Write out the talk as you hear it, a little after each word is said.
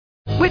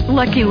With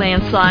Lucky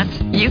Land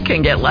Slots, you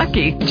can get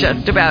lucky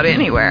just about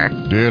anywhere.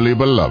 Dearly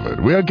beloved,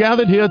 we are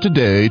gathered here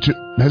today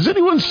to... Has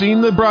anyone seen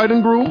the bride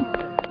and groom?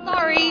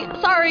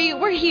 Sorry,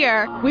 we're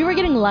here. We were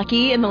getting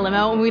lucky in the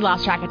limo and we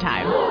lost track of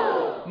time.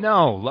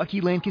 No,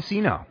 Lucky Land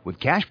Casino, with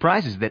cash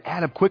prizes that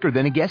add up quicker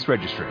than a guest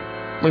registry.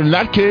 In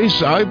that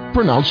case, I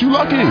pronounce you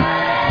lucky.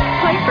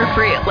 Play for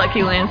free at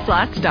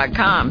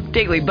LuckyLandSlots.com.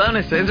 Daily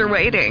bonuses are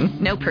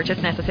waiting. No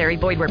purchase necessary.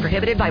 Void where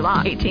prohibited by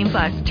law.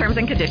 18+. Terms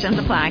and conditions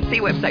apply. See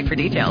website for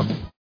details.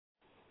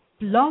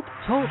 Blog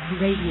Talk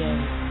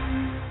Radio.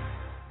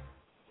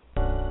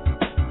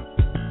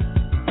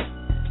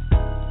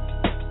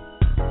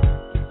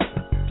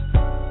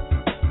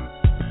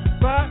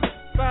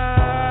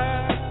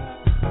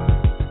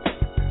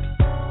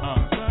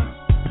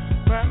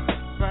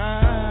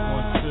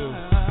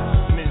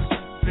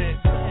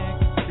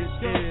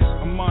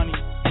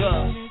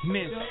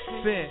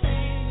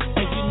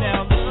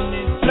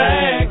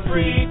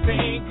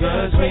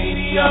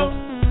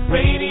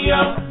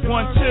 Radio,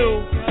 1,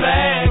 2,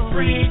 flag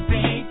free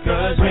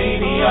thinkers,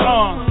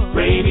 radio,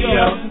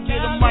 get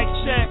a mic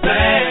check,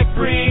 flag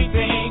free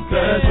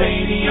thinkers,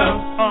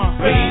 radio,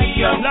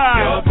 you're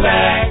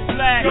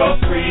black, you're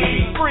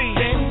free,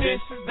 and this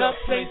is the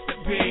place to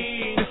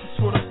be. This is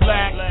for the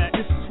black,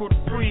 this is for the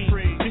free.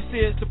 This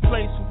is the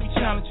place where we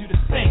challenge you to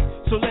think.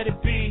 So let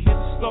it be. Here's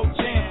a slow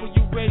jam for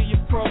your radio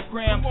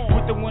program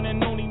with the one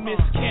and only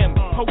Miss Kim.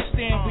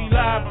 Hosting, we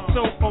live,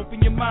 so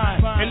open your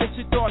mind and let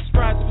your thoughts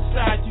rise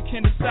beside. You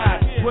can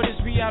decide what is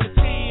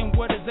reality and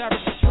what is out of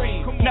the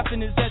dream.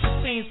 Nothing is as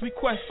it seems. We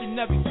question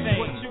everything.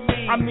 What you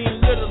mean? I mean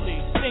literally.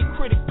 Think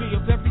critically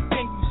of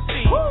everything you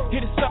see.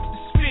 Hit us up to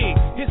speed.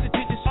 Here's the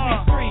digits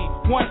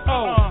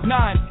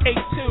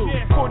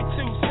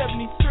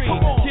 310-982-4273.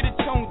 Get it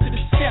tuned to the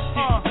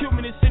skeptic,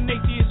 humanists and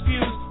atheist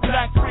views.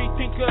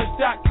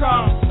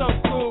 BlackFreeThinkers.com. So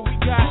cool. We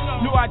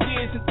got new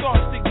ideas and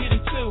thoughts to get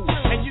into,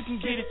 and you can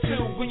get it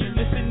too when you're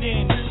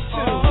listening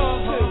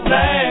to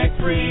Black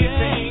Free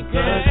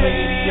Thinkers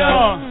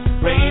Radio.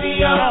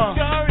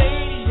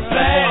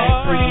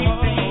 Black Free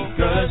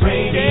Thinkers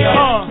Radio.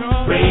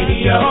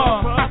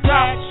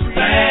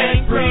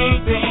 Black Free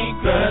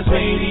Thinkers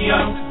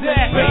Radio.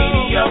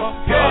 You're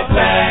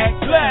black,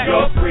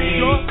 you're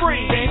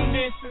free, and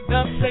this is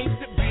the place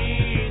to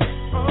be.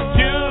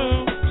 You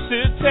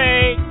should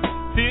take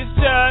this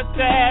just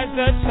as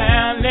a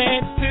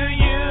challenge to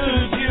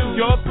use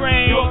your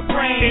brain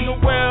in a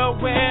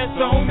world where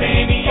so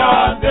many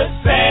are the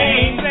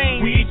same.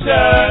 We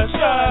just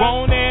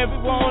won't ever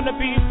want to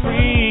be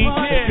free.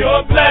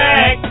 You're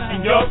black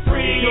and you're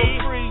free.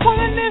 Well,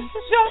 and this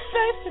is your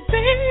place to be.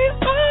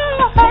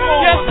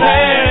 Yes,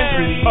 Black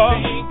Free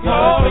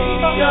Thinkers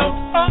Radio.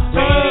 Turn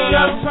it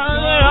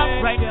up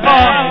right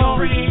now.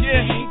 Free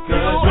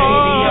Thinkers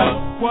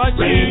Radio. What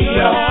you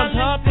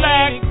want,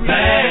 Black Free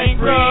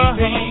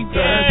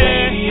Thinkers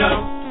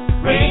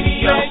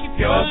Radio.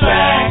 You're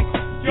black,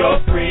 you're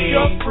free,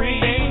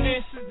 and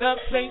this is the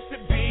place to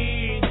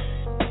be.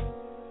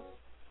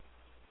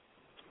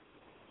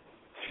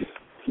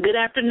 Good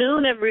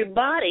afternoon,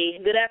 everybody.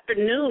 Good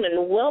afternoon,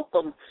 and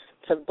welcome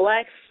to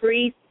Black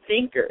Free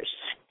Thinkers.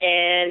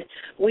 And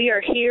we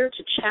are here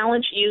to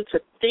challenge you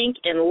to think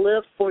and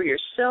live for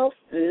yourself,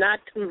 not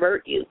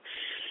convert you.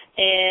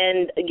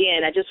 And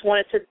again, I just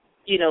wanted to,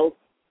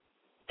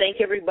 thank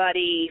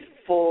everybody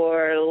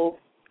for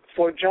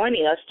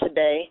joining us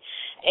today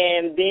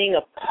and being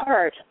a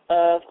part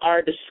of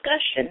our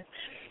discussion.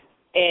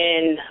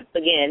 And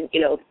again,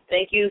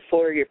 thank you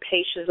for your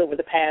patience over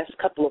the past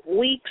couple of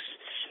weeks.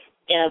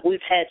 We've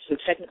had some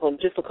technical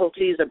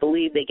difficulties. I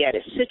believe they got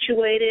it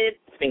situated.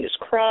 Fingers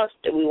crossed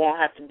that we won't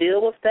have to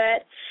deal with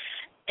that.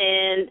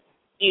 And,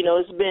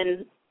 it's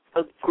been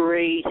a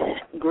great,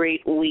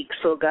 great week.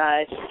 So,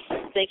 guys,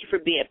 thank you for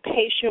being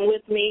patient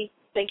with me.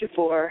 Thank you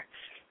for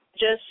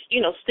just,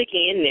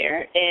 sticking in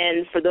there.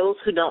 And for those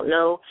who don't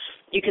know,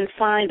 you can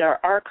find our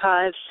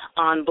archives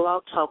on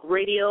Blog Talk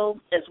Radio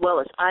as well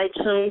as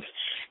iTunes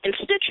and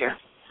Stitcher.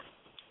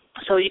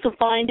 So you can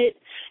find it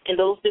in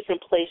those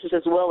different places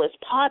as well as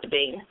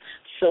Podbean.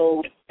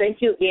 So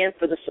thank you again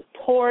for the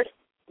support.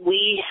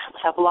 We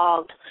have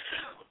logged,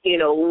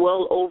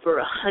 well over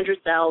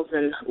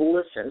 100,000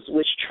 listens,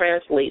 which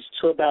translates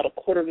to about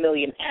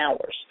 250,000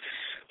 hours.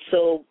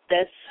 So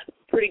that's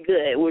pretty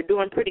good. We're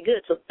doing pretty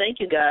good. So thank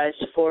you guys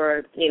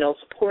for,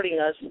 supporting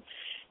us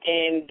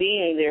and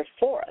being there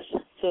for us.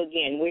 So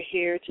again, we're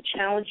here to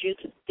challenge you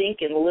to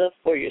think and live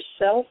for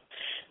yourself,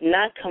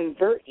 not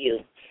convert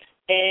you.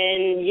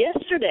 And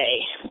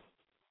yesterday,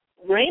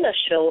 Raina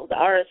show, the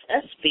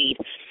RSS feed,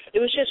 it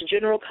was just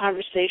general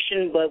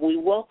conversation, but we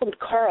welcomed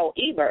Carl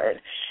Eburn,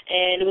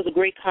 and it was a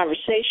great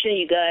conversation.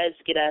 You guys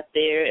get out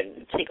there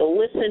and take a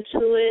listen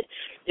to it.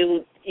 It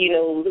was, it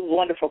was a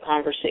wonderful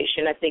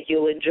conversation. I think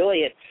you'll enjoy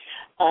it.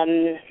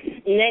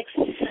 Next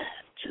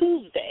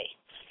Tuesday,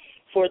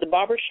 for the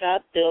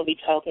barbershop, they'll be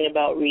talking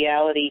about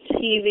reality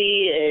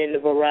TV and a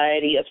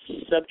variety of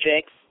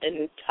subjects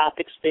and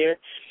topics there.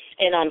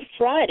 And on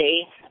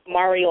Friday,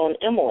 Mario and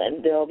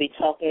Emmeline, they'll be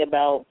talking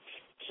about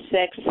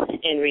sex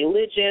and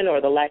religion,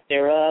 or the lack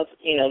thereof.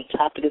 The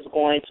topic is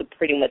going to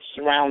pretty much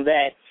surround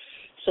that.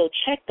 So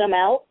check them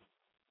out.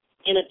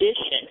 In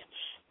addition,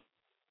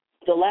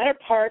 the latter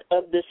part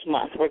of this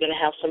month, we're going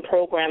to have some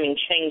programming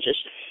changes.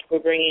 We're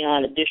bringing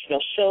on additional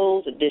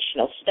shows,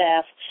 additional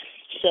staff.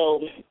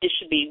 So it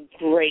should be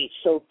great.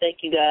 So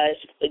thank you guys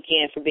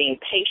again for being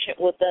patient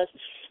with us.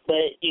 But,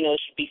 it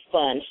should be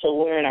fun. So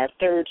we're in our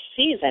third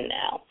season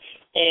now.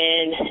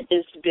 And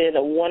it's been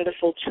a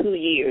wonderful 2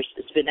 years.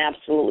 It's been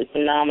absolutely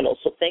phenomenal.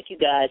 So thank you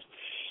guys.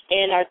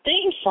 And our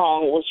theme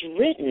song was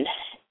written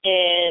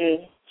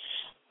and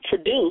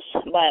produced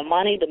by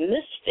Amani the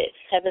Misfit.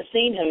 Haven't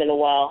seen him in a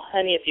while.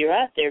 Honey, if you're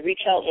out there,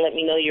 reach out and let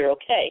me know you're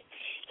okay.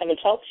 Haven't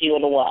talked to you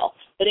in a while.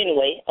 But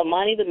anyway,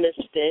 Amani the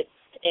Misfit,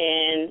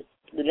 and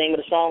the name of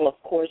the song,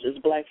 of course, is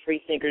Black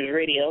Free Thinkers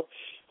Radio.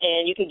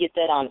 And you can get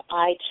that on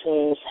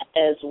iTunes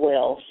as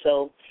well.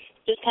 So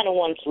just kind of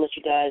wanted to let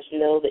you guys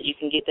know that you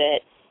can get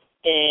that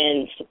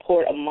and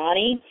support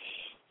Amani.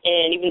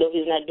 And even though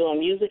he's not doing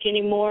music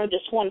anymore,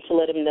 just wanted to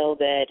let him know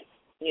that,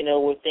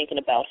 we're thinking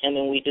about him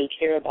and we do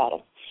care about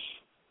him.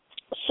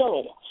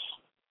 So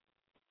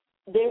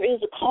there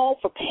is a call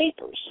for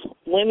papers,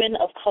 Women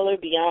of Color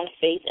Beyond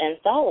Faith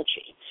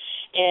Anthology.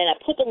 And I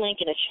put the link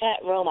in the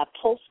chat room. I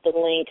posted the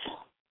link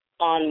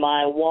on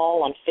my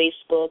wall on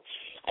Facebook.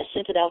 I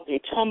sent it out through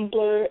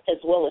Tumblr as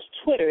well as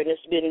Twitter, and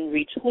it's been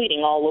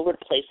retweeting all over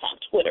the place on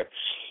Twitter.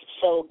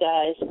 So,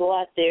 guys, go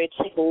out there,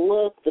 take a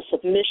look. The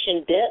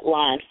submission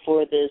deadline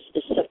for this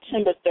is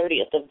September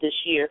 30th of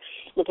this year,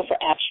 looking for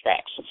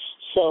abstracts.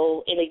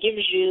 So, and it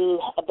gives you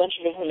a bunch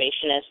of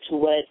information as to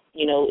what,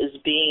 is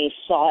being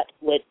sought,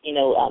 what,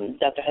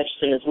 Dr.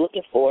 Hutchinson is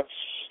looking for.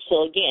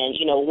 So, again,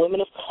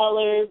 women of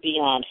color,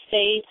 beyond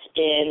faith,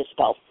 and it's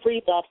about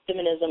free thought,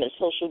 feminism, and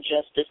social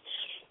justice.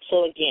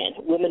 So, again,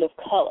 women of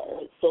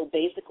color. So,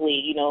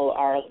 basically,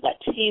 our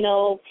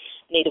Latino,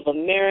 Native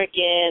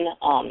American,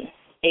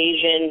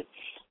 Asian,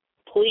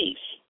 please,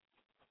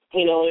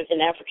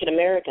 and African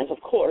Americans,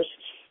 of course,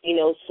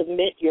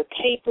 submit your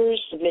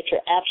papers, submit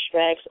your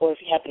abstracts, or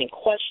if you have any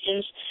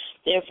questions,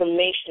 the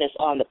information is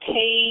on the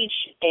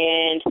page,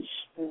 and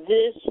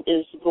this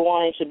is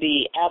going to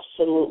be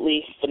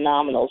absolutely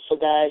phenomenal. So,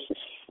 guys,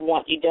 I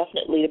want you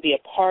definitely to be a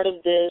part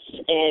of this,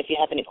 and if you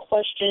have any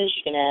questions,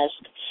 you can ask,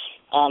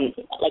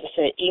 like I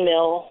said,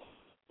 email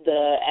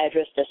the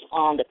address that's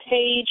on the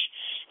page,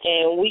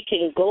 and we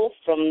can go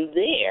from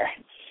there.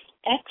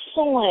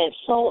 Excellent.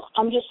 So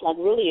I'm just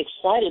really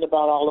excited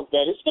about all of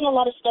that. It's been a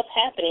lot of stuff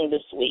happening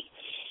this week,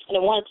 and I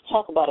wanted to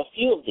talk about a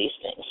few of these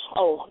things.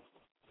 Oh,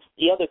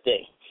 the other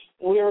thing,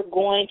 we're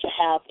going to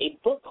have a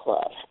book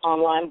club,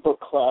 online book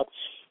club,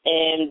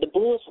 and The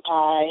Bluest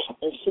Eye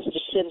and Sister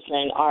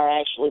Citizen are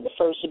actually the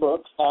first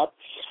books up.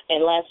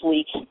 And last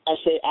week I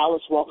said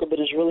Alice Walker, but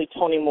it's really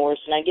Toni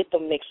Morrison. I get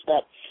them mixed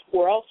up.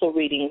 We're also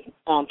reading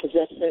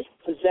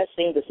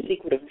Possessing the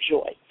Secret of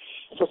Joy.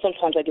 So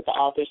sometimes I get the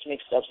authors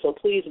mixed up, so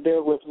please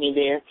bear with me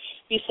there.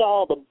 If you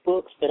saw the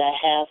books that I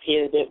have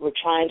here that we're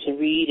trying to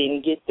read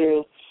and get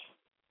through,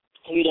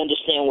 you'd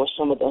understand where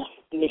some of the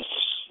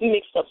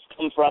mix-ups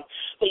come from.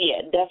 But,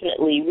 yeah,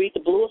 definitely read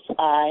The Bluest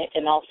Eye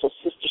and also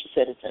Sister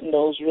Citizen.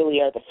 Those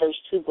really are the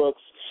first two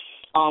books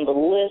on the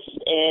list.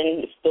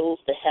 And if those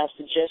that have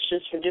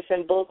suggestions for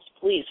different books,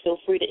 please feel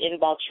free to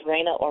inbox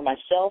Raina or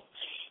myself,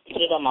 put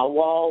it on my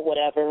wall,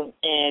 whatever,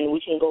 and we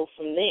can go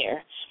from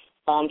there.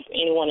 If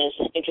anyone is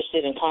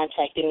interested in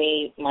contacting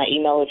me, my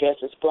email address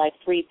is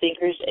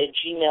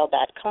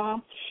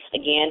blackfreethinkers@gmail.com.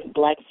 Again,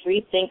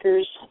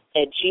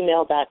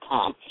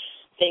 blackfreethinkers@gmail.com.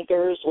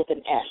 Thinkers with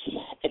an S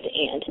at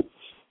the end.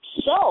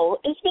 So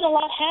it's been a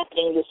lot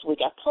happening this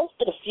week. I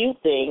posted a few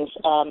things.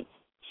 I'm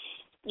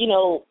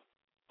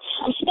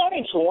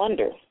starting to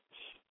wonder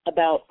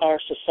about our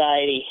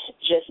society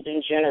just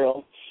in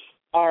general.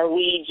 Are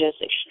we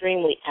just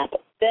extremely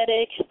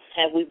apathetic?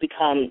 Have we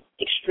become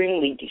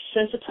extremely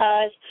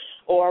desensitized?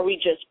 Or are we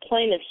just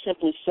plain and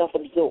simply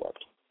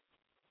self-absorbed?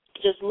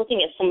 Just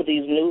looking at some of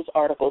these news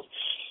articles,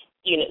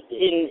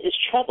 it's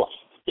troubling.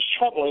 It's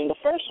troubling. The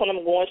first one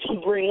I'm going to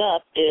bring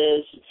up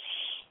is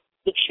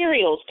the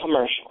Cheerios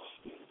commercial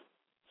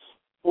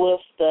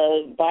with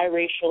the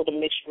biracial, the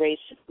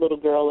mixed-race little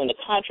girl and the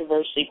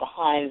controversy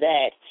behind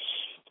that.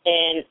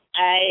 And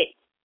I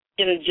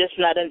am just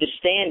not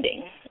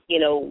understanding,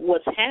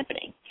 what's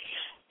happening.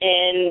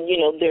 And,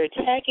 they're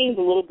attacking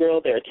the little girl,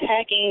 they're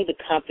attacking the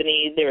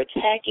company, they're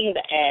attacking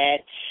the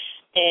ad,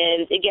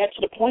 and it got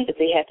to the point that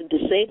they had to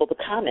disable the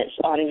comments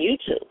on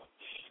YouTube.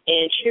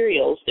 And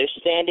Cheerios, they're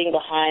standing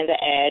behind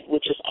the ad,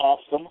 which is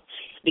awesome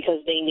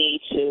because they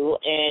need to.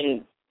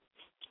 And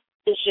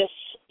it's just,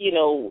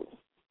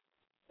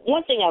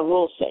 one thing I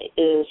will say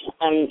is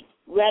I'm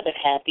rather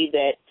happy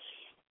that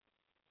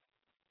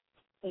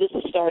this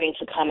is starting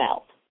to come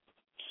out.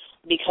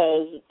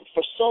 Because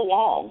for so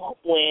long,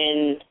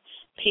 when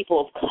people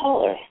of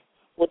color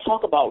would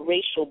talk about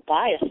racial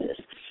biases,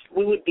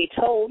 we would be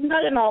told,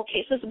 not in all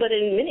cases, but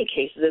in many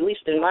cases, at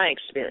least in my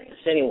experience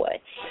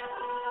anyway,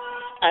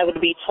 I would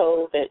be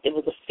told that it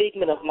was a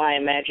figment of my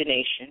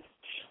imagination,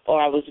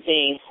 or I was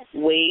being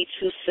way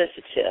too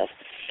sensitive,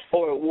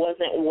 or it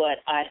wasn't what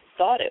I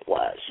thought it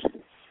was.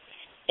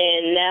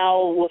 And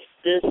now with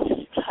this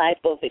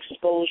type of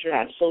exposure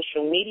on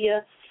social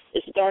media,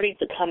 it's starting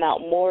to come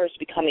out more. It's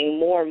becoming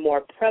more and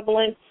more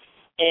prevalent,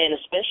 and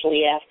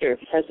especially after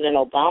President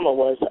Obama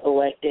was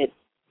elected,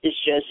 it's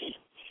just,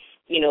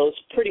 it's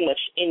pretty much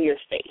in your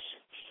face.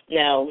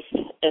 Now,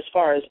 as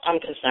far as I'm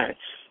concerned,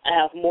 I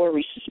have more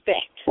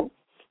respect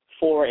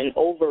for an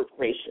overt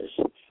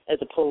racist as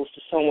opposed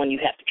to someone you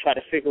have to try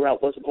to figure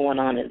out what's going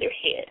on in their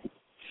head,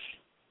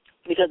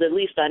 because at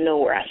least I know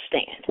where I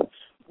stand.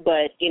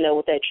 But,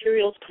 with that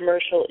Cheerios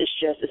commercial,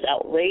 it's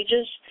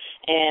outrageous,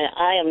 and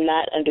I am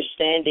not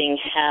understanding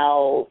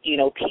how,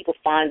 people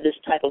find this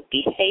type of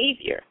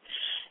behavior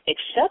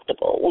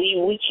acceptable.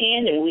 We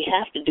can and we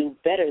have to do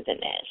better than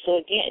that. So,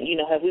 again,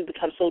 have we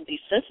become so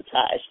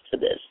desensitized to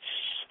this?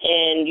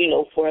 And,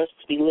 for us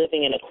to be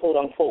living in a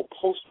quote-unquote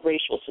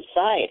post-racial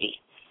society,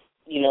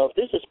 if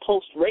this is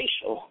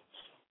post-racial,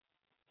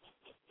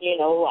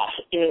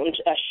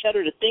 I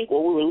shudder to think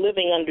what we were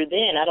living under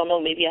then. I don't know,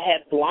 maybe I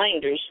had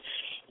blinders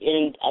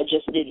and I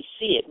just didn't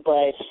see it,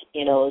 but,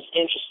 it's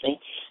interesting.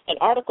 An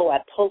article I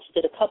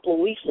posted a couple of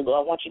weeks ago, I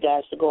want you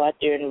guys to go out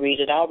there and read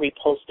it. I'll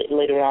repost it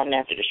later on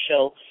after the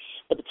show.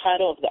 But the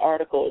title of the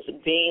article is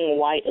Being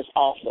White is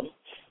Awesome,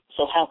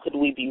 So How Could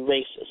We Be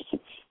Racist?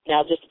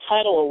 Now, just the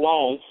title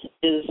alone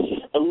is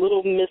a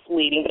little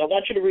misleading, but I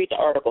want you to read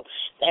the article.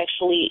 It's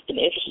actually an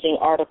interesting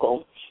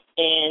article,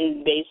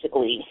 and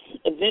basically,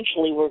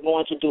 eventually we're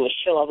going to do a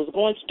show. I was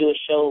going to do a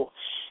show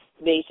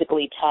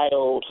basically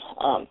titled,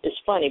 it's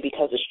funny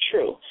because it's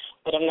true,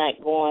 but I'm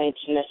not going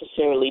to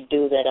necessarily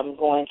do that. I'm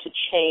going to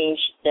change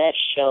that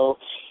show.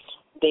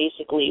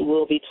 Basically,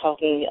 we'll be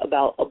talking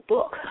about a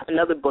book,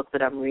 another book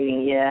that I'm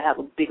reading. Yeah, I have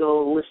a big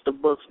old list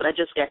of books, but I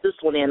just got this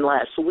one in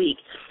last week.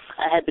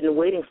 I had been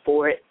waiting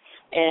for it,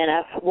 and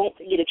I won't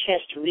get a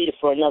chance to read it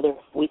for another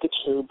week or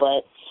two,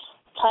 but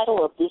the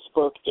title of this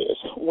book is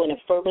When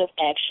Affirmative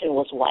Action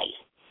Was White.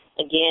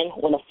 Again,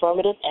 When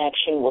Affirmative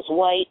Action Was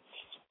White,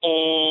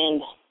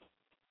 and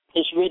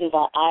it's written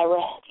by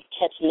Ira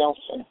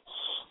Katz-Nelson.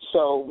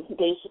 So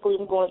basically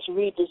I'm going to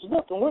read this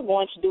book, and we're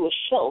going to do a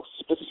show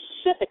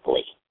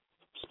specifically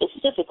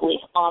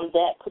on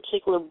that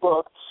particular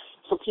book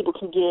so people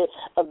can get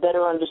a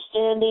better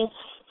understanding.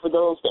 For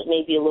those that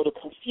may be a little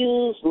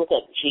confused, look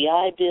up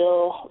GI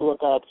Bill,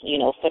 look up,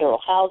 Federal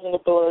Housing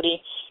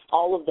Authority,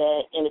 all of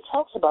that, and it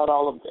talks about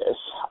all of this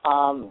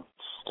and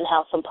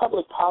how some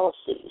public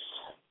policies,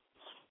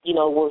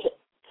 were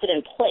put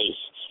in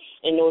place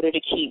in order to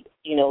keep,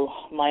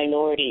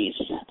 minorities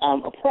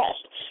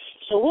oppressed.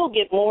 So we'll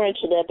get more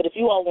into that, but if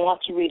you all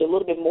want to read a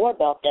little bit more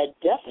about that,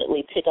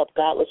 definitely pick up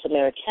Godless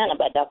Americana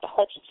by Dr.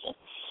 Hutchinson.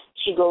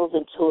 She goes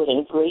into it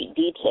in great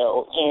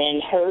detail,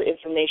 and her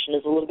information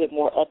is a little bit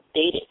more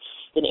updated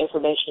than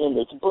information in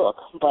this book,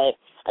 but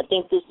I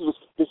think this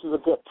is a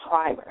good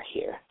primer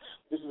here.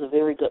 This is a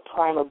very good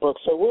primer book,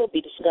 so we'll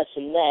be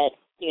discussing that,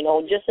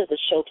 just as a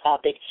show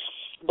topic,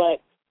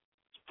 but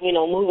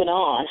moving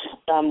on,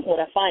 what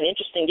I find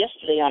interesting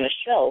yesterday on the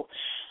show,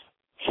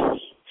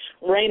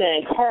 Raina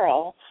and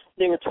Carl,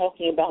 they were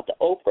talking about the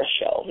Oprah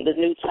show, the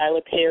new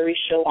Tyler Perry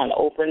show on the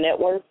Oprah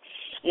Network.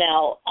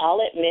 Now,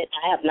 I'll admit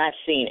I have not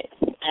seen it.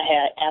 I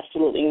had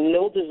absolutely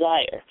no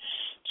desire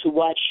to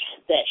watch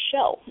that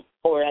show,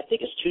 or I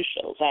think it's two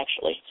shows,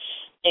 actually.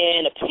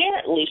 And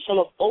apparently some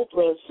of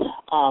Oprah's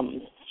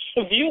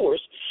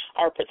viewers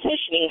are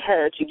petitioning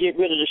her to get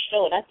rid of the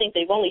show, and I think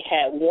they've only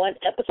had one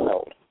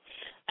episode.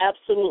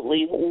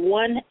 Absolutely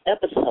one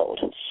episode,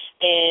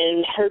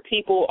 and her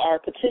people are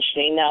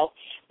petitioning. Now,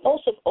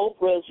 most of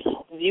Oprah's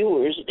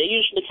viewers, they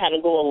usually kind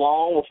of go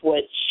along with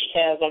what she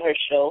has on her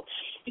show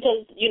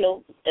because,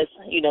 as,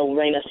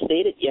 Raina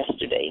stated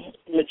yesterday,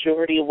 the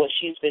majority of what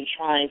she's been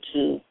trying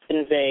to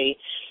convey,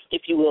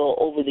 if you will,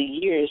 over the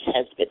years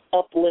has been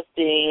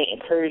uplifting,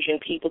 encouraging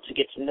people to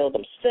get to know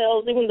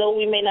themselves, even though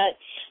we may not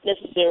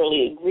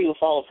necessarily agree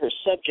with all of her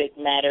subject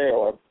matter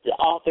or the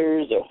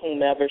authors or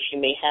whomever she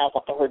may have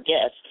or her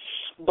guests.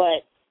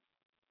 But,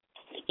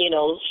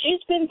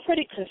 she's been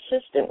pretty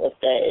consistent with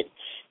that.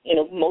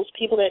 Most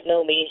people that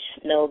know me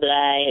know that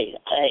I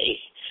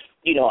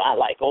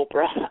like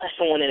Oprah.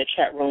 Someone in the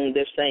chat room,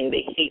 they're saying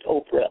they hate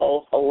Oprah.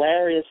 Oh,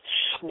 hilarious.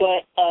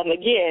 But,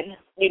 again,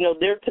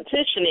 they're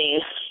petitioning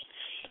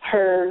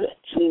her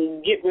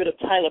to get rid of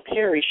Tyler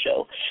Perry's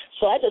show.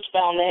 So I just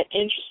found that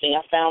interesting.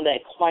 I found that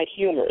quite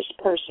humorous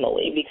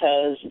personally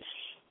because,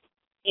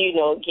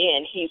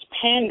 again, he's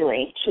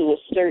pandering to a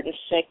certain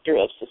sector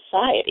of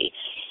society.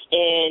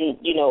 And,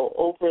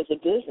 Oprah's a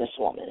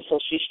businesswoman, so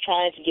she's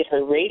trying to get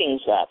her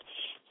ratings up.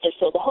 And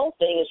so the whole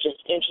thing is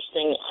just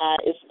interesting.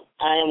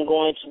 I am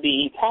going to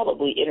be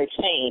probably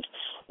entertained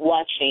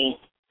watching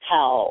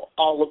how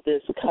all of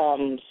this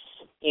comes,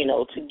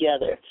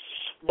 together.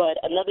 But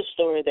another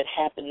story that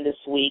happened this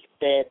week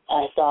that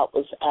I thought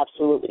was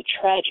absolutely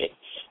tragic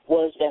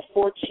was that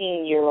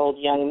 14-year-old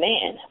young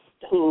man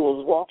who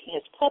was walking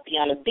his puppy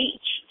on a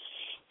beach.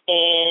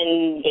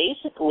 And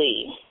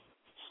basically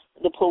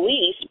the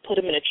police put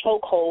him in a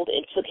chokehold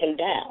and took him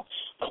down,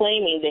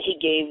 claiming that he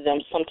gave them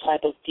some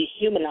type of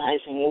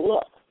dehumanizing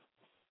look.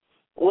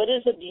 What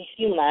is a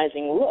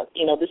dehumanizing look?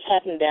 This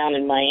happened down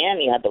in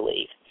Miami, I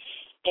believe.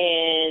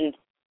 And,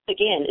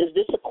 again, is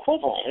this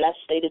equivalent, and I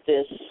stated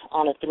this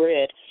on a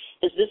thread,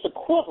 is this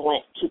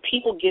equivalent to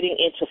people getting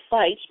into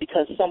fights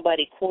because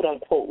somebody,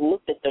 quote-unquote,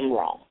 looked at them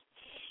wrong?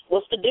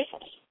 What's the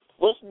difference?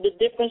 What's the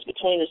difference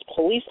between this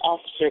police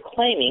officer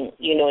claiming,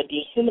 a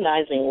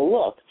dehumanizing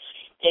look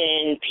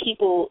and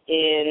people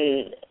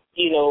in,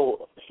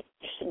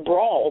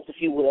 brawls, if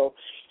you will,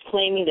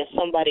 claiming that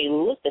somebody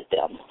looked at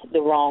them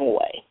the wrong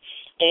way?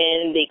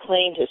 And they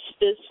claimed his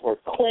fists were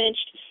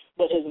clenched,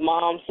 but his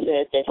mom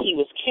said that he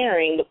was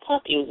carrying the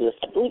puppy. It was,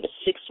 I believe,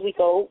 a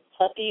 6-week-old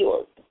puppy,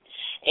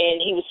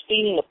 and he was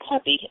feeding the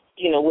puppy,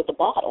 with a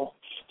bottle.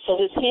 So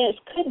his hands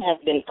couldn't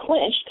have been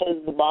clenched because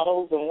the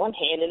bottle's in one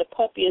hand and the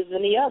puppy is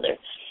in the other.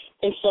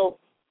 And so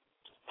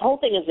the whole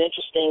thing is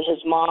interesting. His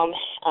mom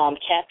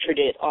captured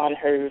it on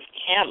her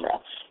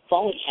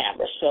phone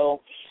camera.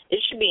 So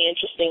it should be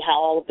interesting how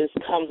all of this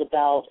comes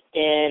about,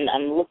 and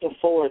I'm looking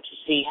forward to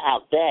see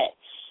how that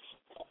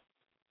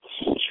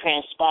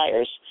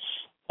transpires.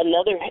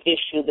 Another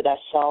issue that I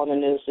saw in the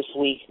news this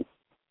week,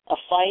 a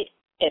fight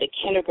at a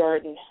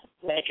kindergarten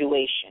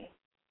graduation.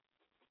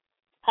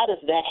 How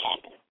does that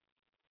happen?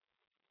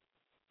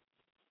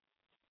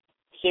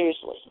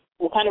 Seriously,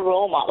 what kind of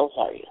role models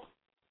are you?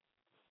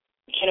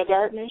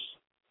 Kindergartners?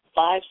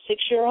 5,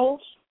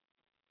 6-year-olds?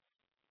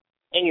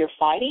 And you're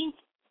fighting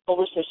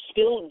over some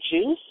spilled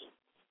juice?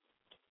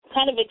 What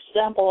kind of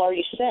example are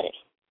you setting?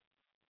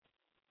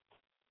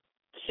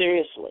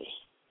 Seriously.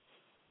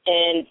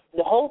 And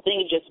the whole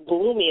thing just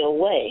blew me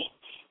away.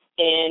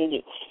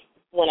 And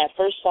when I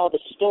first saw the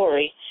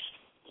story,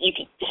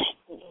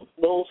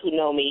 those who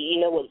know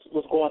me, what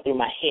was going through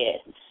my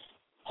head,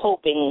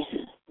 hoping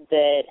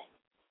that,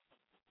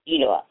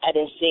 I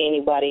didn't see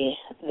anybody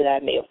that I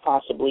may have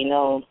possibly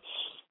known,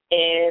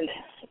 and,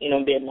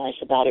 being nice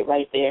about it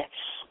right there.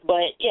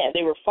 But, yeah,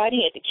 they were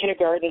fighting at the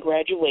kindergarten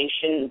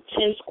graduation.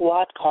 10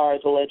 squad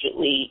cars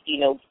allegedly,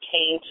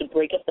 came to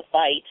break up the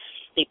fight.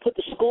 They put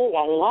the school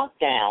on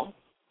lockdown.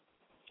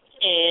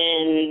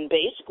 And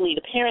basically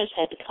the parents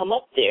had to come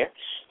up there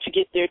to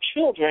get their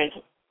children,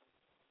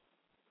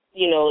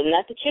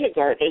 not the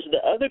kindergartners,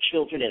 the other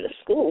children in the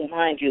school.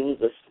 Mind you,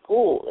 it was a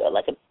school,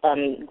 like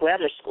a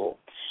grammar school.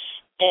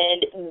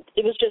 And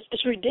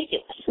it's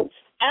ridiculous.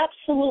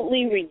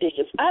 Absolutely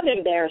ridiculous. I'm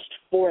embarrassed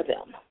for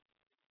them.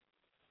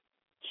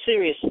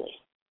 Seriously.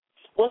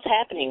 What's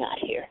happening out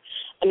here?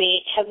 I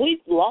mean, have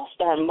we lost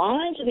our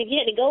minds? And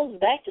again, it goes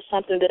back to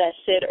something that I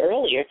said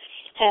earlier.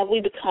 Have we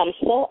become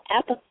so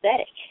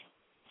apathetic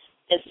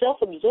and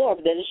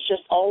self-absorbed that it's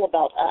just all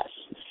about us,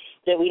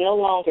 that we no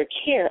longer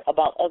care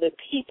about other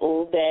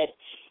people, that,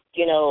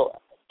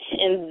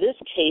 in this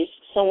case,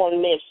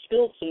 someone may have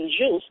spilled some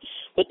juice,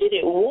 but did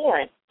it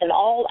warrant an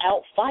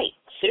all-out fight?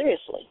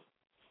 Seriously.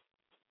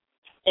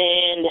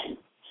 And,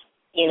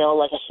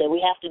 like I said,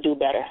 we have to do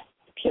better,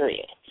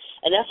 period.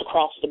 And that's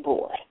across the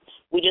board.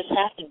 We just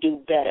have to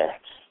do better.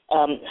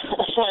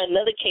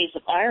 Another case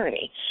of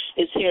irony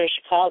is here in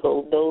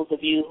Chicago. Those of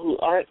you who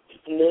aren't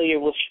familiar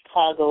with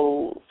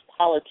Chicago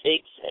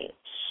politics and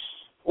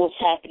what's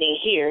happening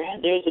here,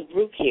 there's a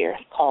group here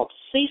called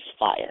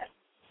Ceasefire.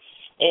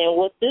 And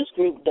what this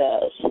group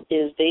does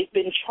is they've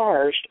been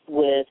charged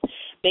with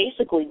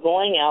basically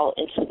going out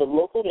into the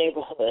local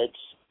neighborhoods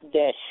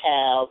that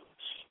have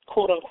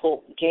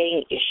quote-unquote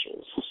gang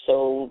issues,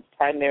 so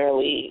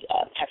primarily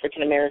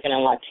African-American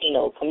and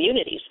Latino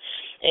communities.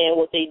 And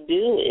what they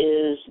do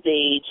is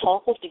they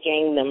talk with the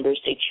gang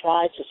members. They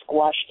try to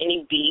squash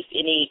any beef,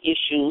 any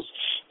issues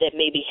that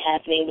may be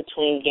happening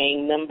between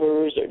gang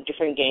members or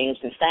different gangs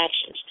and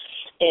factions.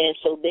 And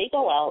so they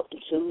go out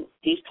into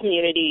these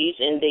communities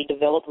and they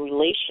develop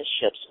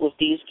relationships with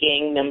these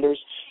gang members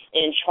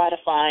and try to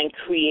find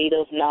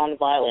creative,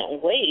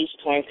 nonviolent ways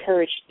to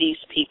encourage these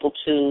people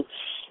to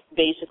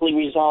basically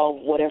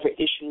resolve whatever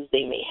issues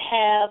they may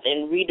have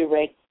and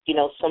redirect,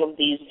 some of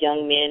these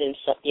young men and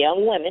some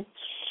young women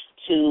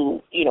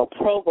to,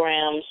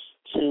 programs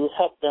to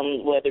help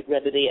them, whether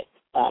they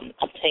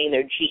obtain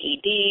their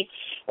GED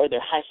or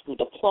their high school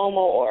diploma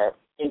or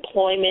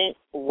employment,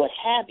 what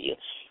have you.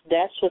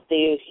 That's what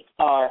they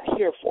are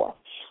here for.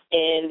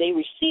 And they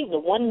received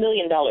a $1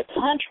 million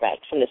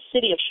contract from the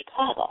city of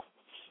Chicago,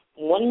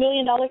 $1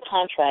 million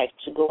contract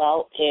to go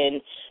out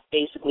and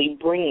basically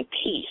bring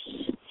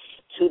peace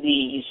to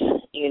these,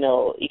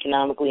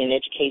 economically and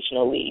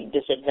educationally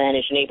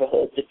disadvantaged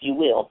neighborhoods, if you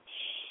will.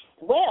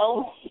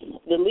 Well,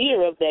 the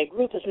leader of that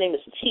group, his name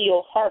is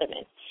T.O.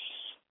 Hardiman.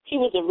 He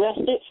was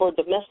arrested for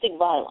domestic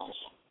violence.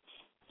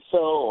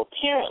 So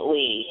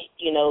apparently,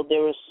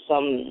 there was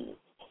some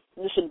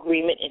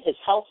disagreement in his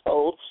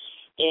household,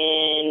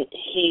 and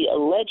he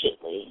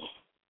allegedly,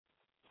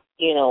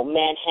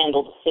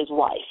 manhandled his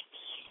wife.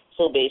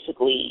 So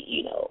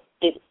basically,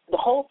 the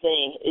whole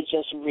thing, it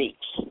just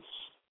reeks.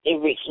 It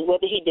reeks.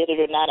 Whether he did it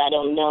or not, I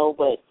don't know,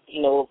 but,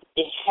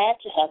 it had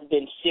to have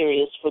been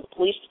serious for the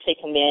police to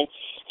take him in,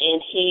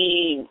 and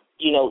he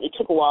it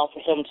took a while for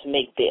him to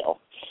make bail.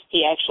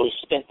 He actually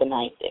spent the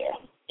night there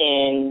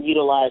and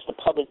utilized the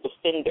public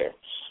defender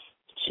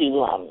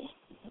to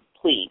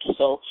plead.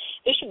 So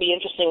it should be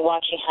interesting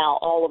watching how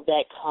all of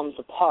that comes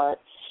apart,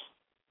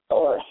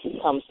 or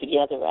comes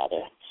together,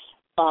 rather.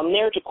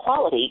 Marriage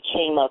equality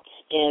came up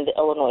in the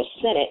Illinois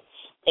Senate,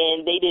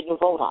 and they didn't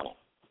vote on it.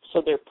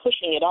 So they're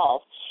pushing it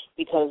off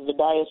because the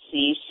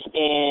diocese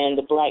and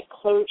the black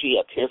clergy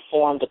up here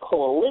formed a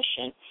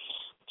coalition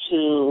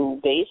to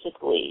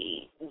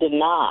basically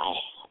deny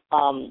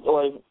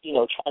or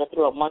try to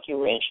throw a monkey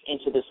wrench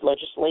into this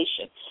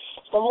legislation.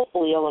 So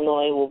hopefully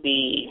Illinois will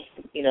be,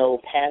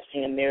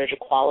 passing a marriage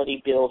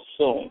equality bill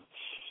soon.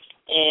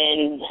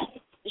 And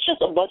it's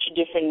just a bunch of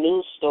different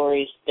news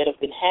stories that have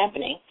been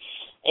happening.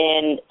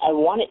 And I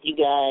wanted you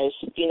guys,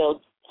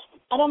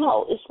 I don't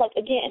know, it's like,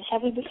 again,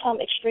 have we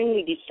become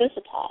extremely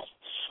desensitized?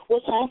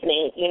 What's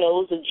happening, it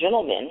was a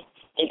gentleman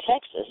in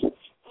Texas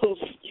who,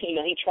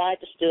 he tried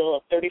to steal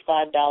a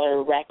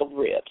 $35 rack of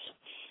ribs.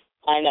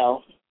 I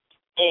know.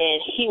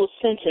 And he was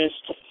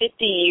sentenced to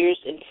 50 years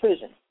in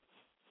prison.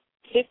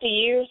 50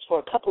 years for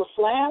a couple of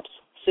slabs?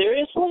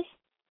 Seriously?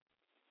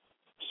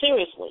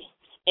 Seriously.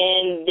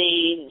 And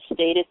they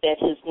stated that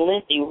his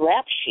lengthy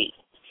rap sheet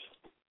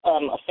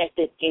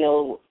affected,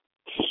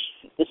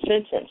 the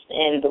sentence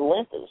and the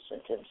length of the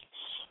sentence.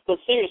 But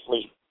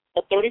seriously,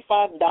 a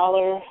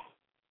 $35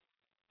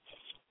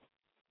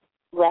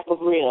 rack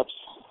of ribs.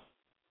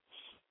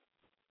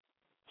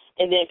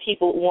 And then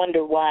people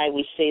wonder why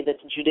we say that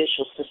the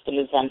judicial system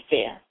is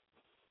unfair.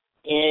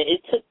 And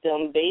it took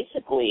them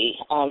basically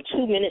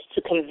 2 minutes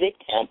to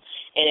convict him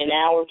and an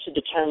hour to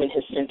determine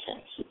his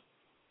sentence.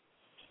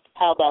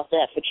 How about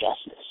that for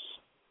justice?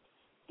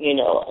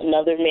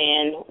 Another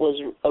man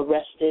was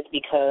arrested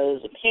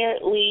because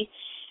apparently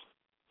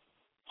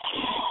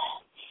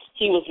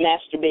he was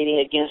masturbating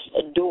against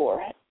a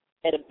door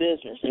at a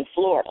business in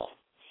Florida.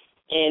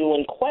 And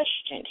when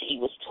questioned, he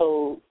was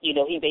told,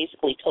 he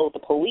basically told the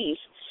police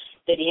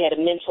that he had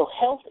a mental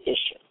health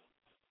issue.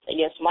 I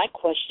guess my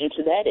question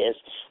to that is,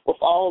 with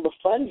all the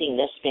funding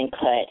that's been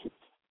cut,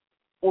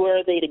 where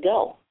are they to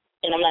go?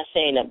 And I'm not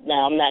saying that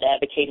now, I'm not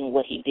advocating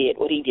what he did.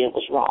 What he did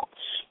was wrong.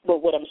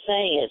 But what I'm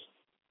saying is,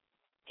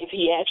 if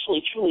he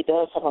actually truly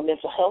does have a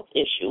mental health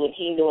issue and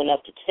he knew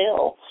enough to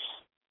tell,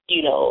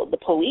 the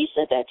police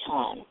at that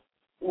time,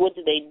 what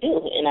did they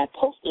do? And I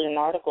posted an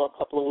article a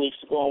couple of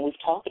weeks ago, and we've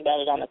talked about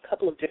it on a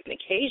couple of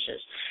different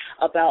occasions,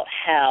 about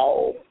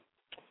how,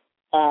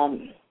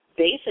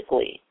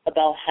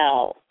 about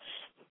how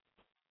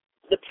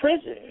the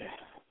prison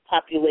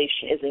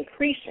population is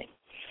increasing,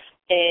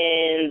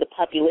 and the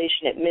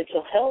population at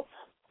mental health,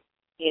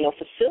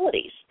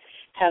 facilities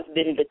have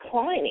been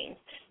declining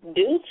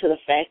due to the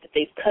fact that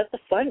they've cut the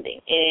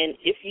funding. And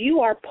if you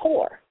are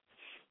poor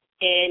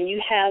and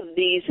you have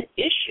these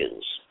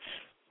issues,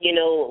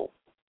 you're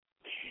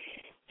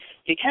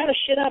kind of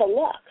shit out of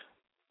luck.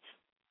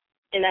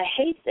 And I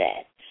hate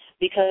that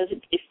because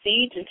it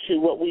feeds into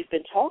what we've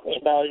been talking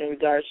about in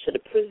regards to the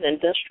prison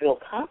industrial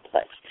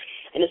complex.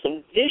 And it's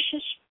a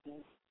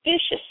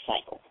vicious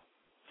cycle.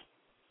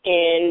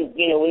 And,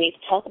 we need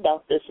to talk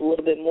about this a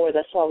little bit more.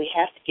 That's why we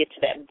have to get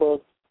to that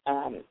book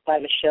by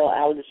Michelle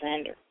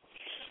Alexander,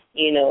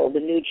 The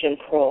New Jim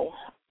Crow.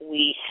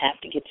 We have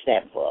to get to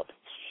that book.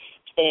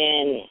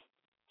 And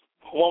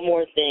one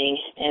more thing,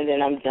 and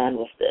then I'm done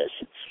with this.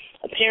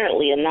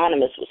 Apparently,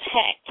 Anonymous was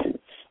hacked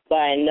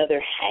by another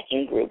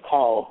hacking group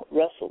called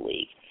Russell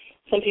League.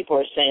 Some people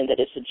are saying that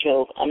it's a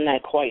joke. I'm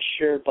not quite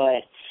sure,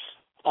 but,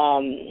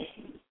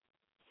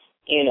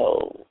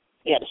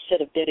 you got a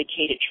set of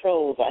dedicated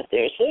trolls out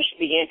there, so it should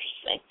be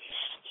interesting.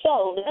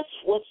 So that's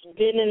what's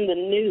been in the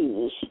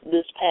news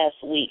this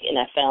past week, and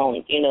I found,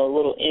 a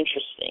little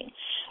interesting.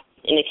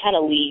 And it kind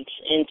of leads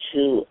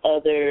into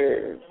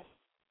other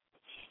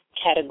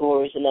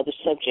categories and other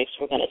subjects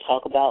we're going to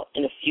talk about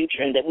in the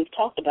future and that we've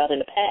talked about in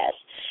the past.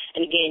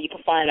 And again, you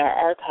can find our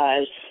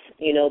archives,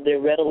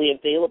 they're readily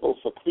available,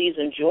 so please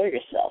enjoy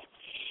yourself.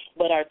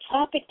 But our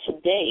topic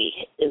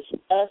today is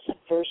us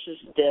versus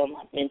them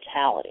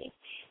mentality.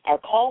 Our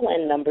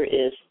call-in number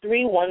is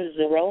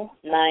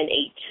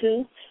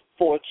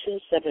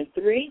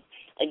 310-982-4273.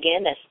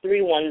 Again, that's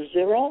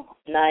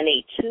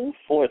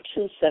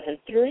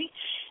 310-982-4273.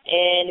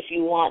 And if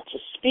you want to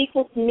speak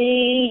with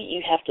me,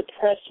 you have to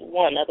press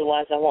 1.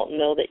 Otherwise, I won't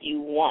know that you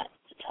want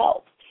to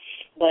talk.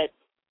 But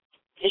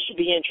it should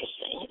be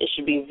interesting. It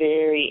should be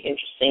very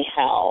interesting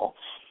how,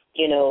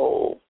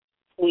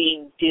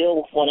 we deal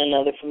with one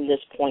another from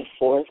this point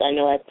forth. I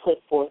know I put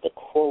forth a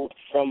quote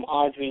from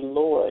Audre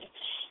Lorde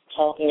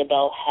talking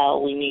about how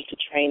we need to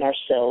train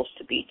ourselves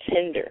to be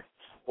tender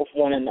with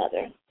one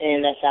another,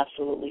 and that's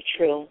absolutely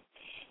true.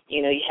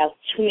 You have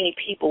too many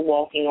people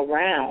walking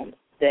around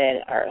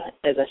that are,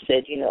 as I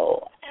said,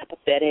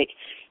 apathetic,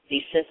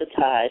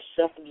 desensitized,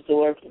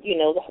 self-absorbed.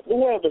 The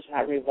world does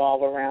not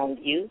revolve around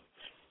you.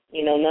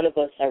 None of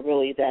us are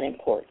really that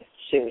important.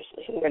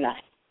 Seriously, we're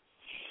not.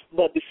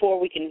 But before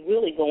we can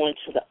really go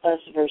into the us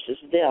versus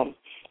them,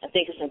 I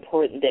think it's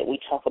important that we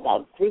talk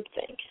about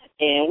groupthink.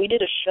 And we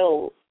did a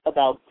show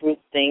about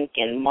groupthink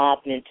and mob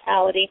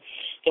mentality.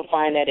 You can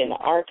find that in the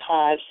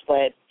archives,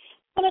 but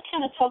I'm going to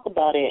kind of talk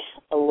about it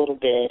a little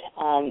bit.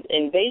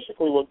 And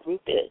basically what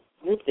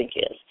groupthink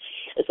is.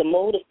 It's a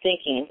mode of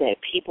thinking that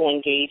people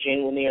engage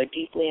in when they are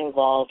deeply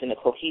involved in a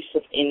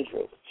cohesive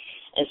in-group.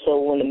 And so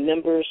when the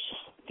members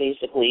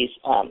basically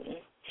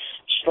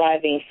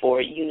striving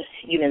for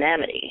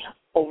unanimity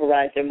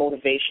overrides their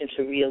motivation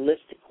to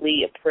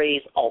realistically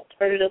appraise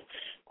alternative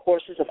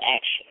courses of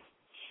action.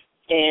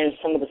 And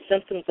some of the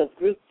symptoms of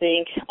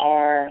groupthink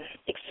are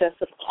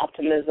excessive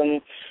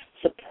optimism,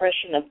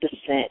 suppression of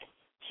dissent,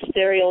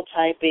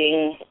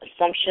 stereotyping,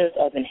 assumptions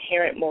of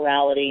inherent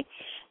morality,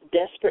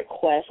 desperate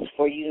quest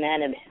for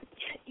unanimity,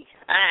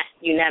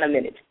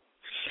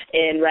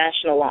 and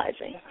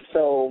rationalizing.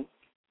 So,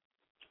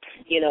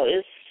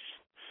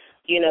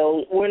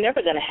 we're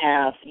never going to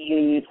have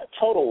a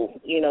total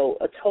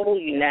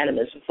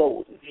unanimous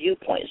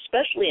viewpoint,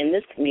 especially in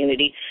this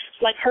community.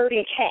 It's like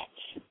herding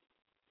cats.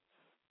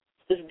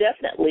 It's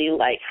definitely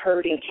like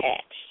herding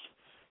cats.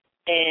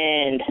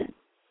 And,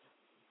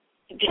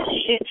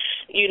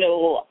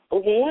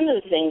 one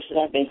of the things that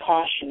I've been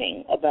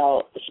cautioning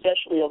about,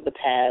 especially over the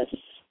past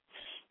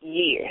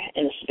year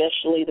and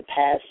especially the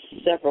past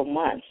several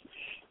months,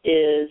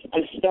 is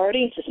I'm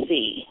starting to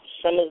see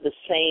some of the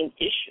same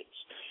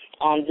issues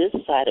on this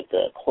side of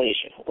the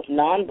equation with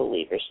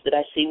non-believers that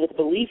I see with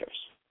believers.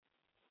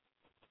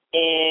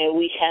 And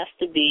we have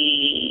to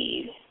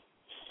be,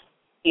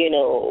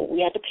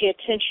 we have to pay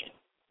attention.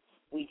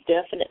 We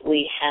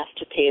definitely have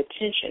to pay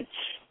attention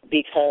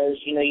because,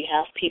 you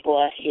have people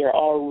out here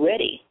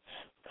already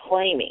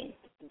claiming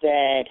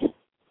that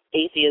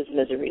atheism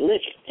is a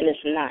religion, and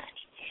it's not.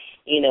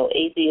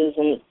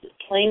 Atheism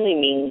plainly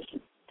means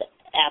the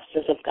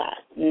absence of God,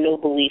 no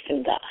belief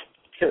in God,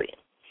 period.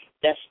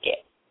 That's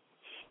it.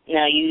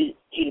 Now,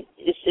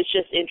 it's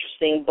just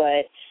interesting,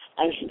 but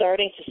I'm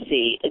starting to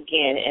see,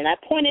 again, and I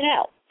pointed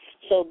out,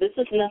 so this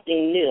is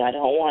nothing new. I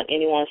don't want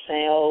anyone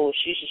saying, oh,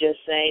 she's just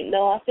saying,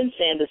 no, I've been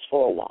saying this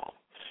for a while.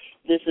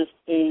 This is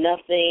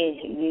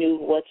nothing new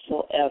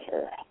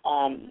whatsoever.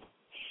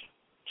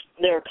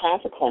 There are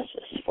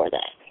consequences for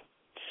that.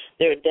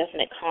 There are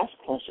definite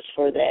consequences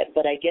for that,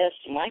 but I guess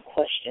my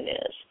question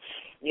is,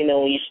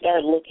 when you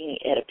start looking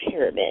at a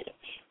pyramid,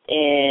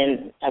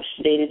 and I've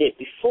stated it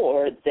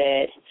before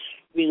that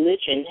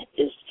religion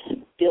is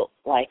built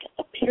like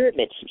a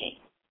pyramid scheme,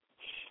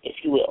 if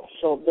you will.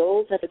 So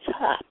those at the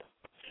top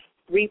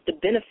reap the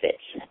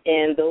benefits,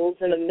 and those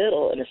in the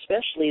middle, and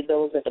especially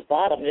those at the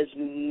bottom, there's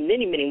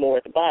many, many more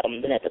at the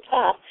bottom than at the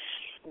top,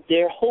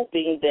 they're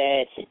hoping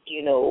that,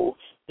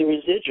 the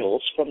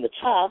residuals from the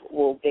top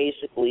will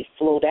basically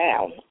flow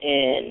down,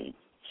 and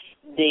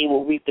they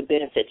will reap the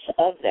benefits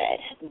of that.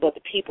 But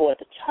the people at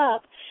the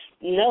top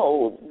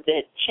know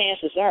that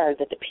chances are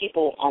that the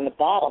people on the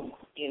bottom,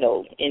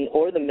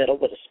 or the middle,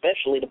 but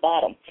especially the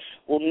bottom,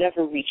 will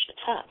never reach the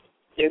top.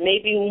 There may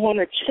be one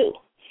or two,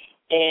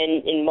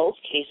 and in most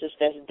cases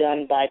that's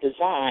done by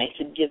design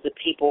to give the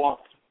people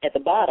at the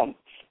bottom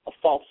a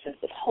false sense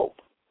of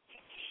hope.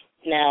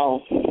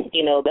 Now,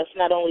 that's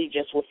not only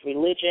just with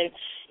religion.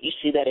 You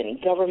see that in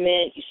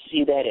government. You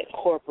see that in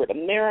corporate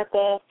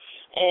America,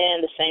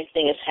 and the same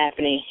thing is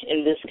happening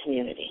in this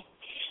community.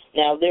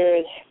 Now, there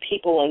are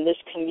people in this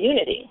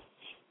community,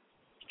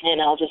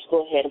 and I'll just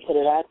go ahead and put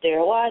it out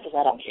there. Why? Because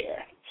I don't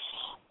care.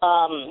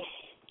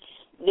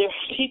 There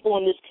are people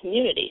in this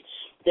community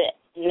that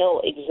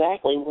know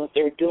exactly what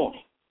they're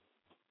doing,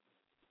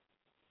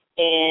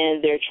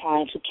 and they're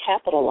trying to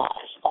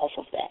capitalize off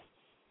of that.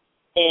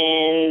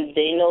 And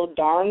they know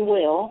darn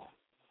well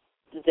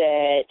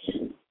that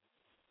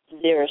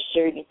there are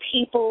certain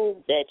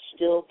people that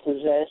still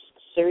possess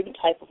certain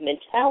type of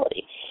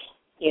mentality,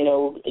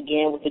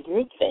 again, with the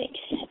groupthink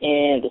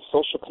and the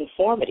social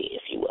conformity,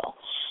 if you will.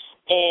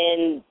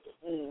 And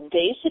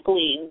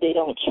basically, they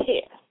don't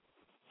care.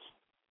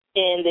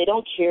 And they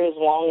don't care as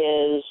long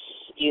as,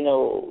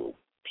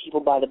 people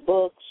buy the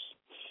books,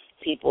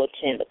 people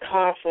attend the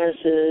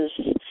conferences,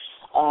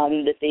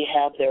 that they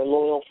have their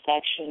loyal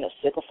faction of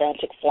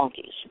sycophantic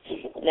flunkies.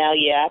 Now,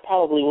 yeah, I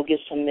probably will get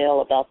some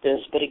mail about this,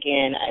 but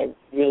again, I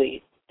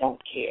really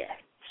don't care.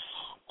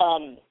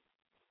 And,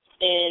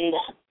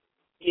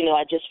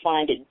 I just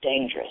find it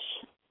dangerous.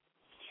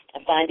 I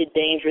find it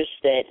dangerous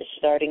that it's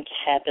starting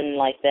to happen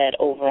like that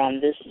over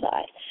on this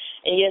side.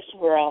 And yes,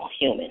 we're all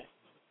human.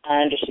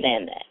 I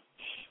understand that.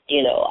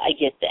 I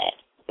get that.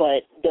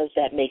 But does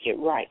that make it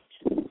right?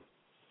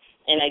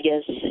 And I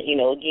guess,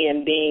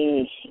 again,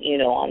 being,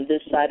 on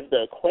this side of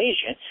the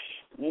equation,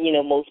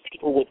 most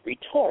people would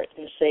retort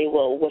and say,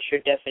 well, what's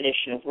your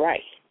definition of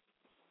right?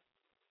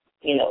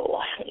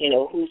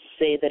 Who's to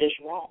say that is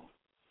wrong?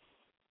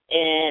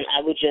 And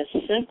I would just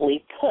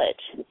simply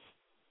put,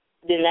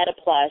 then that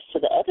applies to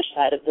the other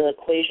side of the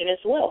equation as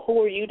well.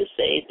 Who are you to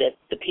say that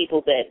the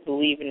people that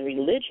believe in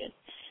religion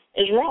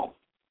is wrong?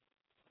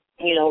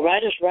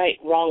 Right is right,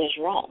 wrong is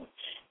wrong.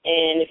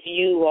 And if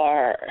you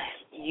are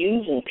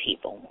using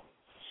people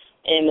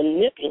and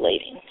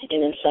manipulating,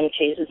 and in some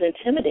cases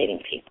intimidating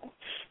people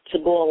to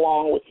go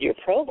along with your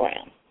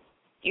program,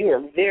 you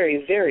are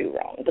very, very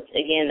wrong. But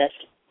again, that's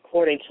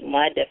according to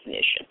my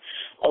definition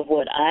of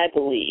what I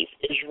believe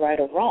is right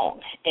or wrong.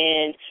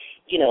 And,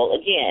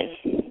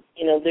 again,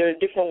 there are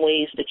different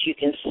ways that you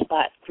can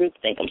spot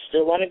groupthink. I'm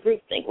still on a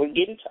groupthink. We're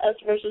getting to us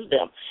versus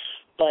them.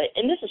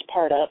 And this is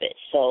part of it.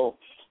 So,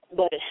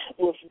 but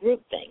with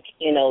groupthink,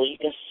 you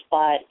can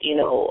spot,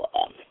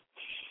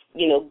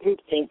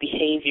 groupthink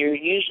behavior.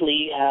 Usually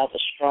you have a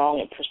strong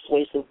and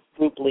persuasive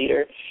group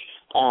leader,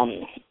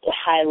 a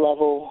high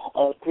level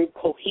of group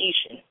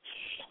cohesion,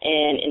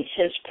 and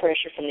intense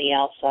pressure from the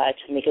outside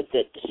to make a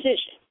good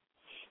decision.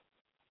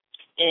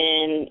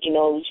 And,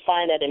 we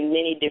find that in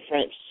many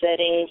different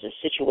settings and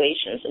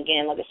situations.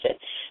 Again, like I said,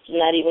 it's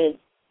not even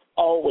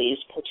always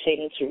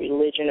pertaining to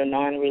religion or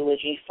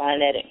non-religion. You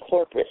find that in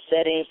corporate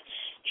settings.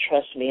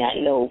 Trust me, I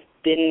know,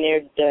 been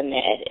there, done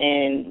that,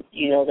 and,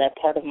 that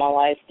part of my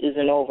life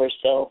isn't over.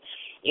 So,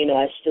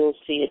 I still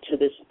see it to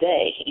this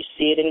day. You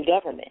see it in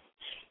government.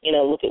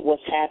 Look at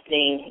what's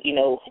happening,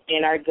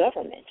 in our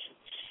government.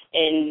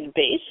 And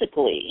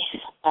basically,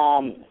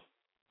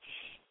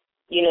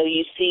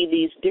 you see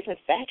these different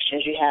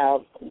factions. You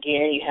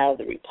have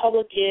the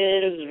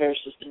Republicans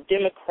versus the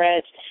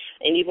Democrats,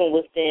 and even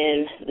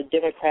within the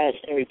Democrats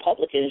and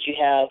Republicans, you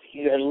have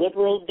your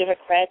liberal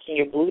Democrats and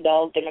your blue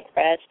dog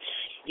Democrats.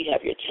 You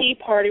have your Tea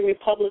Party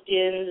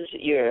Republicans,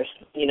 your,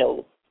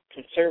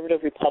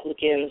 conservative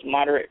Republicans,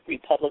 moderate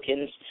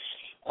Republicans.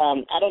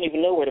 I don't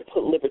even know where to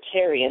put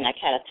libertarian. I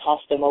kind of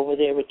tossed them over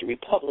there with the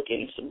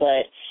Republicans.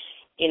 But,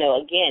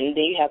 again,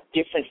 they have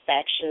different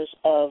factions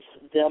of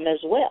them as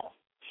well.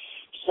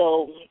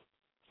 So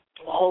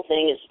the whole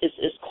thing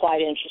is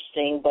quite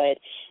interesting, but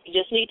you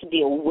just need to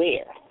be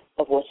aware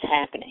of what's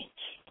happening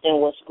and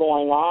what's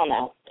going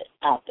on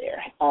out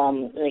there.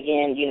 And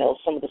again,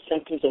 some of the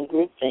symptoms of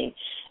groupthink,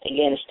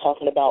 again, is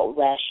talking about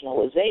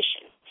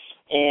rationalization.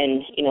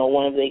 And,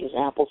 one of the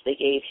examples they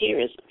gave here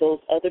is those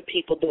other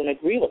people don't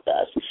agree with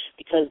us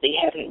because they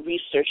haven't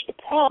researched the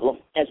problem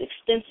as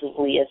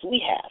extensively as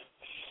we have.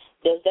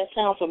 Does that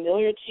sound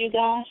familiar to you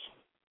guys?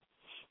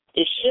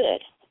 It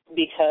should,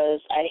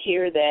 because I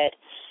hear that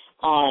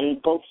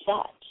on both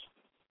sides.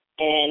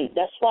 And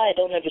that's why I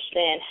don't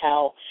understand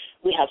how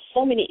we have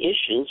so many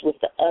issues with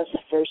the us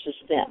versus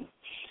them.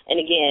 And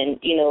again,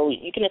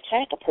 you can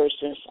attack a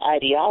person's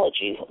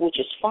ideology, which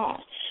is fine,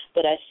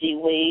 but I see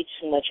way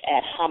too much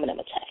ad hominem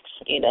attacks.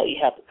 You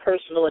have the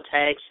personal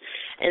attacks,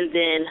 and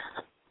then,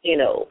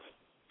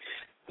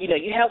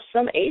 you have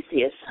some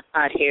atheists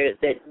out here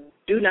that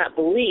do not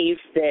believe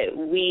that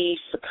we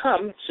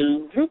succumb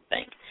to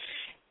groupthink.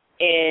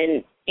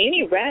 And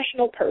any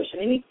rational person,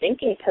 any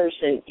thinking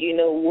person,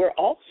 we're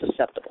all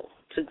susceptible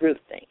to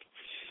groupthink.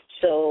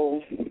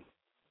 So,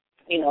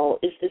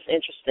 it's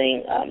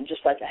interesting.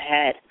 Just like I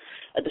had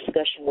a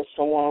discussion with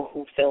someone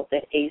who felt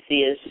that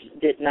atheists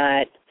did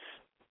not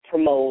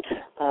promote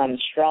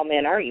straw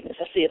man arguments.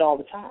 I see it all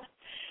the time.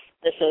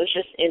 And so it's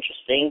just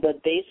interesting.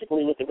 But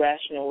basically with the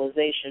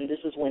rationalization, this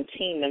is when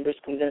team members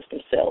convince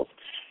themselves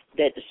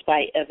that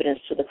despite evidence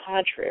to the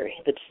contrary,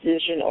 the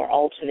decision or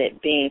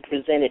alternate being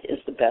presented is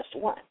the best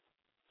one.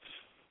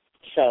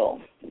 So,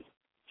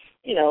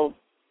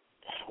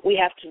 we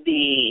have to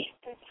be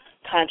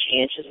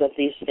conscientious of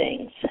these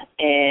things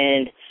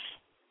and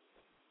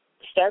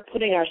start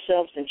putting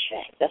ourselves in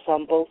check. That's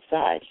on both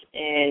sides.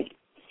 And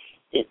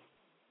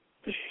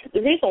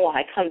the reason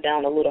why I come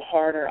down a little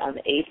harder on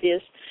the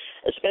atheists,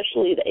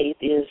 especially the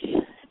atheists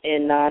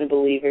and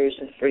non-believers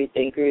and free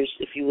thinkers,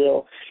 if you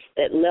will,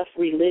 that left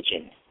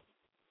religion.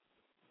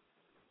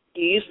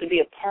 You used to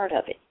be a part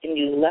of it, and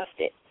you left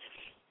it.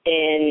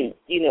 And,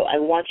 I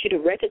want you to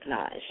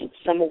recognize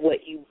some of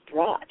what you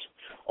brought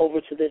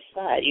over to this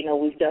side.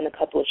 We've done a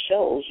couple of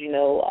shows,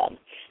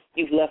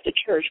 you've left the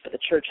church, but the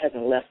church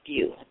hasn't left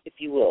you, if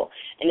you will.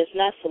 And it's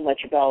not so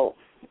much about,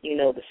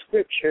 the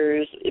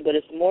scriptures, but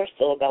it's more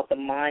so about the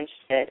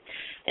mindset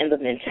and the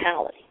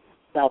mentality,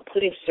 about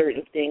putting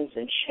certain things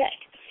in check.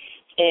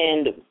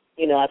 And,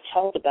 I've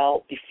talked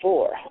about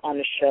before on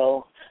the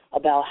show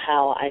about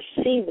how I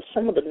see with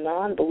some of the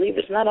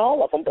non-believers, not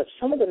all of them, but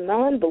some of the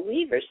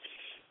non-believers,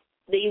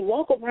 they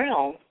walk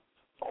around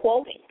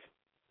quoting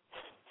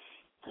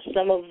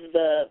some of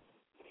the,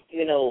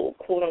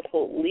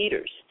 quote-unquote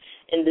leaders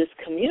in this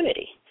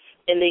community.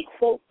 And they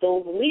quote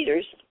those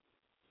leaders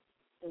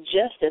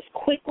just as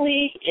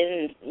quickly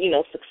and,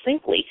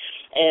 succinctly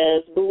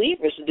as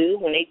believers do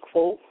when they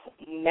quote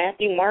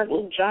Matthew, Mark,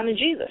 Luke, John, and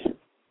Jesus.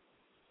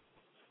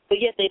 But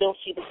yet they don't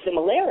see the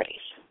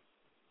similarities.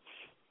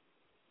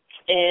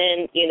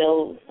 And,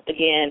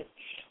 again,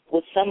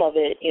 with some of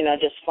it, I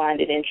just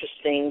find it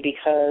interesting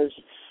because,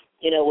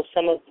 with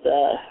some of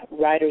the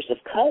writers of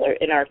color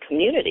in our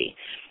community,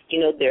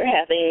 they're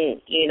having,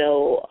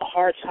 a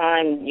hard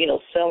time,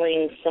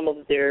 selling some of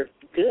their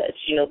goods,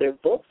 their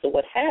books or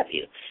what have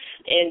you.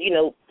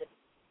 And,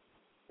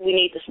 we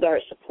need to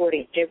start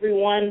supporting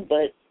everyone,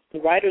 but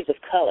writers of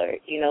color,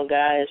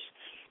 guys,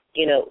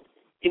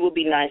 it would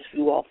be nice if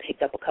you all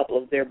picked up a couple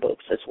of their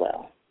books as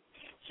well.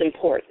 It's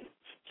important.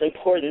 It's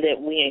important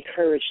that we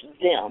encourage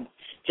them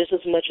just as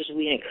much as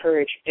we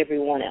encourage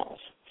everyone else.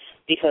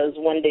 because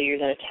one day you're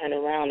going to turn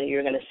around and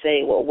you're going to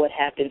say, well, what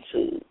happened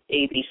to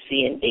A, B,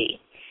 C, and D?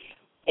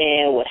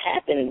 And what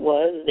happened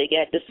was they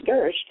got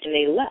discouraged and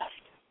they left.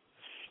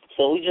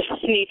 So we just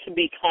need to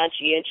be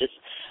conscientious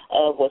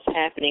of what's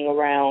happening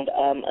around.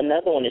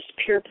 Another one is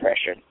peer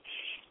pressure.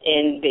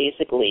 And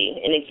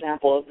basically an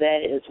example of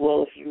that is,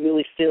 well, if you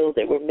really feel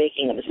that we're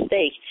making a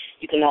mistake,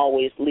 you can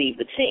always leave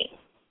the team.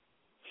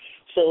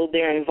 So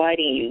they're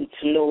inviting you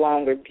to no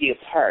longer be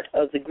a part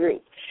of the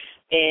group.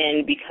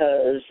 And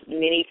because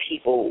many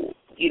people,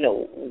 you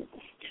know,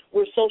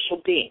 we're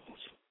social beings.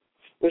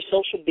 We're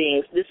social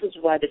beings. This is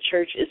why the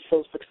church is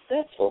so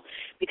successful,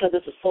 because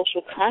it's a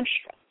social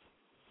construct.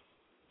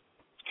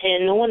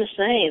 And no one is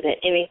saying that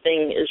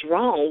anything is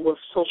wrong with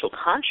social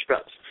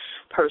constructs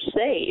per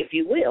se, if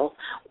you will.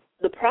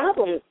 The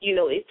problem, you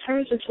know, it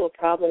turns into a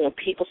problem when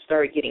people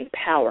start getting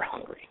power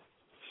hungry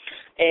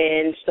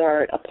and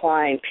start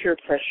applying peer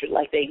pressure,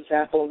 like the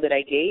example that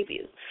I gave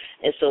you.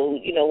 And so,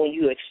 you know, when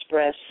you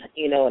express,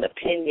 you know, an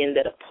opinion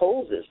that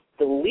opposes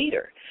the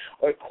leader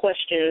or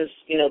questions,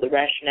 you know, the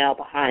rationale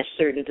behind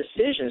certain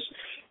decisions,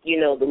 you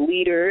know, the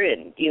leader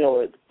and, you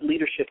know,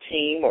 leadership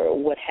team or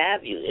what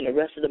have you, and the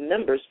rest of the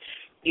members,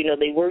 you know,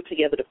 they work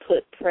together to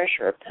put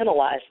pressure or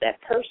penalize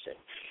that person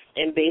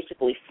and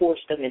basically force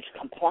them into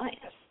compliance.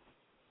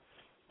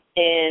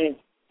 And,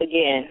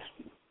 again,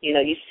 you know,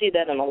 you see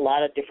that in a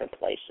lot of different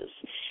places.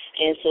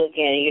 And so,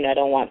 again, you know, I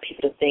don't want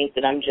people to think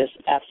that I'm just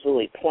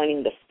absolutely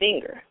pointing the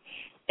finger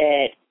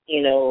at,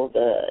 you know,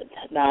 the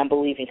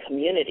non-believing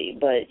community.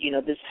 But, you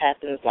know, this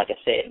happens, like I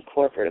said, in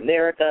corporate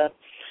America,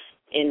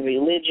 in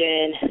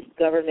religion,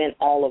 government,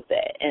 all of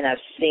that. And I've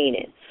seen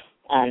it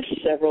on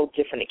several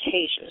different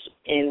occasions.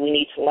 And we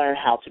need to learn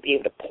how to be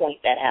able to point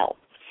that out.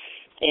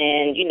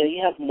 And, you know,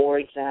 you have more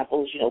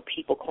examples, you know,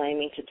 people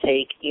claiming to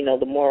take, you know,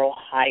 the moral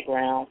high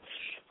ground,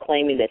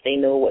 claiming that they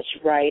know what's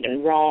right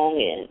and wrong,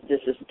 and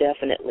this is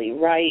definitely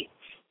right.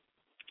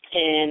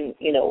 And,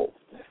 you know,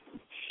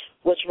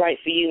 what's right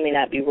for you may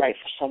not be right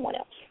for someone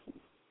else.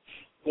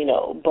 You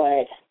know,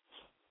 but,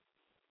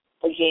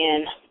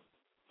 again,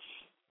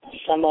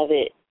 some of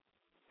it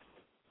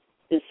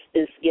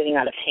is getting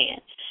out of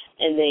hand.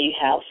 And then you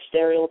have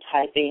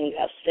stereotyping, you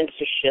have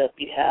censorship,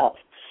 you have,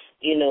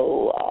 you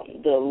know,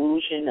 the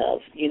illusion of,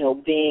 you know,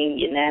 being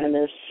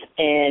unanimous.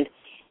 And,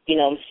 you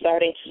know, I'm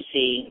starting to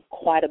see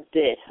quite a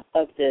bit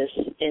of this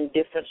in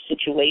different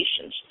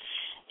situations.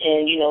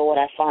 And, you know, what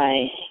I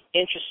find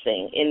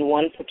interesting in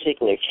one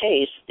particular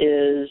case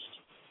is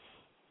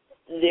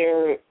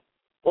there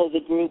was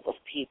a group of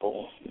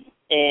people,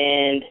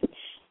 and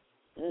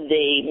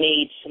they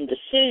made some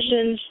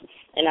decisions,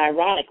 and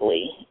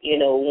ironically, you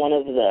know, one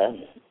of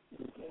the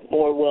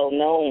more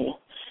well-known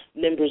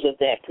members of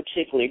that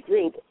particular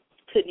group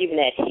couldn't even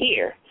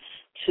adhere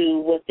to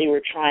what they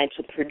were trying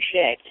to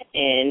project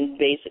and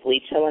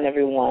basically telling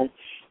everyone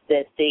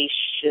that they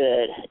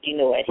should, you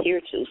know, adhere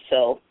to.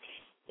 So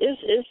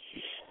it's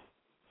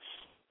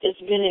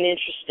been an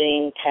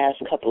interesting past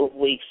couple of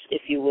weeks,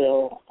 if you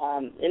will,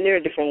 and there are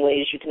different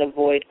ways you can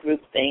avoid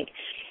groupthink,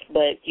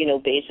 but, you know,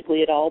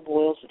 basically it all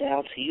boils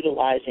down to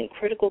utilizing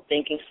critical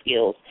thinking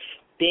skills,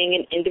 being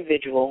an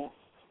individual,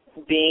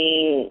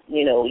 being,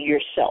 you know,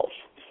 yourself.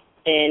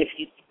 And if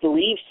you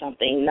believe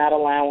something, not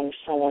allowing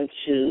someone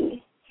to,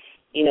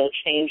 you know,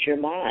 change your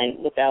mind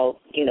without,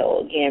 you know,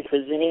 again,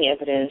 presenting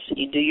evidence.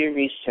 You do your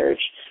research.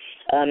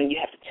 You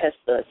have to test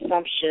the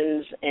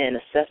assumptions and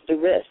assess the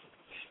risk,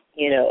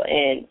 you know,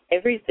 and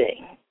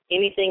everything,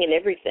 anything and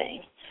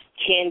everything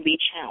can be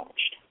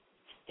challenged.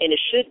 And it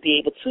should be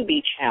able to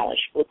be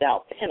challenged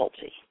without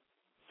penalty.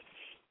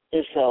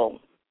 And so,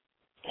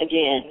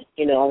 again,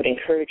 you know, I would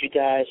encourage you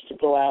guys to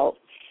go out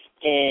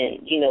and,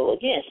 you know,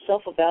 again,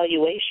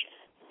 self-evaluation,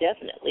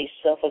 definitely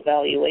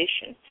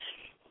self-evaluation.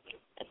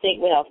 I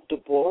think we have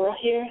Deborah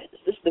here. Is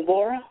this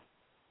Deborah?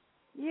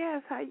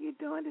 Yes, how you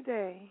doing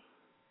today?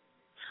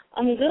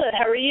 I'm good.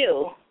 How are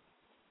you?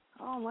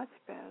 Oh, much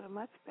better,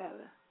 much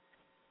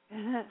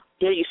better.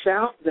 Yeah, you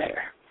sound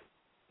better.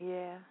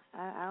 Yeah,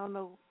 I don't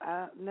know.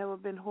 I've never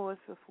been hoarse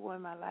before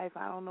in my life.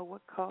 I don't know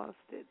what caused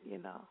it, you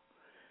know,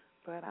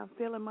 but I'm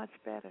feeling much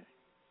better.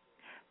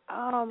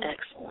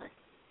 Excellent.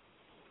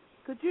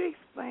 Could you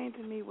explain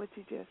to me what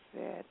you just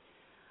said?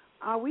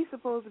 Are we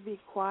supposed to be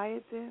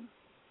quiet then?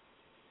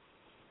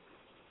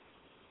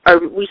 Are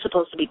we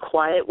supposed to be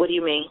quiet? What do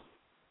you mean?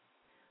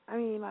 I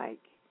mean, like,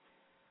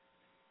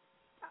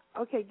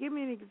 okay, give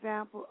me an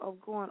example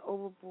of going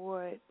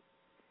overboard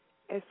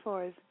as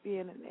far as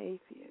being an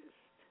atheist.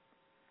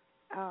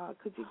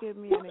 Could you give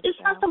me an example? It's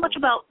not so much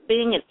about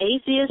being an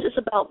atheist. It's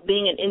about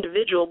being an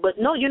individual. But,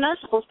 no, you're not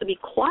supposed to be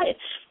quiet.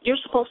 You're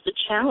supposed to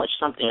challenge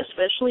something,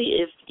 especially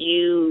if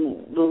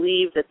you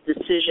believe that the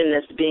decision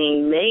that's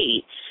being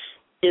made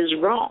is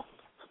wrong.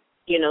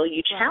 You know,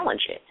 you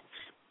challenge it.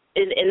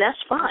 And that's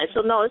fine.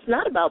 So, no, it's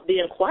not about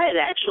being quiet.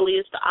 Actually,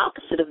 it's the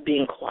opposite of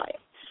being quiet.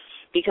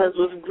 Because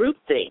with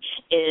groupthink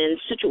in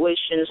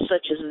situations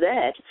such as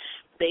that,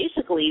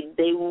 basically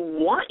they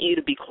want you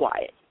to be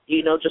quiet.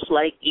 You know, just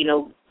like, you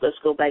know, let's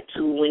go back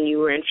to when you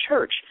were in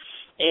church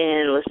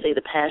and let's say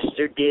the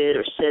pastor did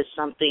or said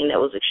something that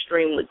was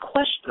extremely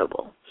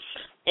questionable,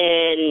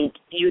 and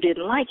you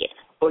didn't like it,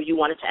 or you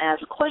wanted to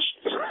ask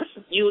questions,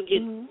 you would get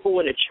people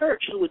in the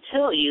church who would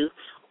tell you,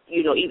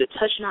 either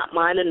touch not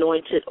mine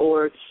anointed,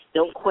 or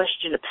don't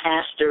question the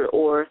pastor,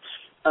 or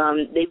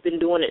they've been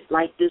doing it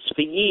like this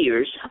for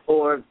years,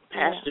 or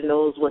pastor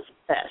knows what's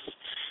best.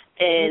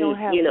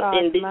 And you don't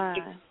have God's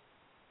mind.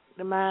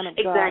 The mind of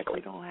God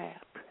you don't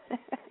have.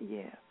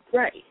 Yeah.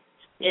 Right.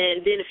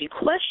 And then if you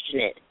question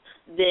it,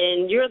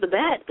 then you're the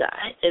bad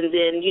guy. And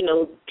then,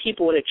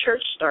 people in the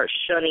church start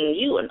shunning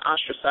you and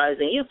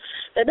ostracizing you.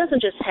 That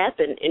doesn't just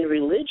happen in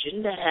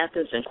religion. That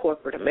happens in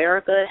corporate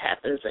America. It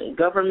happens in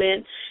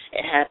government.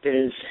 It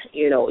happens,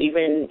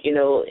 even, in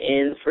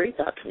the free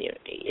thought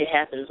community. It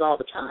happens all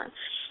the time.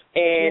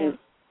 And,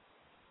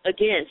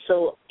 again,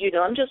 so,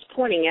 I'm just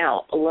pointing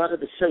out a lot of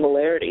the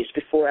similarities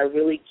before I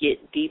really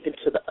get deep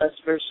into the us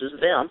versus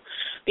them,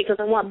 because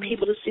I want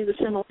people to see the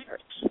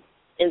similarities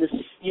and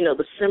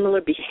the similar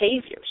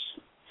behaviors.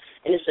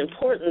 And it's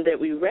important that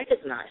we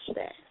recognize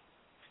that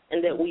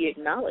and that we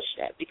acknowledge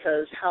that,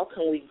 because how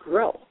can we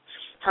grow?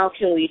 How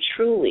can we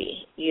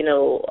truly,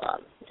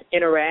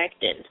 interact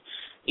and,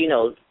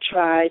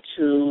 try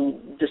to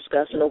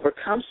discuss and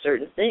overcome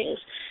certain things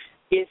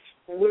if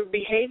we're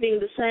behaving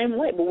the same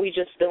way, but we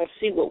just don't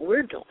see what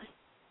we're doing?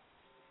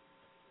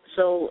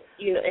 So,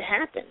 it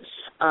happens.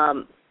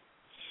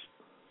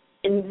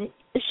 And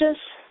it's just,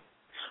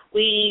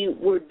 we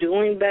were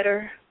doing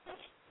better,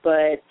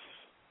 but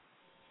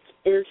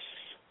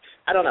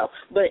I don't know.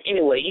 But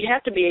anyway, you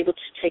have to be able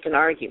to take an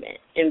argument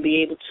and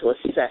be able to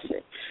assess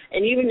it.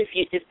 And even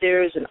if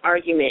there is an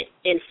argument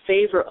in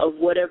favor of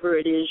whatever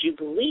it is you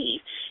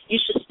believe, you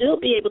should still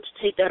be able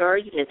to take that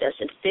argument that's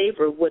in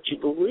favor of what you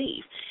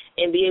believe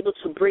and be able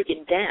to break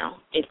it down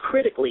and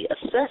critically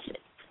assess it.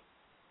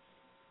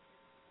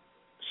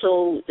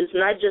 So it's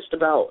not just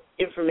about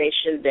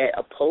information that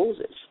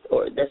opposes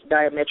or that's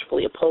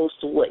diametrically opposed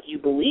to what you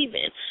believe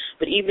in,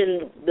 but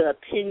even the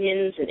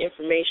opinions and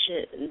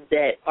information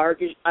that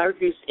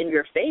argues in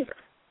your favor.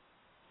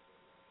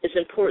 It's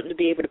important to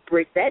be able to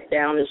break that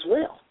down as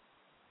well.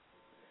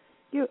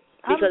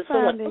 Because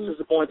someone else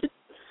is going to...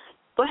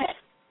 Go ahead.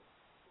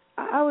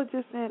 I was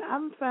just saying,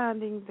 I'm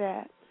finding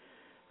that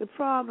the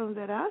problem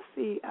that I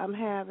see I'm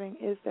having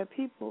is that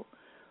people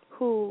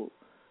who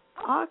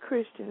are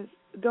Christians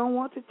don't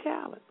want to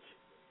challenge.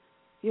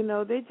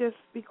 They just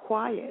be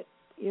quiet.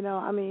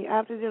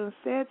 After they done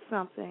said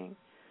something,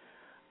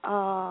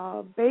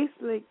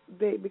 basically,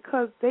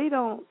 because they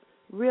don't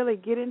really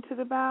get into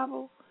the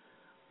Bible,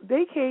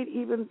 they can't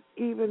even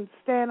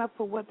stand up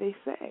for what they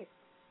say.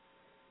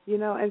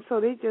 And so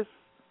they just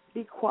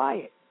be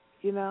quiet.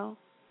 They right.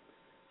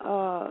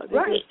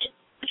 Just,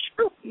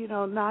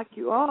 knock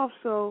you off.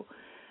 So,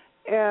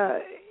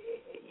 I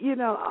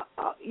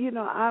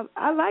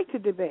like to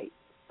debate.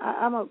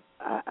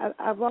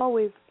 I've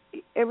always,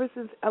 ever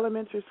since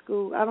elementary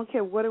school, I don't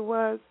care what it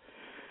was,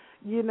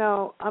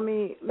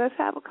 let's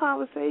have a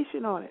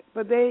conversation on it.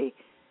 But they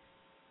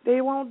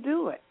won't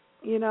do it.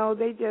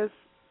 They just,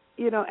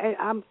 and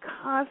I'm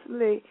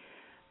constantly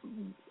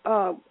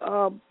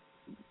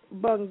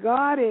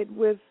bombarded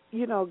with,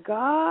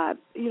 God,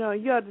 you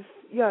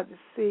have to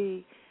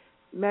see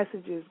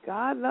messages.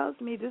 God loves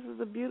me. This is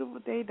a beautiful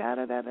day. Da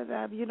da da da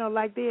da.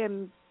 Like they're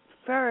in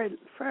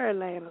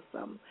fairyland or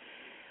something.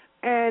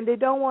 And they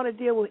don't want to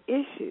deal with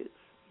issues,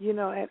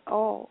 at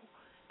all,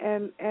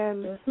 and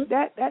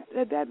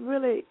that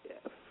really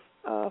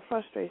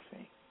frustrates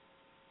me.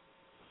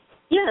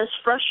 Yeah, it's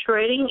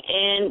frustrating,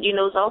 and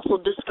it's also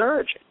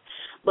discouraging.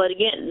 But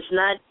again, it's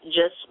not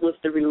just with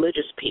the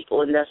religious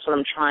people, and that's what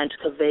I'm trying to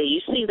convey.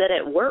 You see that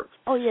at work.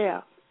 Oh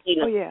yeah.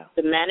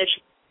 The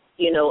management.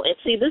 And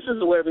see, this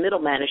is where middle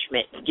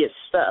management gets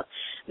stuck.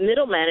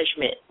 Middle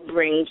management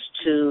brings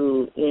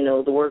to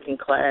the working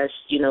class,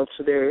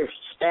 to their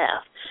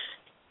staff,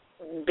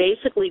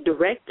 basically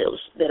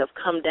directives that have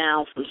come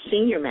down from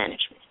senior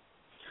management.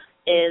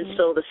 And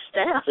so the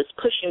staff is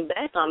pushing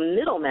back on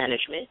middle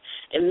management,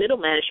 and middle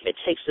management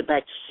takes it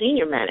back to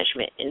senior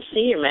management. And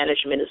senior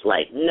management is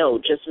like, no,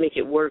 just make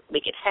it work,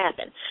 make it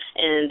happen.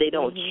 And they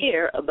don't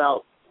care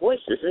about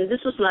voices. And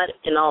this is not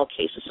in all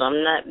cases, so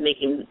I'm not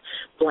making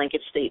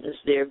blanket statements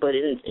there, but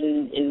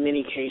in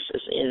many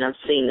cases, and I've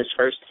seen this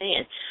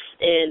firsthand.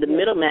 And the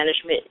middle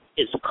management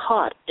is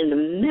caught in the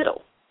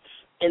middle.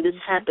 And this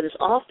happens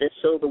often,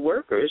 so the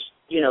workers,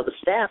 the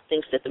staff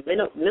thinks that the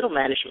middle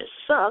management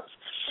sucks,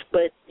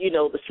 but,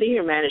 the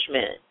senior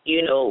management,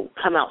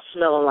 come out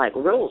smelling like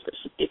roses,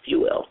 if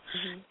you will.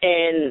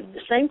 And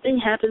the same thing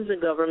happens in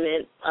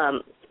government.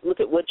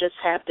 Look at what just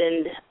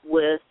happened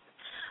with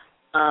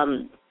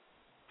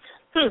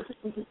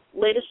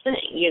latest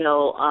thing,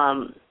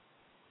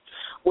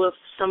 with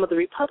some of the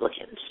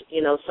Republicans.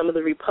 Some of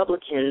the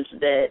Republicans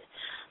that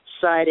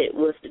sided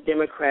with the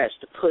Democrats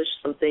to push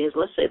some things,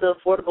 let's say the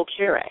Affordable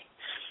Care Act.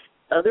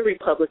 Other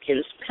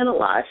Republicans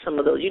penalized some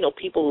of those,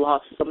 people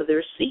lost some of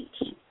their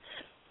seats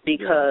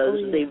because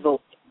they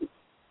voted.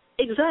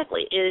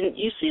 Exactly. And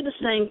you see the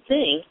same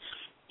thing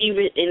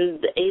even in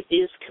the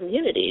atheist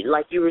community,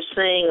 like you were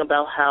saying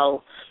about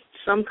how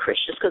some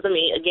Christians, because, I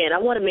mean, again, I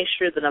want to make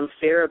sure that I'm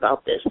fair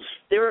about this.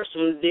 There are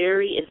some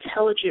very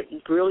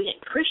intelligent,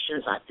 brilliant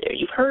Christians out there.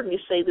 You've heard me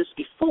say this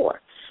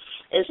before.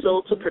 And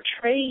so to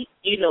portray,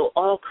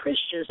 all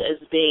Christians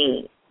as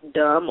being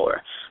dumb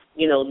or,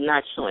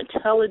 not so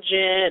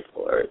intelligent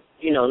or,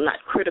 not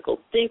critical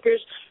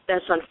thinkers,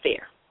 that's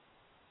unfair.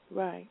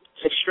 Right.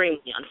 It's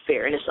extremely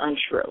unfair, and it's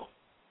untrue.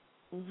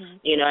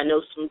 Mm-hmm. I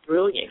know some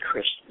brilliant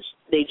Christians.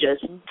 They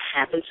just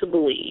happen to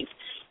believe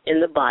in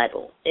the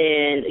Bible.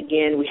 And,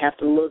 again, we have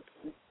to look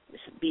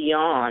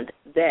beyond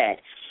that.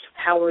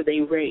 How were they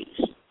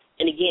raised?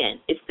 And,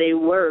 again, if they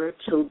were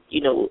to,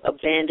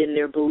 abandon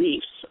their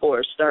beliefs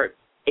or start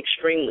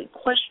extremely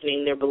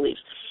questioning their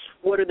beliefs,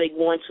 what are they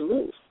going to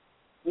lose?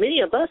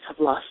 Many of us have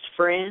lost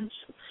friends.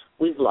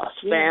 We've lost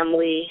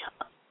family.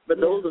 But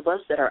those of us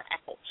that are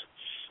out,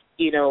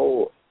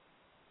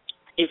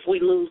 if we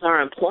lose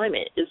our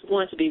employment, it's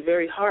going to be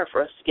very hard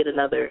for us to get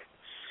another,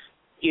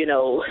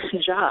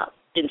 job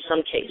in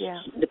some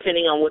cases,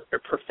 depending on what their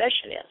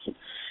profession is.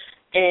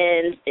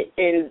 And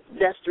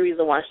that's the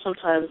reason why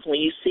sometimes when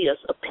you see us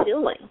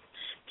appealing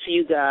to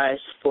you guys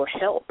for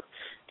help,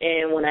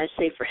 and when I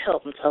say for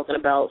help, I'm talking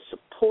about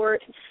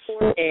support,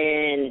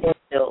 and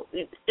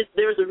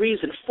there's a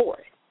reason for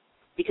it.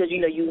 Because,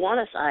 you want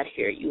us out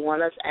here. You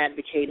want us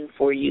advocating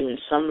for you in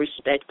some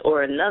respect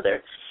or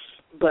another.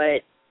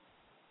 But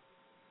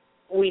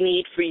we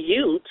need for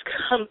you to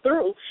come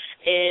through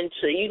and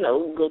to,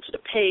 go to the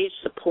page,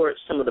 support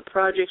some of the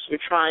projects we're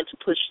trying to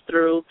push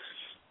through.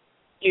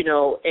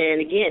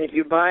 And, again, if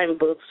you're buying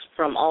books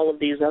from all of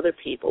these other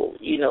people,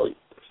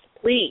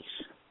 please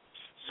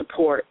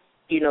support,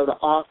 the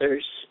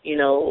authors, in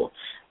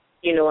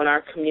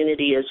our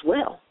community as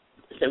well.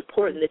 It's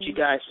important that you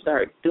guys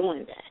start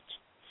doing that.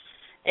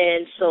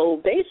 And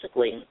so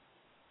basically,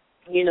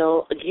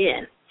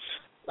 again,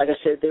 like I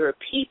said, there are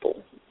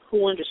people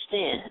who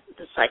understand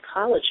the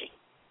psychology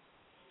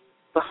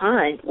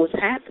behind what's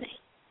happening.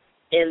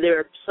 And there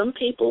are some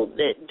people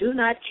that do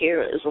not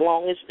care as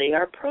long as they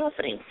are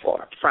profiting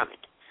from it.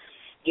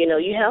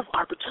 You have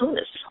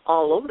opportunists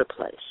all over the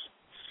place.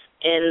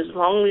 And as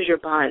long as you're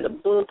buying the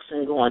books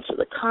and going to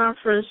the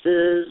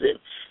conferences and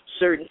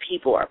certain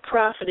people are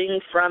profiting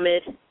from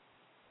it,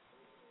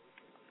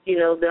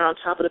 they're on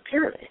top of the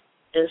pyramid.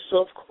 And so,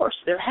 of course,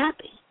 they're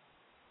happy.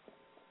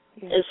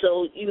 Yeah. And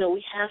so,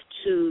 we have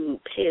to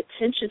pay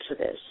attention to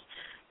this.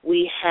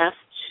 We have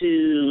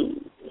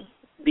to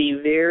be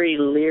very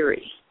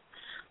leery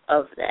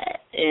of that.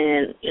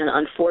 And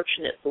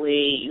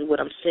unfortunately, what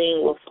I'm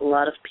seeing with a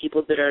lot of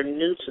people that are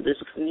new to this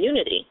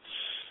community,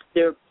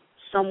 they're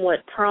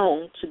somewhat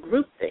prone to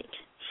groupthink.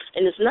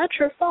 And it's not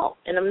your fault.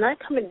 And I'm not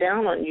coming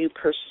down on you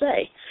per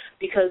se,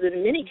 because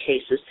in many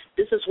cases,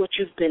 this is what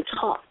you've been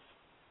taught.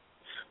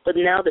 But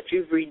now that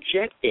you've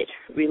rejected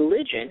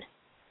religion,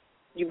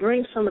 you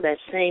bring some of that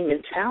same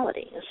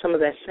mentality and some of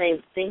that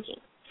same thinking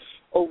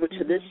over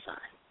to this side.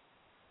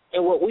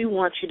 And what we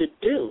want you to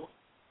do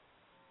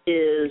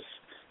is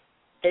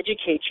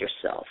educate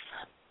yourself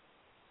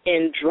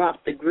and drop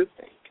the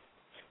groupthink.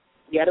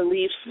 You got to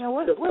leave some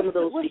of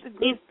those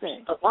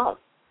groupthink alone.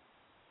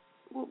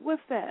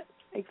 What's that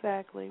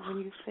exactly when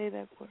you say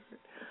that word?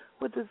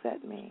 What does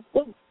that mean?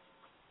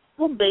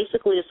 Well,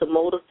 basically, it's a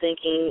mode of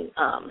thinking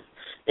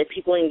that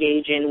people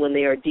engage in when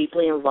they are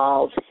deeply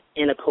involved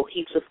in a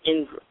cohesive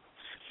in-group.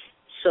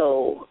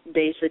 So,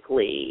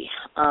 basically,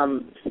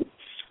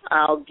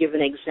 I'll give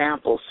an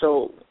example.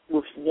 So,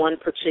 with one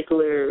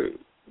particular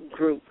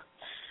group,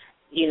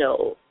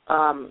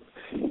 I'm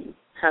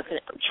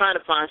trying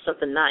to find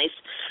something nice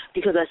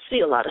because I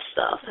see a lot of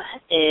stuff.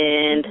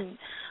 And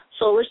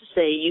so let's just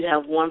say you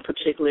have one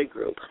particular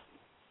group,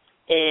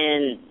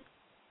 and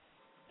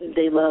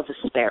they love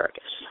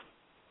asparagus.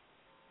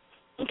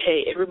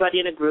 Okay, everybody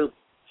in the group,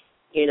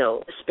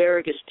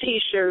 asparagus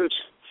T-shirts,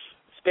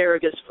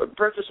 asparagus for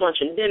breakfast, lunch,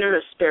 and dinner,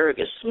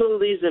 asparagus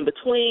smoothies in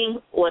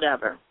between,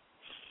 whatever.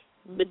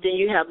 But then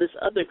you have this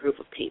other group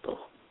of people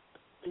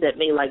that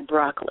may like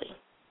broccoli,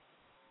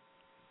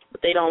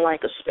 but they don't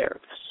like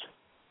asparagus.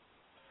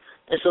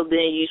 And so then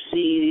you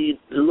see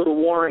the little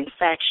warring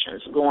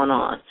factions going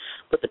on.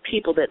 But the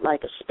people that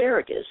like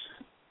asparagus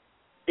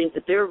think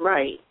that they're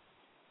right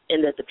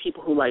and that the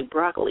people who like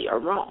broccoli are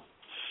wrong.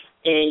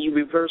 And you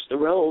reverse the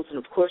roles, and,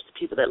 of course, the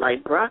people that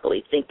like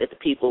broccoli think that the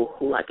people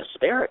who like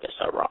asparagus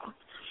are wrong.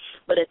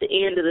 But at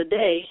the end of the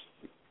day,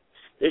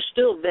 they're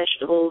still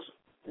vegetables.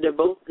 They're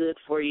both good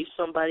for you.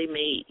 Somebody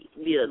may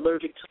be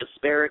allergic to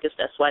asparagus.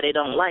 That's why they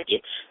don't like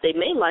it. They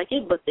may like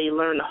it, but they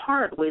learn the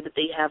hard way that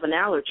they have an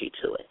allergy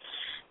to it.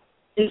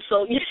 And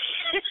so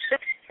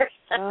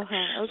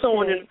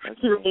someone in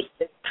the room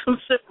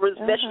considers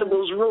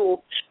vegetables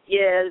rule.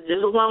 Yeah, just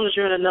as long as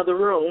you're in another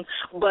room.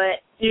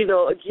 But,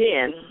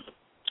 again,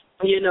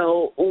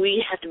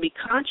 we have to be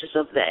conscious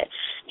of that.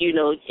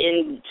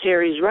 And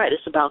Terry's right.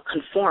 It's about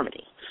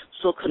conformity.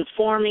 So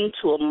conforming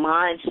to a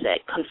mindset,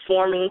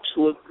 conforming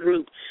to a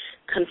group,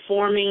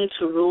 conforming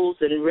to rules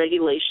and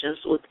regulations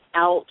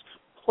without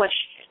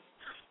question,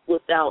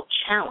 without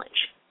challenge.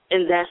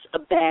 and that's a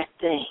bad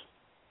thing.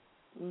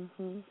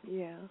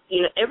 Yeah.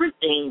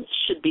 Everything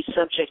should be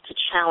subject to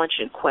challenge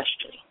and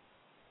questioning.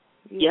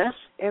 Yes?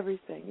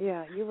 Everything.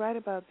 Yeah, you're right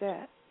about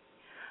that.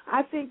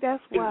 I think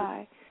that's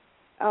why,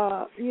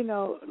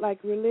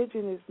 like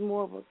religion is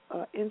more of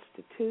an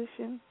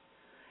institution,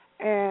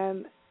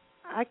 and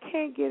I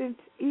can't get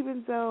into,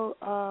 even though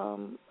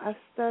I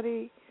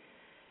study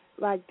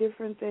like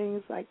different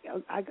things, like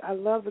I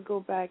love to go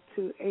back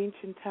to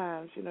ancient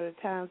times, the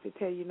times they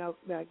tell you not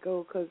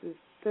go because it's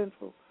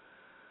sinful.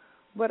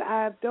 But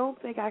I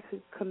don't think I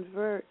could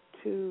convert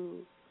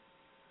to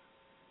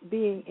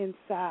being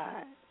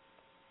inside,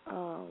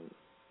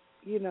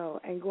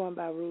 and going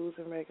by rules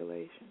and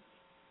regulations.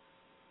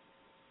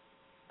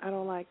 I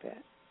don't like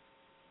that.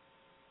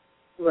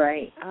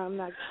 Right. I'm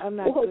not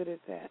good at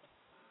that.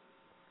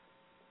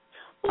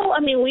 Well,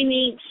 we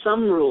need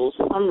some rules,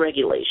 some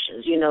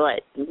regulations.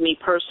 Me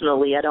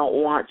personally, I don't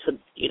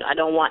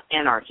want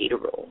anarchy to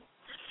rule.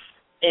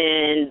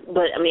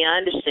 But I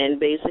understand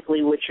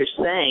basically what you're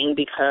saying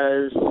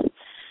because,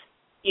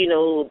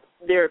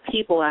 there are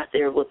people out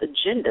there with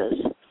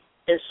agendas,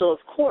 and so of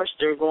course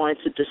they're going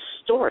to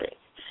distort it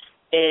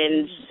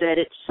and set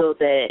it so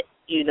that,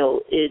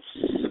 it's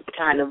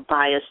kind of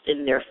biased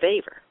in their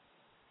favor.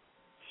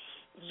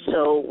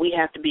 So we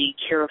have to be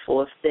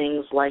careful of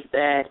things like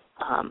that.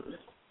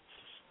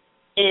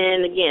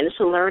 And again, it's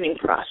a learning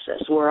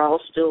process. We're all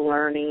still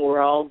learning.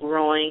 We're all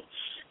growing.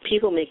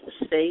 People make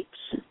mistakes.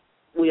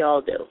 We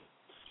all do.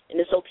 And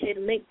it's okay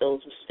to make those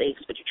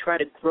mistakes, but you try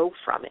to grow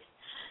from it.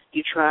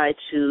 You try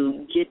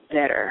to get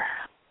better.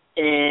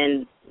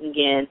 And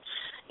again,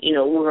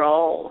 we're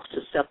all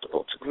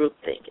susceptible to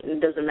groupthink. And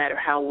it doesn't matter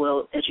how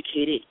well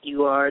educated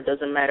you are. It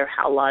doesn't matter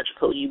how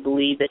logical you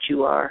believe that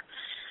you are.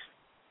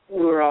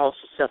 We're all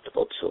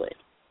susceptible to it.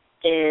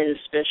 And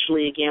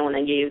especially, again, when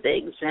I gave the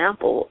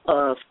example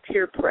of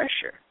peer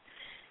pressure,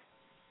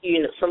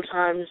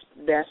 sometimes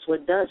that's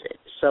what does it.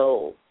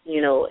 So,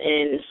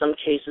 in some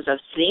cases I've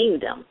seen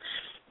them,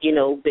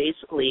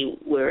 basically,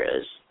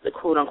 whereas the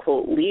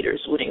quote-unquote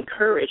leaders would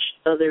encourage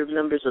other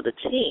members of the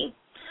team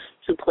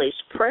to place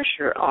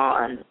pressure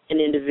on an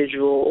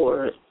individual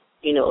or,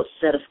 a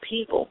set of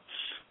people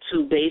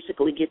to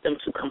basically get them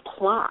to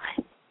comply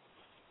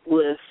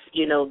with,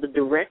 the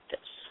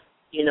directives,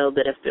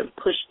 that have been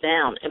pushed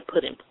down and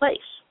put in place.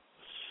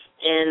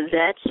 And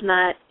that's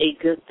not a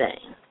good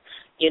thing.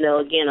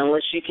 Again,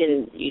 unless you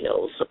can,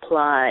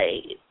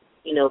 supply,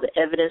 the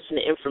evidence and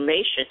the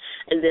information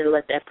and then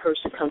let that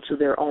person come to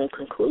their own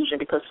conclusion,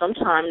 because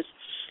sometimes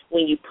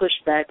when you push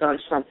back on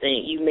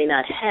something, you may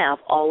not have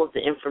all of the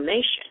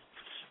information.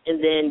 And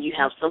then you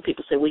have some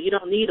people say, well, you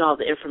don't need all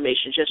the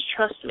information, just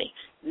trust me.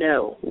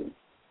 No.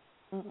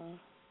 Yeah,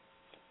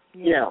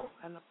 no.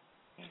 I know.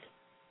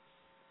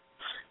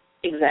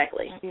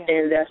 Exactly. Yeah.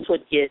 And that's what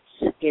gets,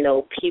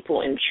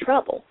 people in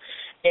trouble.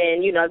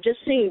 And, I've just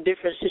seen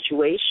different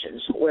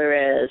situations,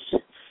 whereas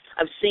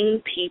I've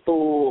seen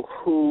people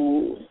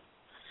who,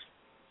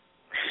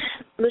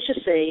 let's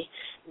just say,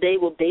 they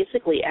will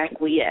basically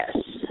acquiesce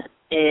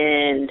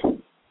and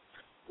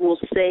will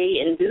say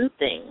and do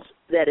things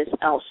that is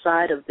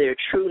outside of their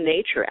true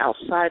nature,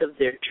 outside of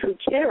their true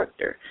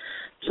character,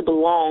 to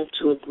belong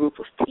to a group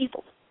of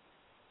people.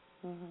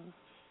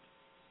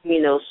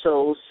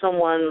 So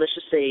someone, let's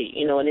just say,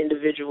 an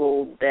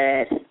individual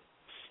that,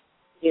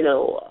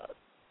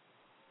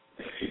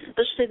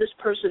 let's say this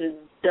person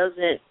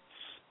doesn't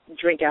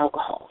drink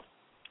alcohol,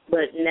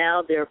 but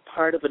now they're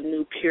part of a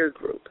new peer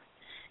group.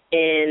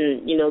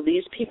 And,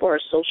 these people are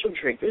social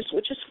drinkers,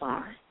 which is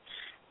fine,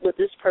 but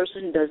this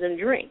person doesn't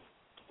drink.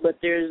 But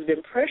there's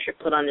been pressure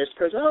put on this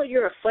person. Oh,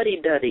 you're a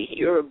fuddy-duddy.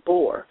 You're a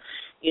bore.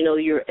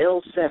 You're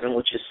L7,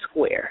 which is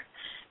square.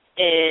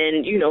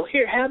 And,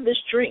 here, have this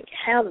drink,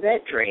 have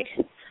that drink.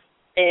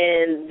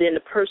 And then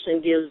the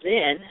person gives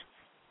in,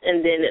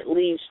 and then it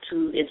leads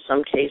to, in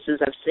some cases,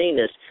 I've seen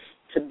this,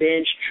 to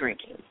binge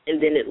drinking.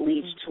 And then it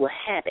leads to a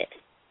habit.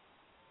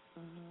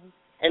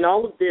 And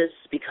all of this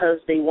because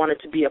they wanted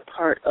to be a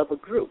part of a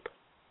group.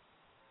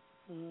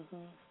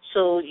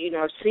 So,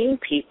 I've seen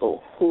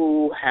people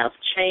who have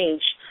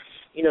changed,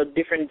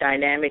 different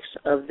dynamics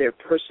of their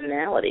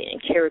personality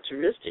and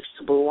characteristics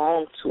to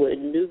belong to a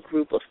new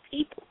group of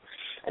people.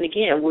 And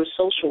again, we're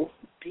social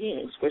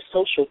beings, we're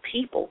social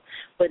people,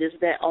 but is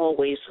that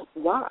always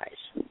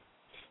wise?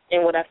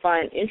 And what I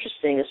find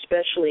interesting,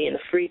 especially in the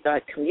free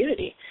thought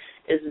community,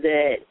 is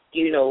that,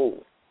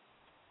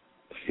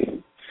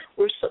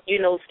 we're,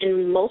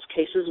 in most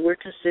cases, we're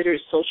considered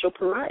social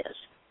pariahs.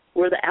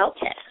 We're the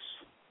outcasts.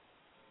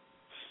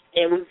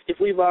 And if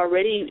we've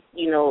already,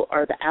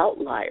 are the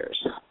outliers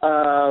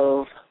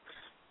of,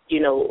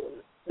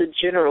 the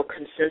general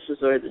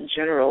consensus or the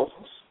general,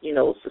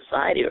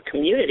 society or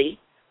community,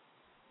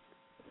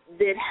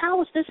 then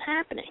how is this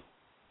happening?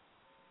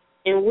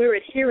 And we're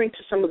adhering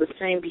to some of the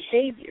same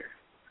behavior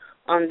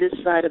on this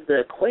side of the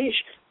equation.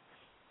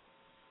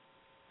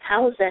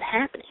 How is that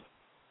happening?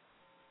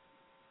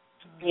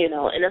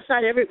 and that's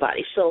not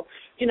everybody. So,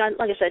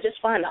 like I said, I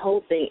just find the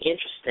whole thing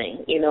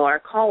interesting. Our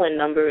call-in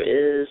number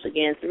is,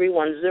 again,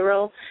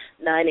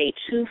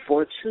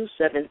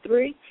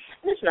 310-982-4273.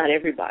 And it's not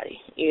everybody.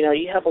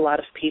 You have a lot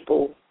of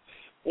people,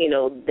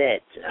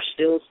 that are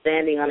still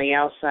standing on the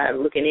outside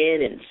looking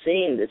in and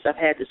seeing this. I've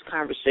had this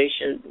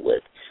conversation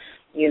with,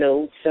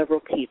 several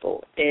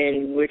people,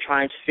 and we're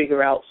trying to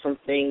figure out some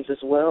things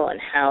as well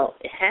and how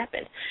it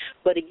happened.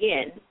 But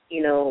again,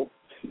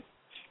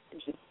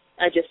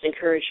 I just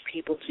encourage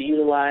people to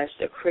utilize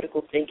their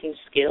critical thinking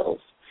skills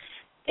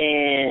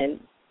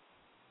and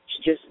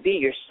just be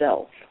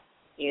yourself,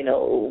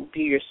 be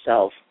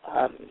yourself.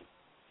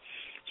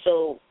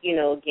 So,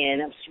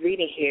 again, I was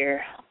reading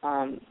here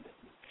some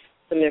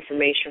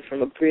information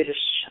from a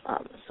British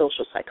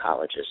social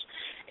psychologist,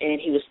 and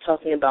he was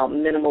talking about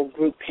minimal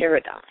group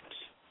paradigms.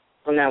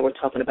 Well, now we're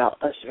talking about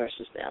us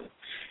versus them.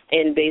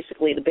 And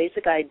basically, the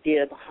basic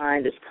idea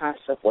behind this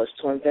concept was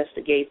to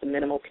investigate the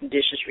minimal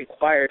conditions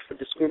required for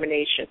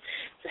discrimination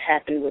to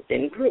happen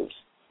within groups.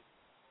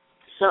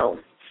 So,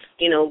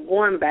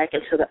 going back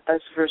into the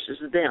us versus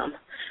them,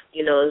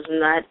 is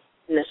not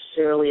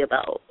necessarily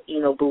about,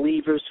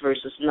 believers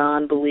versus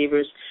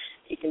non-believers.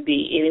 It can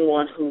be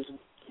anyone who's,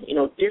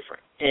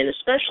 different. And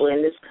especially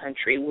in this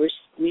country, we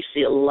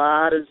see a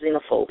lot of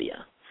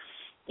xenophobia.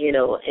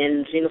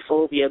 And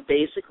xenophobia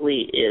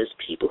basically is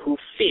people who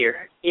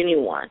fear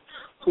anyone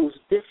who's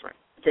different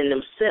than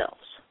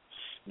themselves.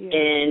 Yeah.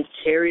 And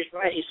Terry's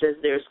right. He says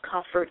there's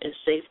comfort and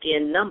safety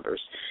in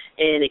numbers,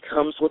 and it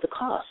comes with a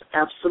cost.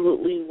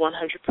 Absolutely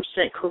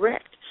 100%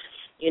 correct.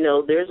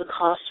 There's a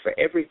cost for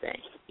everything.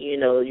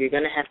 You're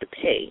going to have to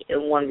pay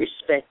in one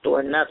respect or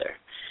another.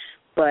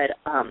 But,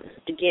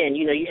 again,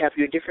 you have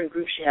your different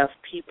groups. You have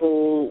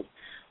people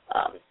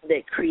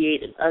that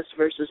create an us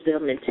versus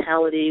them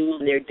mentality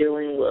when they're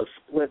dealing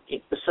with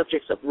the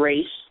subjects of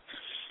race,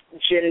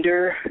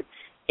 gender,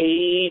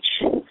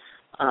 age,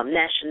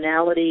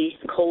 nationality,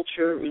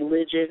 culture,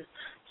 religion,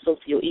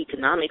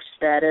 socioeconomic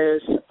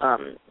status,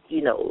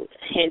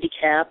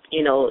 handicap,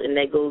 and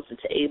that goes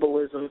into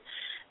ableism,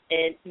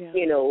 and,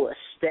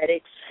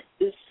 aesthetics.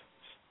 This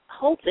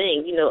whole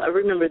thing, I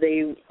remember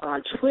they,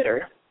 on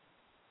Twitter,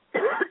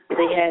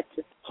 they had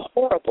this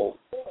horrible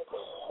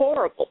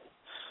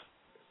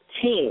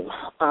team.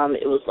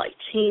 It was like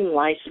team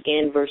light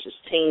skin versus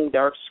team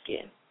dark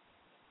skin.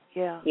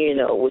 Yeah.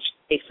 Which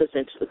takes us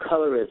into the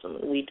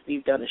colorism.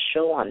 We've done a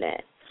show on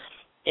that.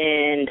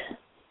 And,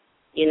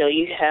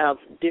 you have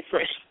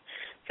different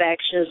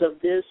factions of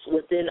this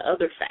within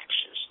other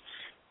factions.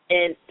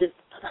 And the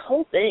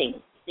whole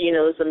thing,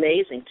 is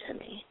amazing to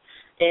me.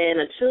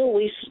 And until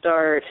we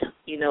start,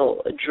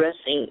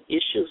 addressing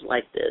issues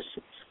like this,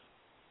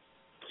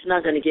 it's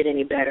not going to get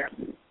any better.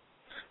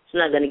 It's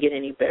not going to get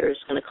any better.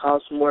 It's going to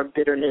cause more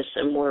bitterness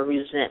and more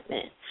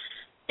resentment.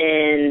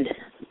 And,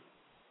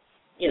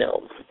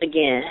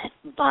 again,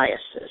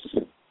 biases.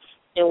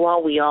 And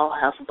while we all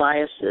have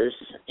biases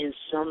in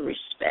some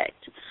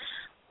respect,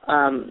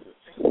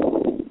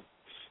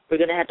 we're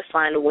going to have to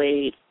find a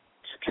way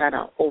to kind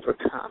of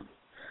overcome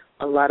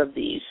a lot of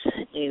these,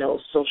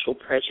 social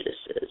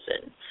prejudices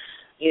and,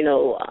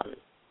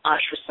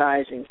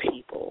 ostracizing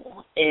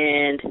people.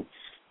 And,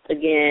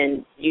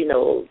 again,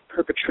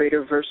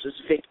 perpetrator versus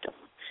victim.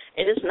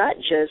 And it's not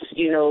just,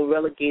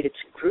 relegated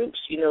to groups.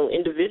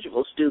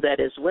 Individuals do that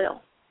as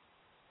well.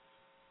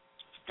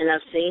 And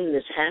I've seen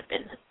this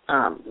happen,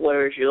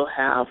 whereas you'll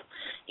have,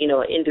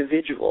 an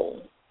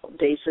individual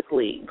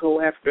basically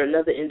go after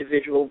another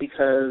individual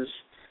because,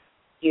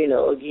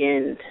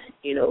 again,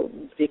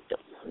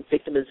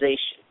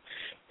 victimization.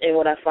 And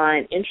what I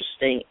find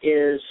interesting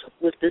is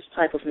with this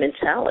type of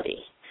mentality,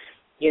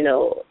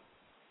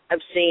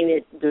 I've seen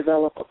it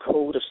develop a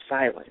code of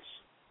silence.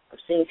 I've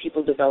seen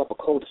people develop a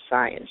code of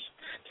silence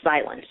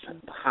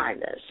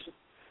behind this.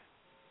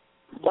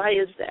 Why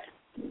is that?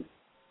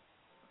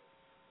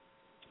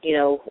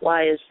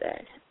 Why is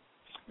that?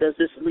 Does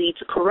this lead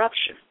to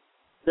corruption?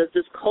 Does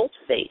this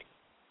cultivate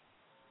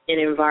an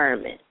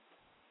environment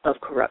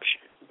of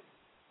corruption?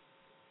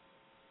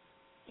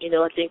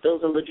 I think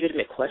those are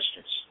legitimate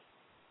questions.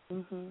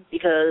 Mm-hmm.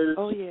 Because,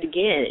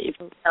 again, if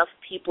you have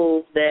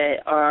people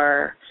that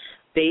are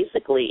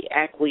basically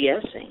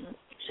acquiescing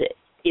to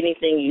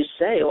anything you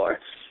say, or,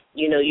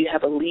 you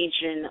have a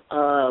legion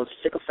of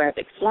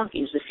sycophantic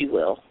flunkies, if you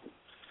will,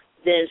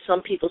 then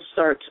some people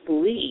start to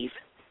believe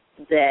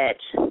that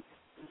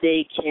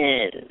they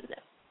can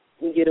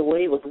get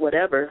away with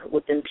whatever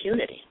with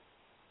impunity.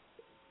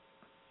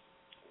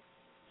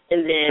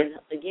 And then,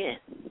 again,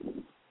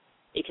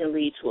 it can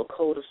lead to a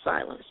code of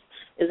silence.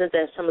 Isn't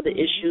that some of the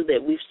issue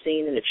that we've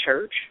seen in the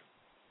church?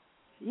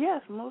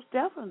 Yes, most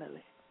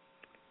definitely.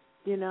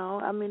 It in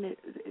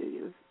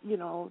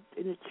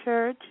the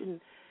church,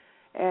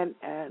 and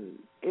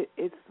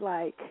it's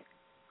like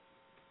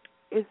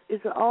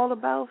it's all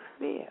about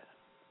fear.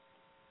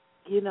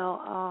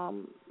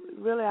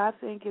 Really, I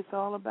think it's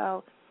all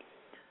about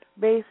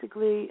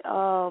basically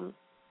I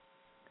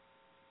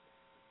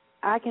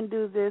can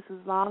do this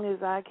as long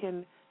as I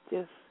can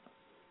just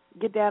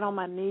get down on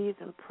my knees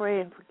and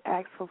pray and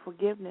ask for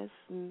forgiveness,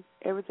 and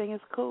everything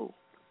is cool.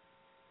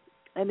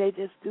 And they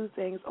just do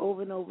things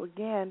over and over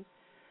again,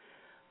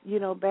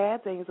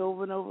 bad things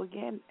over and over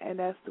again, and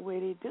that's the way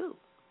they do,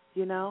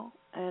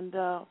 And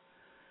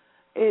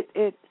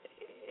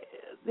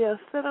they'll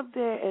sit up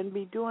there and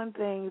be doing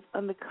things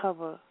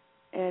undercover,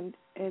 and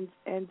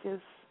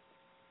just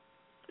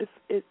it's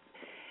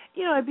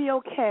it'd be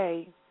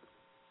okay.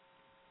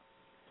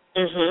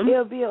 Mm-hmm.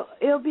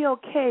 It'll be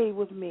okay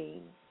with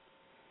me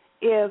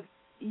if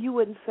you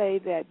wouldn't say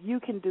that you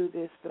can do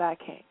this, but I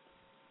can't.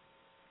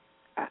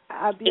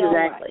 I'd be all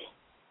right.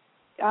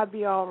 I'd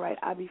be all right.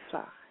 I'd be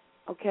fine.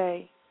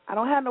 Okay? I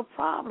don't have no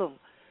problem,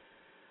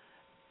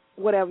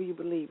 whatever you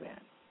believe in.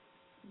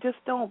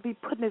 Just don't be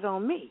putting it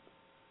on me.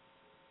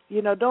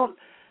 Don't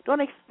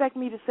expect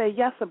me to say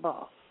yes,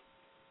 boss.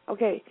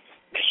 Okay?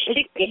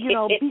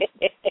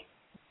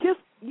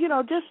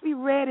 Just be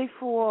ready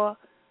for,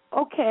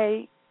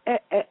 okay,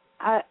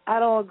 I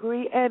don't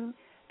agree, and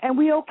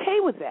we okay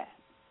with that.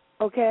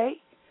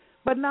 Okay?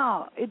 But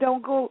no, it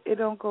don't go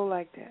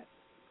like that.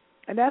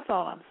 And that's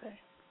all I'm saying.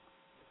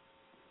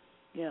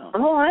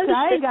 Oh, I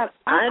understand.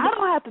 I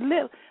don't have to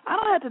live. I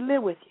don't have to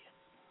live with you.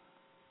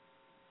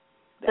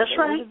 That's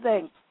right. That's the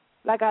thing.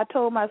 Like I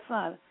told my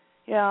son,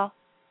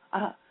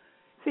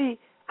 see,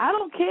 I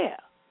don't care.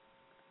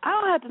 I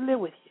don't have to live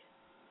with you.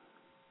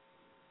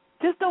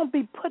 Just don't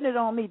be putting it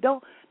on me.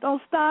 Don't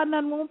start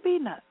nothing, won't be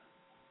nothing.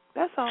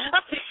 That's all.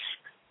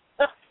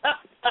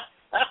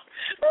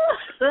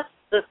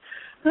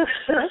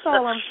 That's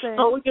all I'm saying.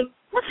 Oh, we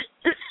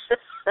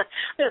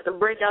have to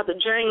break out the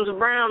James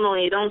Brown on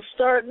you. Don't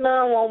start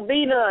none, won't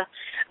be none.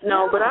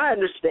 No, but I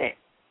understand.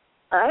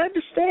 And,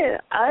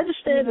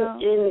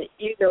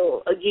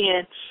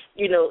 again,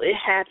 it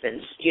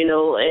happens,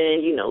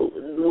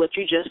 and, what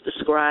you just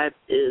described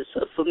is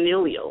a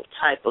familial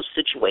type of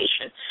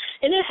situation.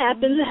 And it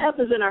happens. It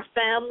happens in our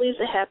families.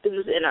 It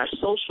happens in our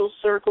social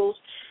circles.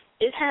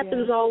 It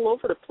happens all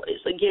over the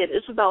place. Again,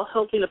 it's about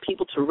helping the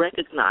people to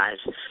recognize,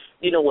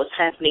 what's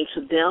happening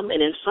to them,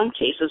 and in some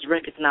cases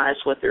recognize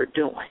what they're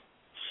doing.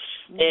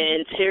 Mm-hmm.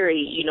 And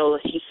Terry,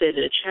 he said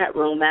in the chat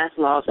room,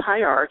 Maslow's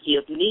hierarchy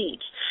of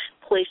needs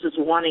places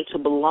wanting to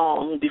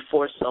belong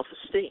before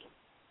self-esteem.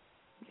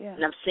 Yeah.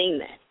 And I've seen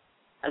that.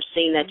 I've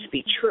seen that to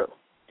be true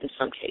in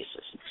some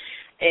cases.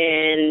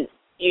 And,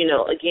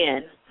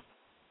 again,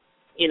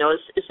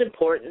 it's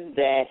important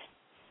that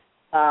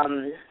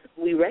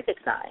we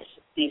recognize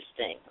these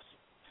things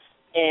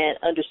and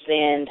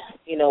understand,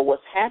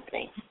 what's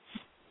happening.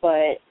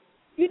 But,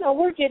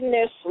 we're getting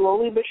there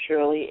slowly but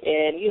surely,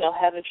 and,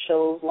 having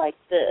shows like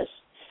this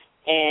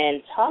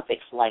and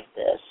topics like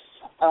this,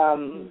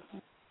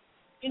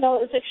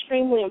 it's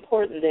extremely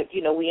important that,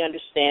 we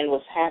understand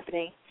what's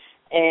happening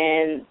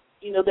and,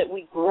 that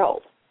we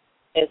grow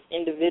as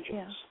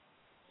individuals.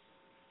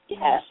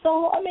 Yeah.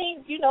 So,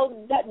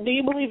 do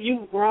you believe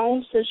you've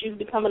grown since you've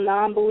become a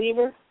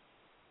non-believer?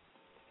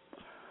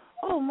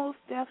 Oh, most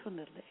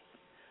definitely.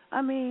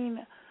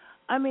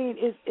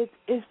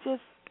 It's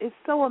just, it's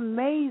so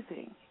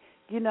amazing.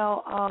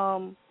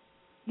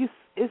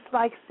 It's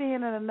like seeing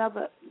in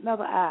another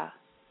eye.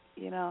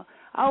 I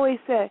always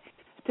say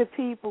to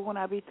people when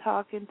I be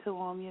talking to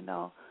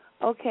them,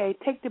 okay,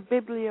 take the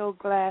biblio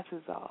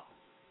glasses off.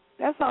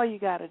 That's all you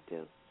got to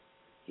do.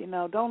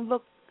 Don't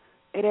look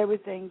at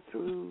everything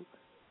through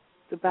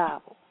the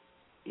Bible.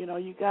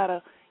 You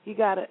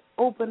gotta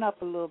open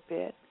up a little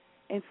bit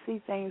and see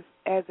things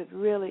as it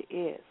really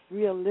is,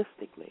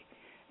 realistically.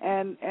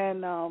 And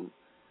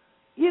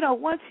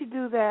once you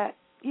do that,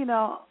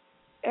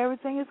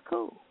 everything is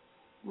cool,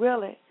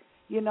 really.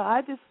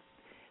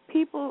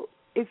 People,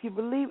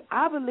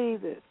 I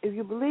believe this. If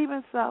you believe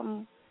in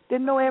something,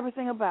 then know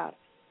everything about it.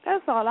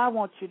 That's all I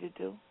want you to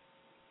do.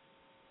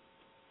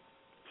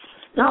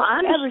 No, I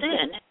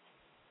understand.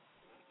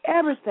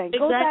 Everything. Exactly.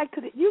 Go back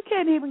to you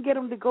can't even get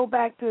them to go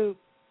back to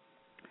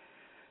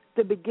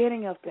the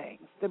beginning of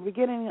things, the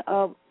beginning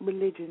of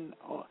religion,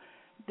 or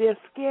they're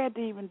scared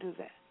to even do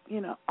that.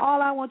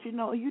 All I want you to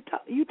know, you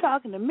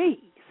talking to me,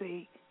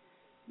 see,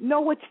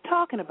 know what you're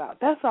talking about.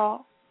 That's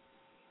all.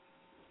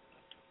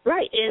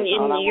 Right, and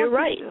you're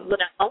right.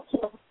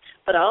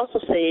 But I also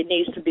say it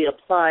needs to be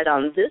applied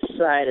on this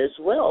side as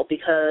well,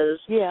 because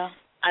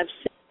I've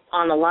seen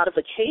on a lot of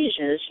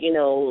occasions,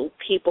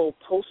 people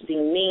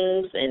posting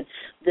memes, and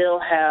they'll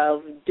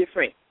have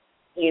different,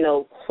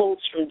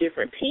 quotes from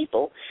different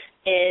people,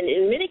 and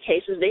in many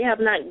cases they have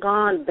not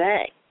gone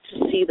back to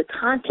see the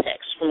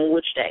context from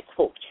which that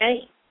quote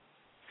came.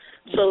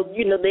 So,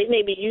 they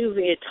may be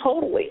using it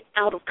totally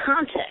out of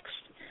context.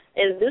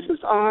 And this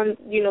is on,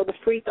 the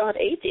free thought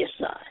atheist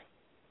side.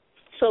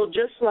 So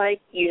just like,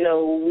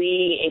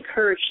 we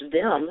encourage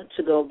them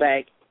to go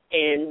back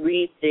and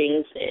read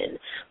things and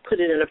put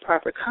it in a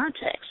proper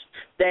context,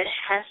 that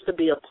has to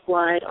be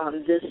applied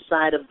on this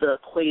side of the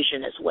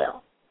equation as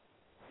well.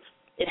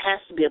 It has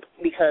to be,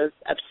 because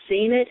I've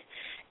seen it,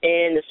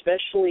 and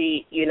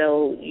especially,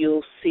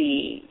 you'll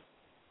see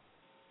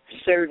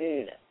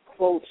certain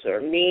quotes or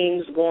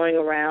memes going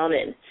around,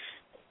 and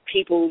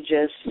people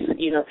just,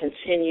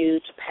 continue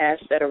to pass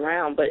that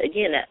around. But,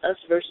 again, that us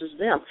versus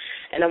them.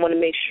 And I want to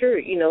make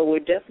sure, we're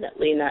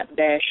definitely not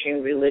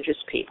bashing religious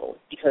people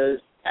because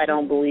I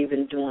don't believe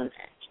in doing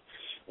that.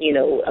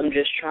 I'm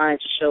just trying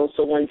to show.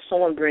 So when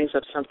someone brings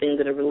up something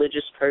that a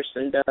religious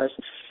person does,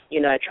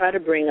 I try to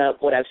bring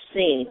up what I've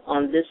seen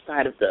on this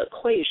side of the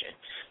equation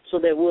so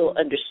that we'll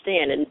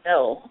understand and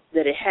know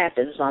that it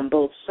happens on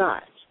both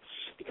sides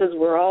because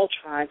we're all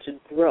trying to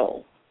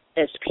grow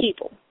as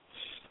people.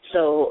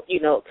 So,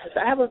 because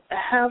I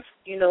have,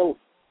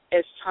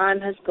 as time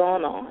has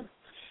gone on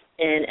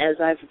and as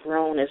I've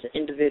grown as an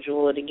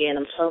individual, and again,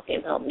 I'm talking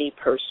about me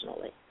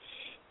personally,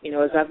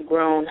 as I've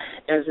grown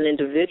as an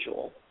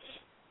individual,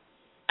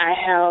 I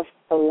have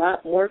a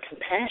lot more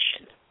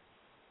compassion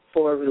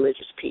for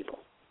religious people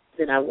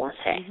than I once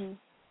had.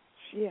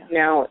 Mm-hmm. Yeah.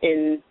 Now,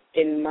 in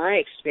my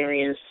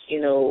experience,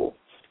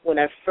 when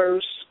I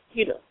first,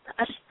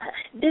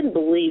 I didn't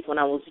believe when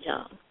I was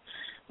young,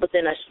 but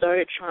then I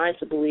started trying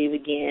to believe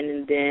again,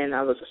 and then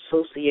I was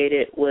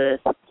associated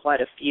with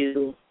quite a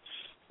few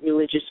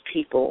religious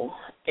people,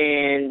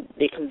 and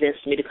they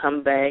convinced me to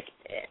come back,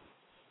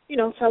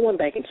 so I went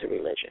back into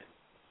religion.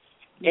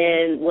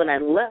 And when I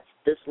left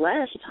this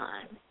last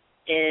time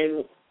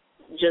and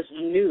just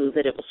knew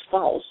that it was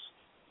false,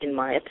 in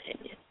my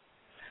opinion,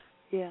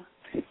 yeah,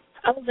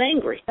 I was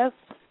angry. That's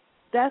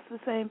the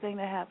same thing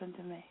that happened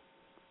to me.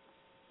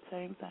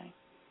 Same thing.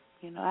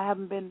 I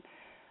haven't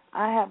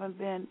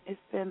been, it's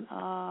been,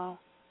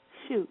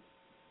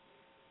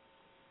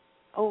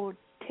 over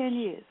 10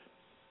 years.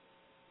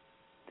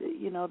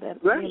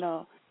 Right.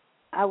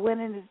 I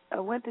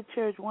went to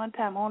church one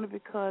time only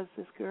because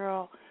this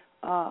girl,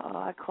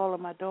 I call her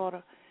my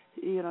daughter,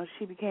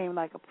 she became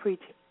like a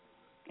preacher,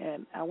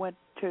 and I went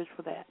to church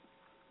for that.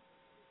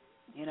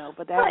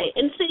 But that right,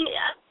 and see,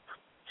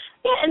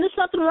 yeah, and there's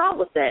nothing wrong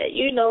with that.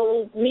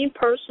 Me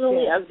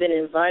personally, I've been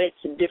invited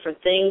to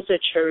different things at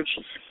church.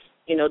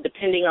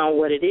 Depending on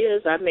what it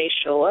is, I may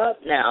show up.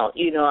 Now,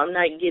 I'm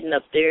not getting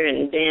up there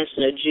and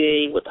dancing a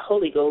jig with the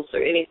Holy Ghost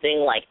or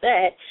anything like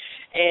that.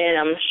 And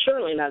I'm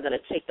surely not going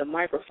to take the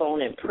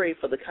microphone and pray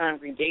for the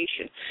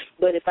congregation.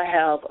 But if I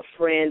have a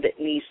friend that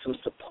needs some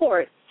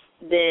support,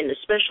 then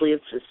especially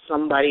if it's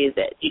somebody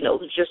that,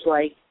 just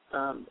like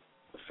a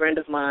friend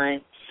of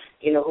mine,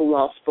 who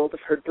lost both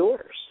of her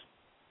daughters.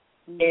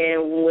 Mm-hmm.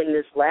 And when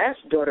this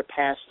last daughter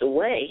passed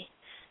away,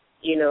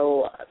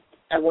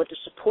 I went to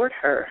support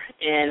her.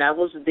 And I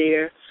was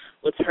there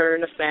with her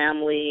and the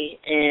family,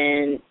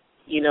 and,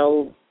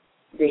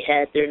 they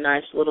had their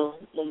nice little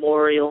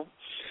memorial.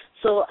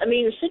 So,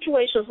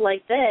 situations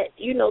like that,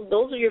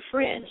 those are your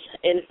friends.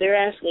 And if they're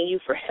asking you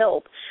for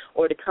help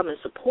or to come and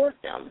support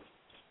them,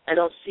 I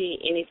don't see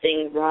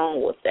anything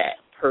wrong with that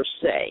per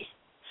se.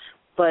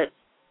 But,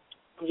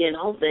 again, the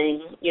whole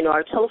thing,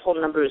 our telephone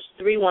number is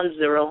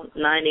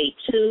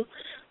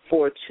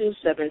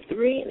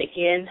 310-982-4273. And,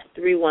 again,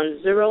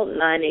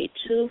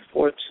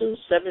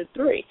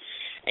 310-982-4273.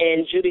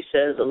 And Judy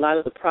says a lot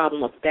of the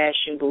problem of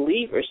bashing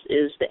believers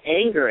is the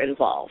anger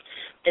involved.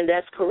 And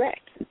that's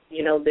correct.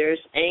 There's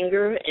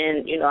anger,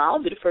 and,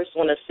 I'll be the first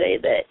one to say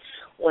that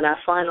when I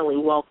finally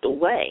walked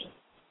away,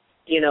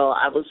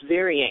 I was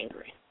very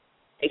angry,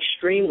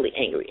 extremely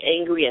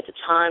angry at the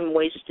time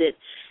wasted,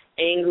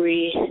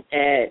 angry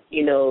at,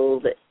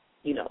 the,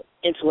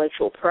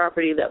 intellectual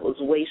property that was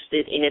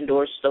wasted and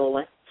or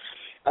stolen,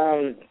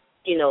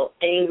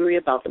 angry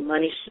about the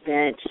money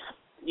spent,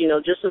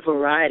 just a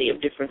variety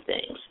of different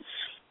things.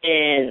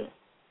 And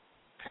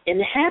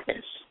it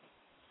happens.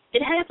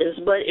 It happens,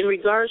 but in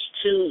regards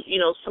to,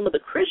 some of the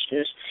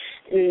Christians,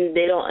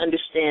 they don't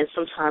understand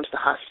sometimes the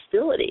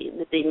hostility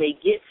that they may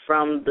get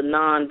from the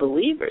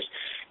non-believers.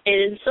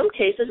 And in some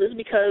cases, it's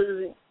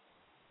because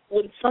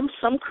when some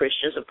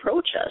Christians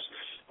approach us,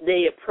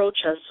 they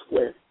approach us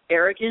with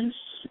arrogance,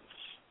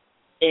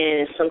 and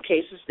in some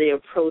cases they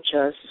approach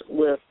us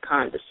with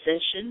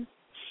condescension.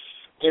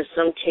 In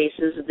some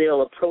cases,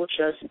 they'll approach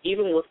us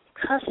even with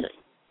cussing.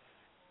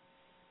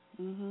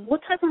 Mm-hmm.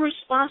 What type of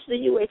response do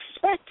you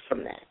expect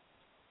from that?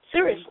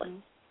 Seriously.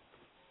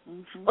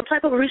 Mm-hmm. What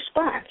type of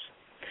response?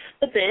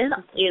 But then,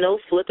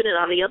 flipping it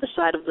on the other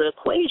side of the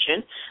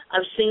equation,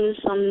 I've seen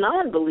some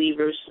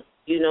non-believers,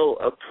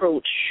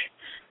 approach,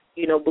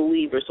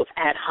 believers with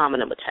ad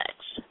hominem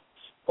attacks,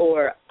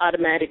 or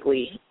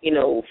automatically,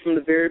 from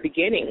the very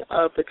beginning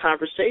of the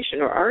conversation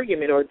or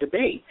argument or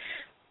debate,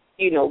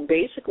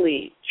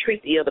 basically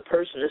treat the other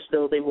person as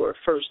though they were a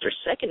first or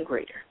second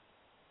grader.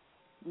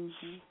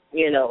 Mm-hmm.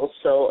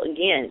 So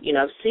again,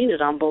 I've seen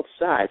it on both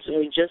sides, and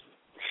we just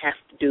have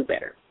to do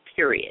better,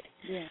 period.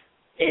 Yeah.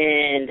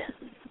 And,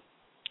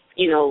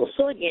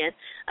 so again,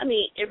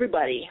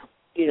 everybody,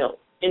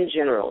 in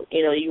general,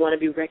 you want to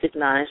be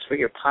recognized for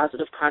your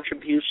positive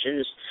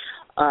contributions,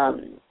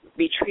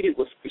 be treated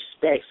with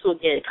respect. So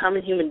again,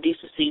 common human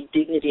decency,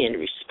 dignity, and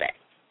respect.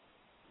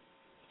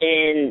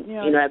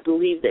 And, I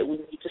believe that we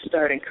need to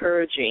start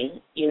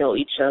encouraging,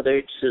 each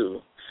other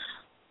to,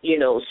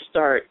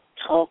 start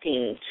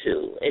talking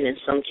to, and in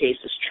some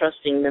cases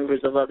trusting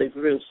members of other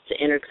groups to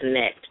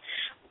interconnect.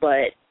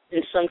 But,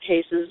 in some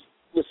cases,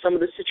 with some of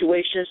the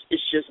situations,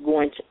 it's just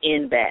going to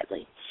end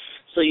badly.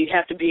 So you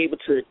have to be able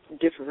to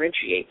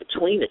differentiate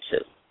between the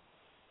two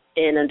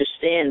and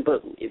understand.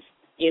 But if,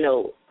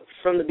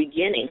 from the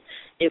beginning,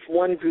 if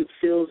one group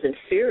feels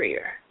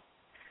inferior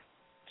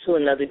to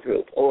another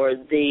group, or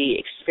they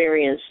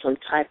experience some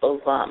type of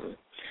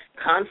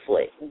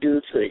conflict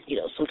due to,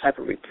 some type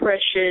of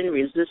repression,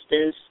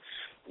 resistance,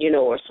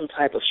 or some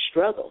type of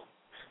struggle,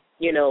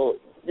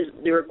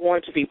 there are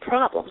going to be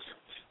problems.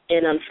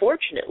 And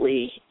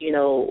unfortunately,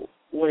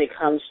 when it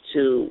comes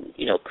to,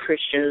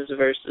 Christians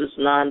versus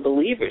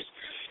non-believers,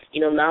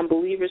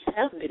 non-believers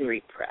have been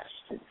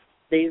repressed.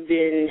 They've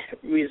been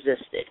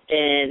resisted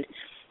and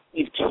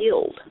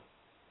killed,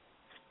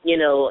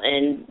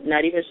 and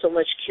not even so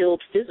much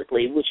killed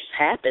physically, which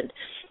has happened,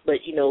 but,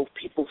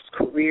 people's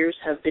careers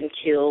have been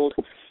killed,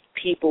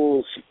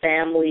 people's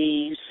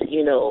families,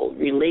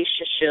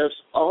 relationships,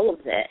 all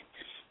of that,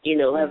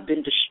 have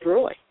been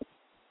destroyed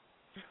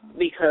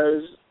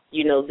because,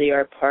 they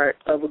are part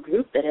of a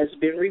group that has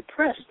been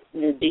repressed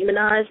and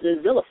demonized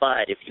and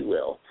vilified, if you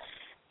will.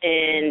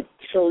 And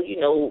so,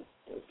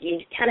 you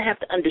kind of have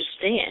to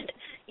understand,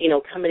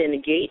 coming in the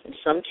gate in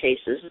some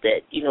cases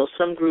that,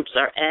 some groups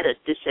are at a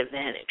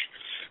disadvantage.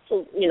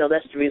 So,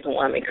 that's the reason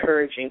why I'm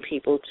encouraging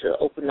people to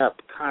open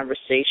up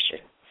conversation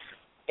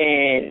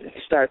and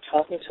start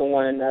talking to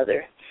one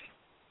another.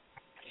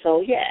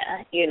 So,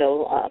 yeah,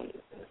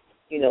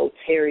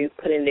 Terry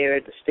put in there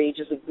the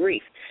stages of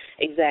grief.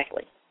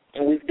 Exactly.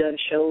 And we've done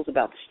shows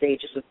about the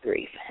stages of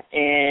grief.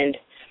 And,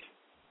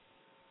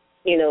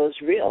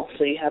 it's real.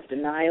 So you have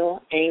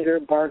denial, anger,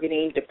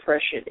 bargaining,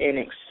 depression, and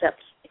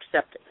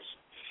acceptance.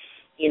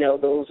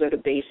 Those are the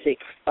basic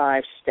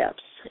 5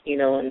 steps.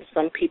 And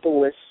some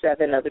people list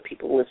 7, other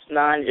people list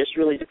 9. It just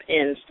really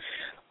depends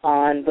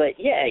on. But,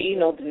 yeah,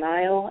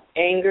 denial,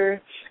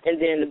 anger,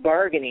 and then the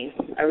bargaining.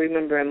 I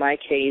remember in my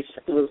case,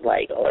 it was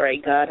like, all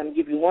right, God, I'm going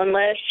to give you one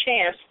last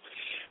chance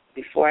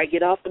before I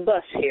get off the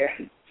bus here.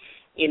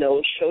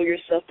 Show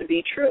yourself to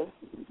be true.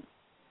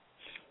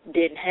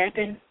 Didn't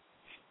happen.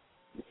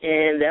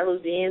 And that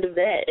was the end of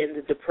that. And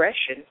the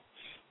depression,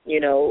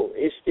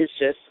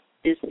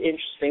 it's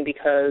interesting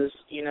because,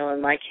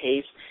 in my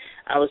case,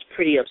 I was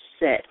pretty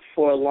upset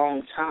for a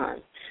long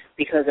time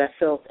because I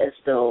felt as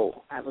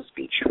though I was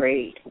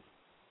betrayed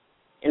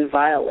and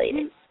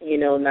violated,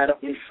 not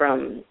only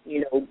from,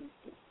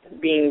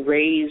 being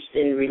raised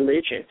in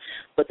religion,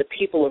 but the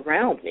people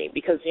around me.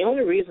 Because the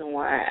only reason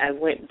why I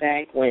went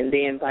back when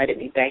they invited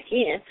me back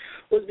in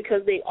was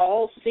because they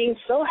all seemed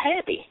so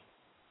happy.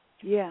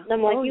 Yeah. And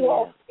I'm like,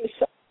 all seem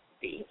so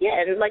happy.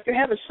 Yeah, and like you're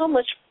having so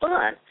much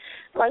fun.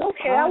 I'm like,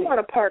 okay, I want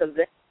a part of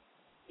that.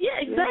 Yeah,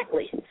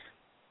 exactly. Yeah.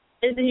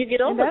 And then you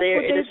get over there,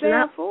 and it's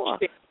not for.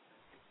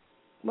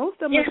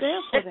 Most of them are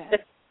there for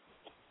that.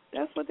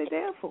 That's what they're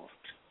there for.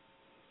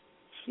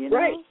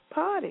 Right.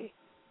 Party.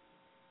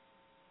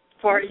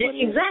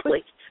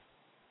 Exactly.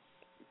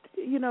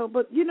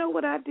 But you know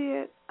what I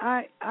did?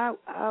 I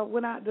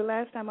the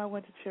last time I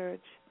went to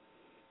church,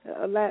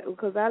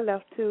 because I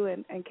left too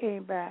and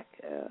came back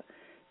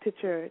to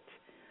church.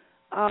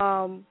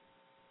 I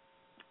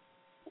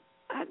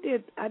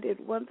did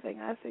one thing.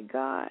 I said,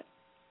 God,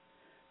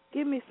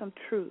 give me some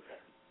truth.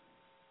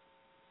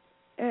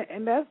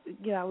 And that's,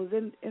 I was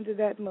into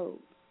that mode.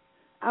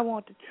 I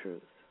want the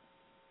truth.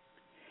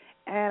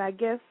 And I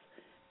guess,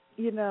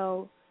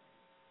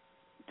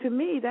 to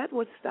me, that's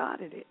what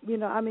started it.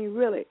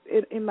 Really,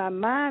 in my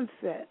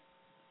mindset,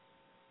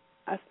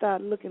 I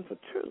started looking for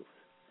truth.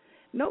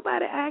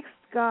 Nobody asked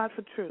God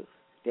for truth.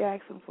 They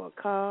asked him for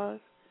a car,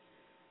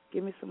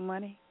 give me some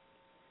money,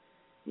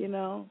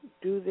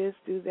 do this,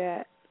 do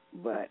that.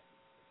 But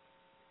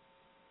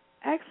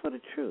ask for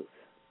the truth.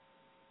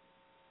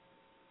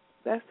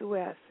 That's the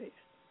way I see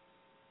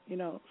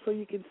it, so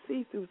you can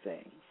see through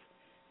things,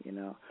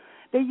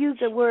 They use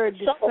the word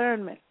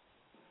discernment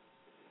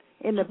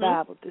in the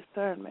Bible,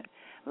 discernment.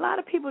 A lot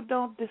of people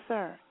don't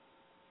discern.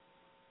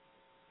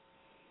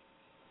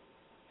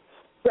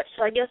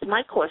 So I guess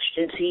my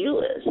question to you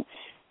is,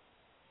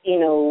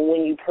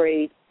 when you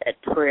prayed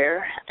that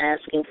prayer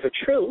asking for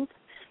truth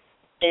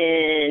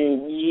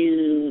and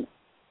you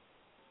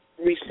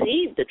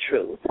received the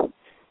truth,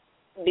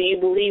 do you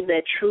believe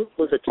that truth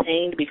was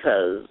attained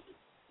because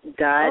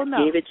God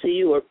gave it to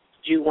you, or did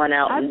you went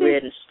out and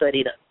read and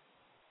studied it?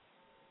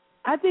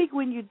 I think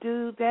when you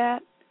do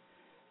that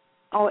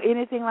or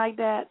anything like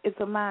that, it's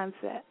a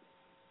mindset.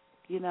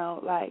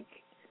 Like,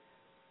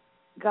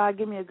 God,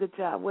 give me a good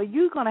job. Well,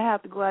 you're going to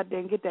have to go out there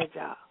and get that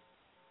job.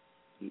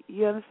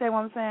 You understand what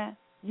I'm saying?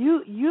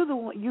 You're the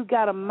one. You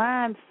got a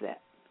mindset.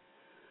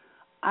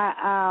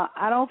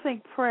 I don't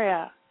think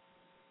prayer.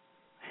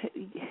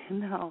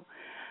 No,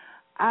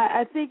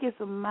 I think it's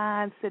a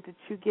mindset that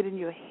you get in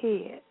your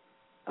head.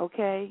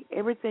 Okay,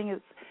 everything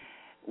is.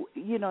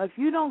 If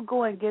you don't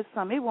go and get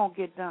something, it won't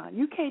get done.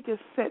 You can't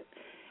just sit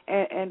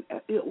and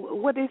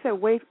what they say,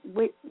 wait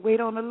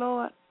on the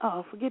Lord.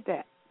 Forget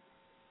that.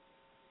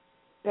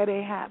 That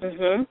ain't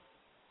happening.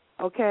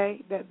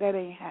 Okay, that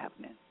ain't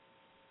happening.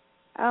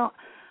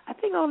 I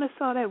think I only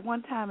saw that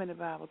one time in the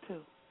Bible, too.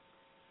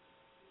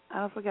 I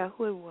don't forget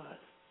who it was.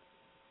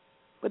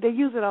 But they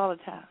use it all the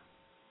time.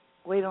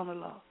 Wait on the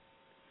Lord.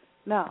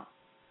 No,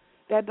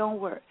 that don't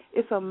work.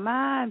 It's a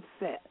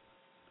mindset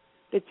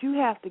that you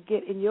have to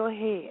get in your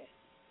head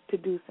to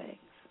do things.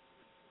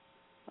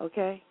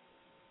 Okay?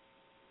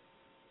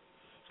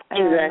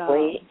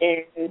 Exactly.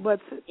 And but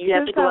you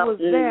have to go out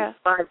and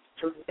find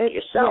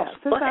yourself.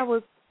 Yeah, since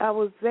I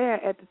was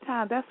there at the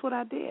time, that's what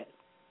I did.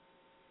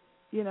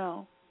 You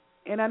know.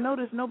 And I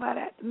noticed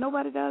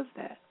nobody does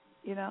that,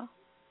 you know.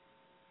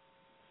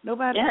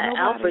 Nobody.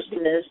 Alfred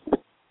says.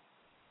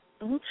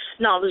 Mm-hmm.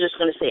 No, I was just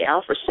going to say,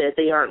 Alfred said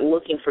they aren't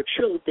looking for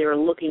truth; they're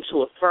looking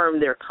to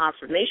affirm their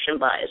confirmation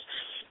bias,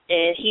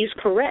 and he's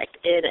correct.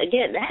 And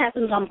again, that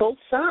happens on both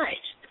sides.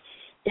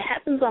 It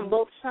happens on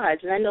both sides,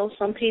 and I know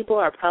some people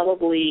are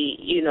probably,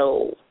 you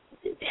know,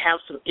 have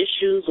some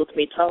issues with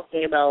me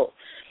talking about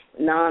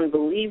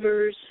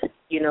non-believers,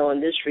 you know, in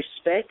this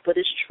respect, but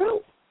it's true.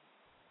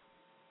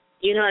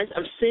 You know,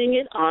 I'm seeing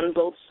it on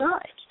both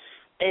sides.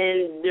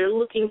 And they're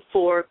looking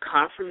for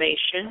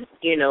confirmation,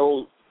 you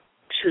know,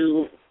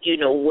 to, you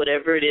know,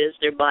 whatever it is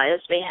their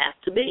bias may have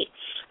to be.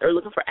 They're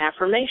looking for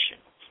affirmation.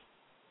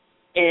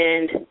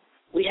 And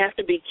we have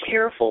to be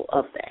careful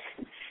of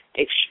that,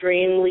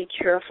 extremely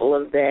careful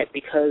of that,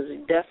 because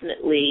we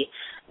definitely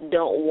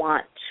don't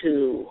want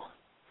to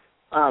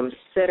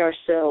set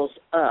ourselves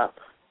up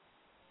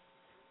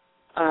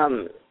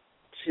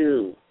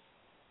to,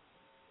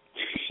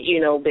 you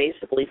know,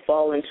 basically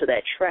fall into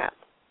that trap.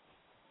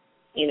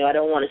 You know, I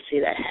don't want to see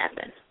that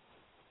happen,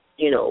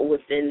 you know,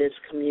 within this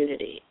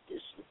community,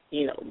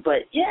 you know.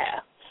 But,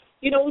 yeah,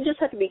 you know, we just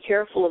have to be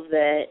careful of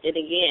that. And,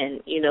 again,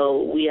 you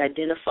know, we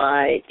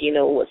identified, you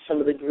know, what some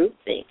of the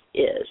groupthink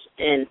is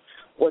and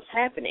what's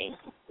happening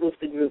with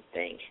the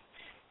groupthink.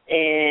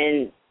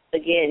 And,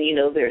 again, you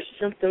know, there's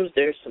symptoms,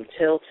 there's some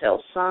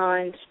telltale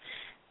signs,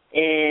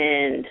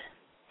 and,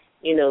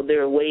 you know,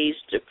 there are ways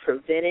to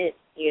prevent it.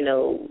 You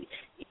know,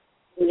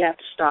 we have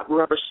to stop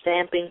rubber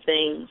stamping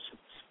things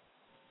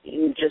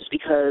just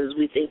because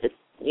we think that,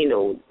 you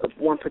know,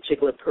 one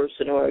particular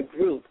person or a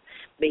group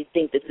may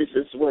think that this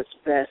is what's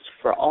best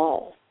for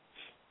all.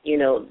 You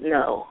know,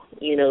 no.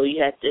 You know,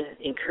 you have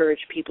to encourage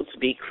people to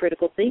be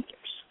critical thinkers.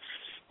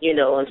 You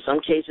know, in some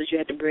cases you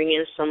have to bring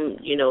in some,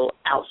 you know,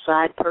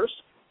 outside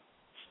person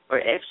or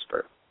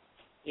expert,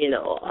 you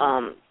know.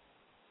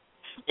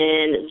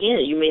 And,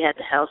 again, you may have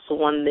to have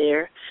someone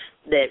there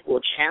that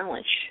will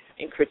challenge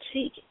and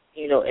critique,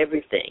 you know,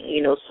 everything,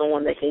 you know,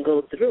 someone that can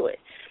go through it,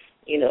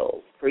 you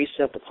know,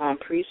 precept upon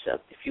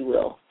precept, if you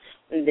will.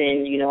 And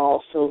then, you know,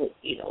 also,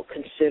 you know,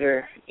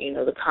 consider, you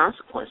know, the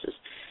consequences.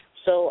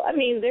 So, I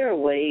mean, there are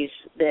ways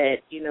that,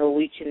 you know,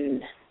 we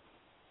can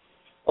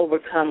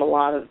overcome a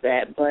lot of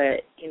that.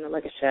 But, you know,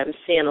 like I said, I'm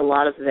seeing a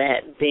lot of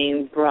that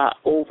being brought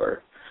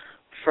over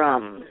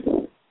from,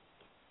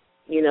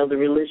 you know, the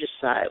religious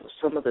side with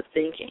some of the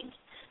thinking.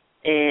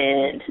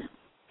 And,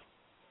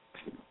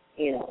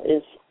 you know,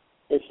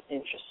 it's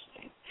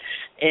interesting.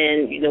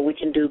 And, you know, we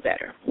can do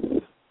better.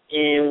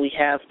 And we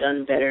have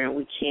done better, and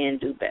we can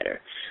do better.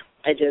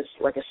 I just,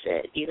 like I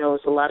said, you know,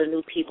 there's a lot of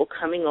new people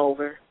coming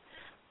over,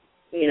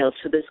 you know,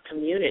 to this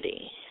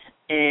community.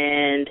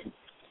 And,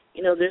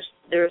 you know,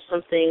 there are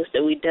some things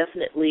that we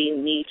definitely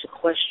need to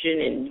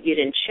question and get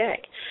in check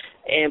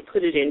and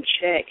put it in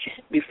check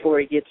before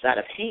it gets out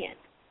of hand.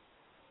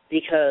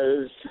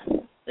 Because,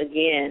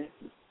 again,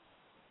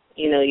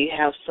 you know, you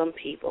have some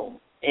people,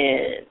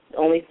 and the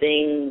only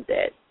thing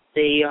that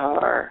they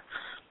are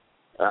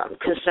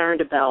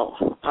concerned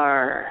about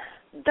are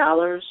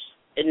dollars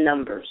and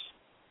numbers.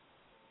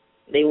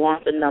 They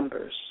want the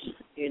numbers,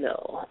 you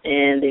know,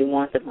 and they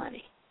want the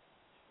money.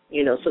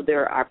 You know, so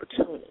there are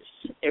opportunities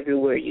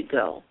everywhere you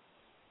go.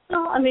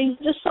 No, I mean,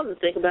 just something to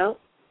think about.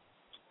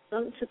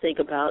 Something to think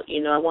about.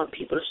 You know, I want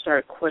people to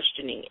start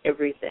questioning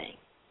everything.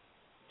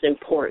 It's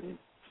important.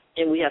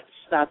 And we have to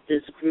stop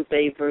this Group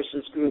A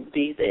versus Group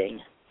B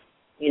thing.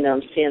 You know,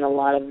 I'm seeing a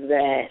lot of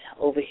that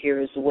over here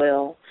as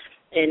well.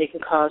 And it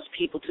can cause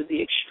people to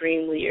be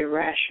extremely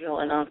irrational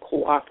and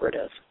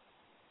uncooperative.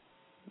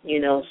 You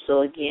know,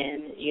 so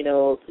again, you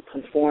know,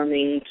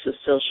 conforming to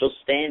social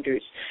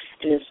standards,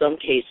 and in some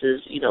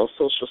cases, you know,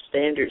 social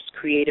standards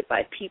created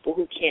by people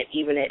who can't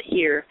even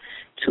adhere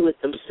to it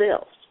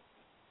themselves.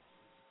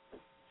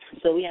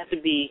 So we have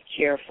to be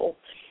careful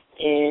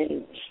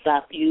and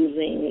stop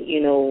using,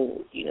 you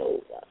know,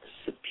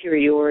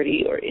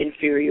 superiority or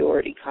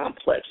inferiority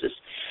complexes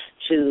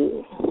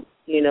to,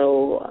 you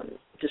know,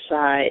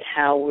 decide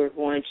how we're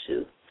going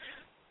to,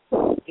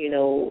 you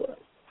know,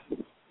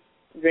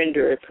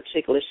 render a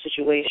particular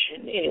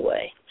situation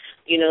anyway.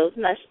 You know,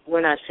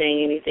 we're not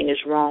saying anything is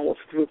wrong with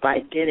group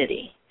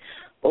identity,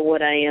 but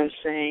what I am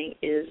saying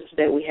is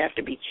that we have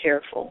to be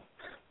careful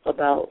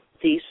about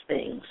these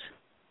things.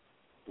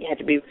 You have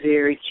to be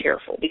very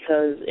careful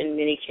because in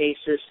many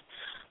cases,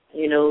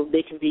 you know,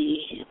 they can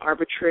be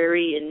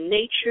arbitrary in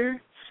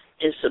nature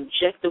and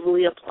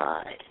subjectively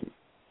applied,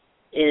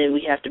 and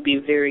we have to be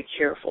very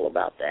careful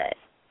about that.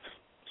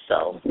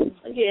 So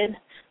again,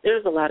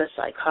 there's a lot of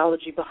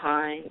psychology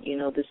behind,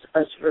 this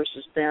us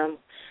versus them.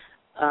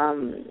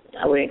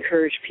 I would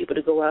encourage people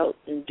to go out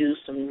and do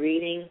some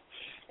reading,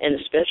 and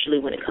especially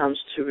when it comes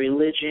to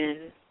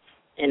religion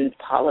and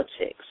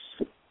politics.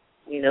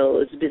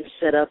 It's been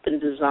set up and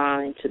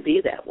designed to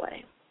be that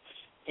way.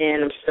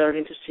 And I'm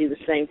starting to see the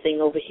same thing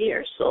over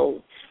here,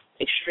 so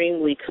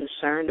extremely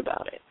concerned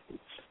about it.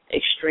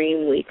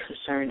 Extremely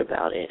concerned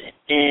about it.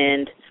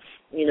 And,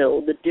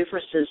 the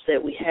differences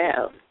that we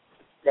have,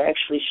 they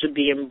actually should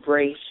be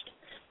embraced,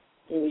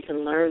 and we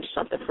can learn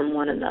something from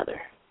one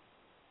another.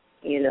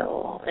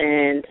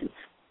 And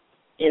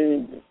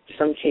in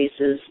some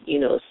cases,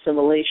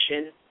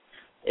 assimilation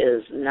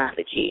is not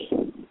the key.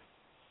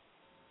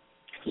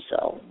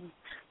 So,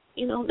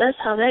 that's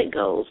how that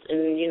goes.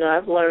 And,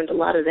 I've learned a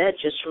lot of that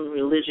just from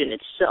religion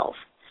itself,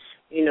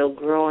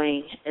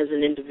 growing as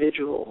an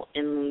individual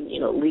and,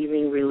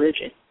 leaving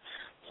religion.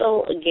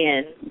 So,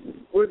 again,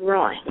 we're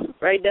growing.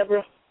 Right,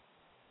 Deborah?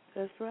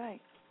 That's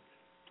right.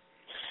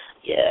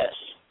 Yes.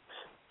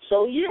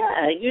 So,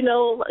 yeah,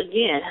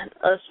 again,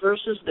 us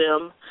versus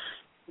them,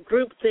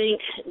 groupthink,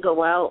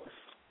 go out,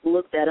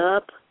 look that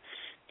up,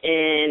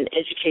 and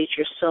educate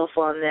yourself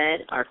on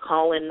that. Our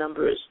call-in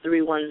number is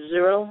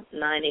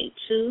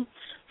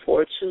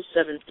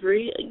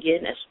 310-982-4273.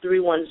 Again, that's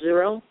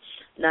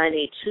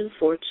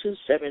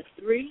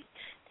 310-982-4273.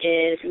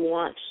 And if you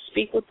want to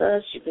speak with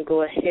us, you can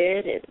go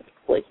ahead and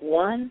click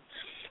 1.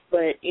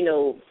 But,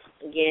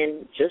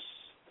 again, just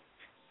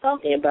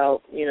talking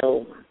about,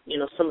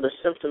 some of the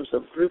symptoms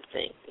of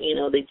groupthink.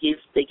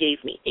 They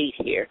gave me 8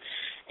 here.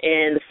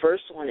 And the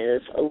first one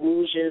is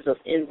illusions of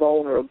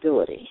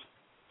invulnerability.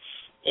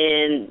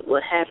 And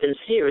what happens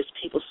here is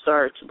people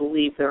start to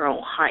believe their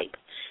own hype.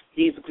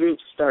 These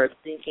groups start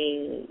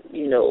thinking,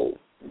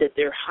 that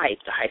their hype,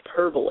 the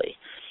hyperbole,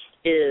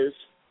 is,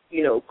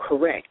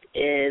 correct,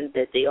 and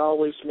that they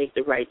always make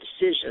the right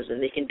decisions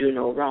and they can do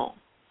no wrong.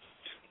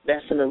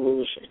 That's an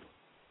illusion.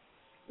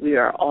 We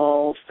are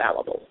all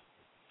fallible.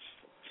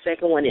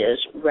 Second one is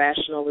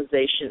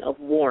rationalization of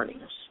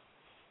warnings.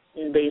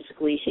 And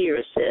basically here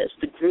it says,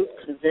 the group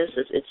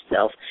convinces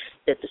itself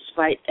that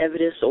despite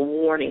evidence or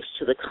warnings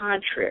to the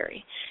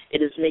contrary,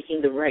 it is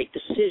making the right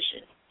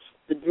decision.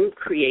 The group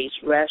creates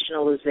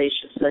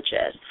rationalizations such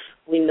as,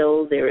 we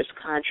know there is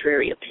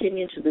contrary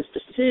opinion to this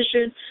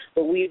decision,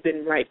 but we've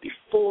been right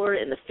before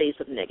in the face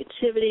of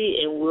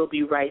negativity, and we'll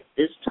be right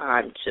this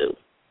time too.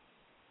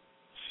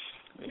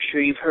 I'm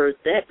sure you've heard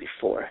that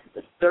before.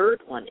 The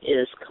third one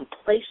is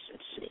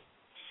complacency.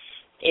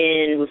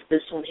 And with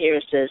this one here,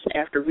 it says,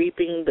 after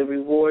reaping the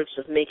rewards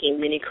of making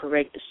many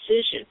correct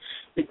decisions,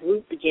 the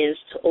group begins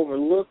to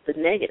overlook the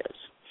negatives.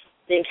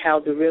 Think how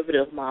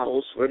derivative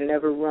models were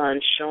never run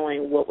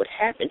showing what would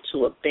happen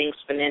to a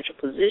bank's financial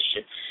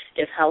position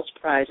if house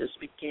prices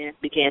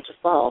began to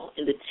fall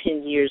in the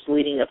 10 years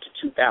leading up to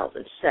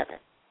 2007.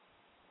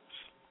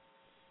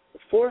 The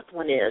fourth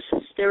one is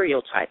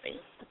stereotyping.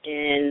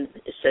 And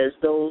it says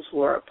those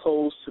who are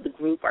opposed to the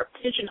group are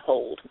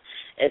pigeonholed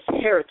as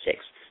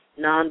heretics,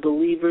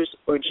 non-believers,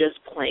 or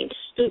just plain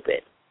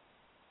stupid.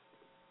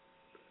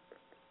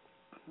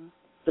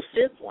 The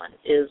fifth one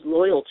is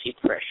loyalty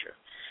pressure.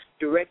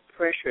 Direct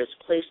pressure is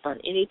placed on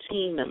any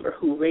team member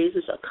who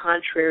raises a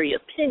contrary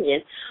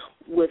opinion,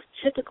 with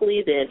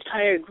typically the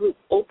entire group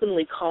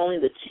openly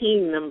calling the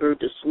team member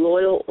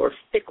disloyal or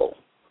fickle.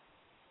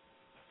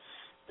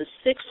 The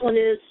sixth one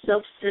is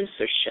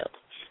self-censorship.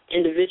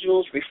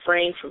 Individuals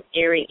refrain from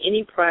airing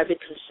any private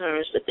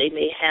concerns that they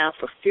may have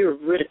for fear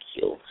of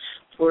ridicule.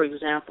 For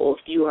example,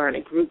 if you are in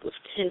a group of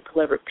 10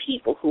 clever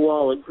people who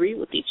all agree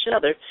with each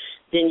other,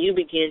 then you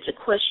begin to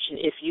question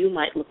if you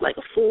might look like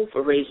a fool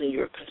for raising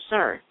your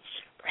concern.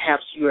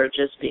 Perhaps you are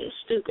just being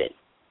stupid.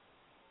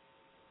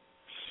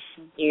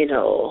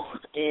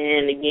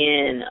 And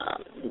again,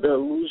 the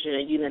illusion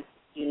of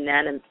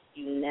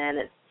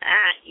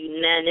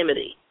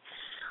unanimity.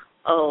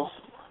 Oh,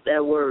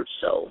 that word.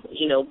 So,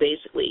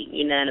 basically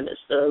unanimous.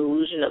 The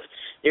illusion of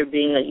there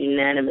being a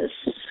unanimous,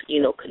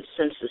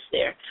 consensus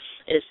there.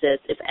 It says,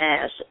 if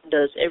asked,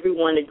 does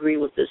everyone agree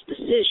with this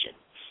decision,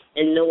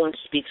 and no one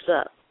speaks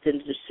up, then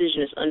the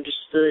decision is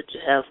understood to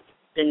have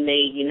been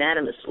made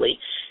unanimously.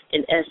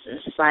 In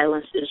essence,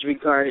 silence is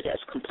regarded as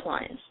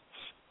compliance.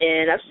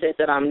 And I've said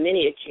that on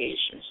many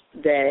occasions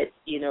that,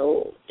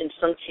 in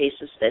some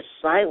cases that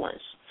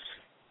silence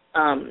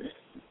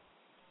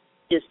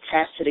is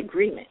tacit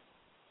agreement.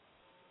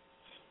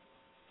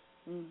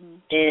 Mm-hmm.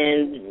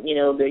 And,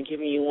 they're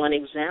giving you one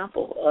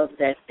example of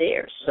that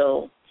there.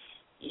 So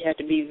you have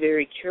to be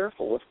very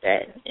careful with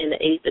that. And the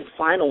eighth and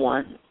final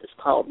one is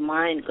called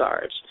mind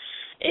guards.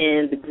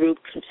 And the group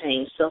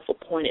contains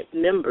self-appointed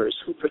members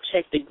who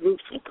protect the group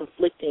from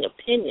conflicting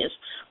opinions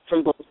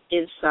from both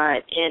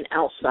inside and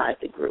outside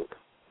the group.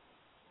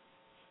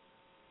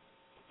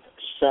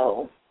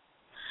 So,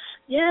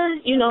 yeah,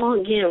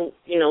 again,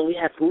 we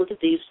have to look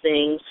at these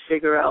things,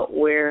 figure out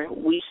where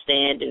we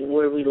stand and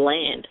where we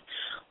land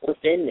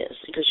within this,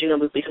 because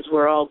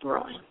we're all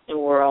growing and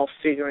we're all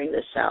figuring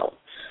this out.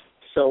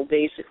 So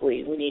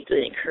basically, we need to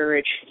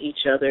encourage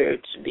each other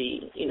to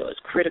be, as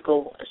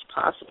critical as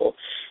possible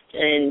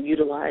and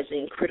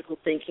utilizing critical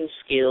thinking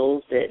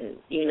skills and,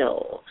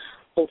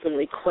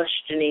 openly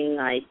questioning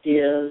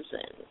ideas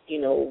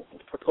and,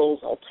 propose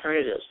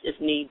alternatives if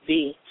need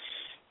be.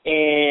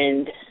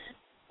 And,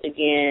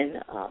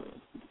 again,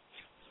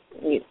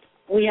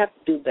 we have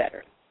to do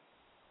better.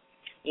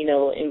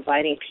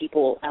 Inviting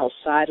people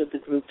outside of the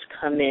group to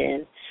come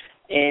in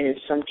and in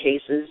some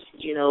cases,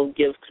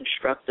 give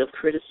constructive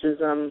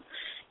criticism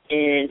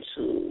and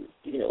to,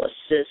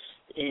 assist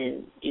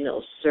in,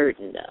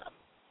 certain,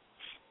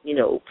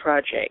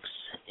 projects.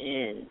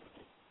 And,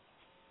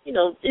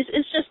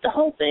 it's just the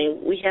whole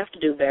thing. We have to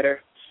do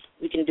better.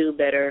 We can do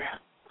better.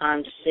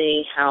 I'm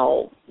seeing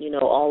how,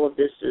 all of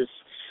this is,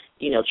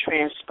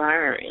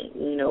 transpiring.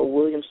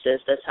 William says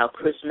that's how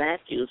Chris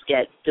Matthews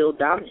got Bill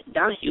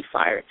Donahue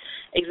fired.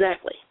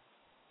 Exactly.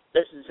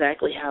 That's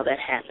exactly how that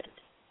happened.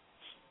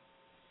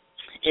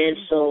 And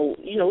so,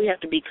 we have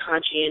to be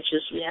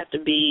conscientious. We have to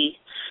be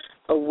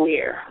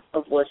aware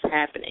of what's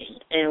happening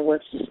and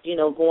what's,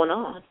 going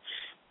on,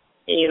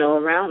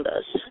 around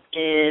us.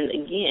 And,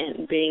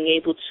 again, being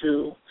able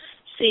to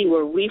see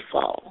where we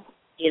fall,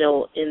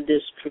 in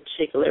this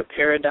particular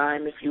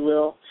paradigm, if you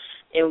will,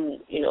 and,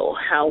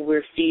 how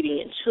we're feeding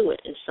into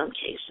it in some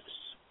cases.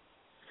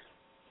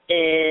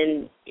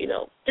 And,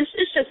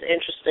 it's just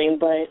interesting,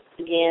 but,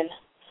 again,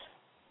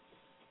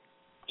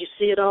 you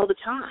see it all the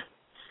time.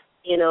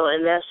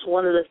 And that's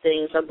one of the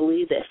things I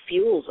believe that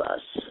fuels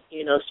us,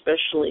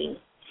 especially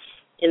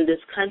in this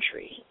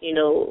country.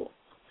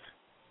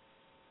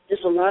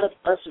 There's a lot of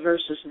us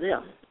versus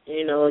them.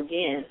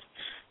 Again,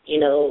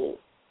 you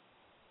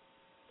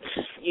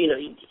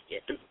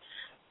get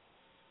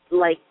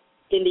like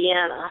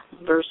Indiana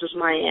versus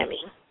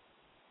Miami,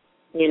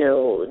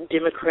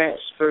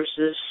 Democrats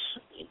versus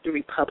the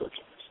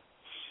Republicans,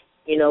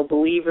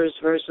 believers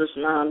versus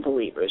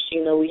non-believers.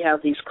 We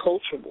have these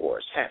culture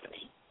wars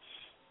happening.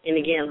 And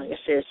again, like I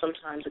said,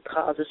 sometimes it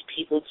causes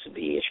people to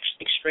be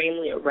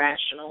extremely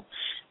irrational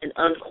and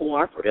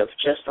uncooperative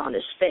just on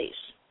its face.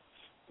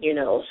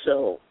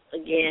 So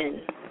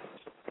again,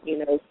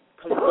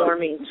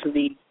 conforming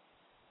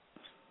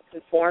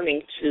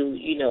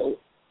to,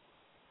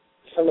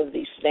 some of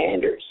these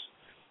standards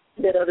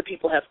that other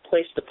people have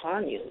placed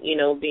upon you,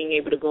 being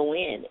able to go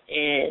in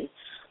and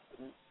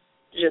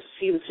just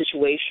see the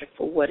situation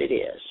for what it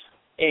is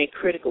and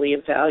critically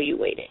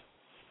evaluate it.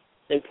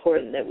 It's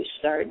important that we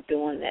start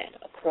doing that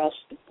across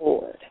the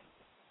board.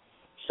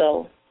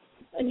 So,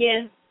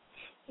 again,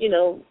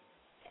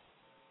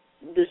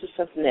 this is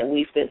something that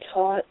we've been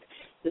taught.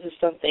 This is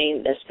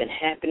something that's been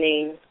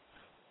happening,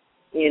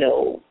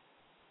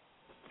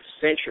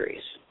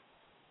 centuries,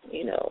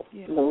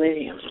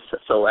 millenniums.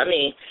 So, I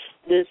mean,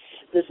 this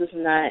is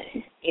not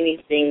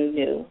anything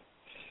new.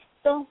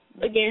 So,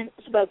 again,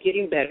 it's about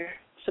getting better.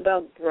 It's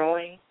about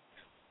growing.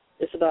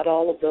 It's about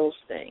all of those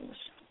things.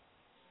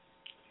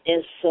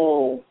 And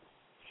so,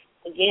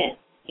 again,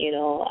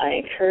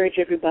 I encourage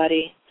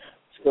everybody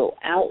to go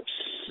out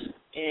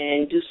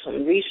and do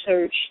some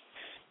research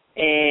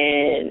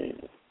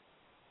and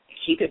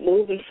keep it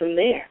moving from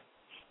there.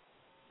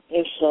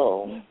 And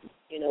so,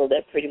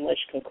 that pretty much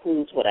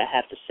concludes what I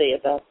have to say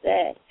about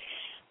that,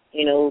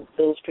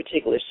 those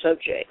particular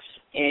subjects.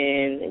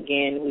 And,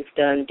 again, we've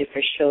done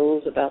different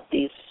shows about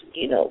these,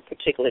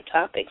 particular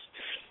topics.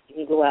 You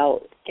can go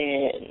out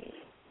and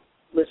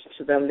listen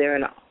to them there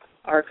in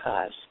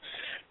archives.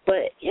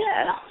 But,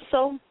 yeah,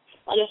 so,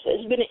 like I said,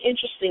 it's been an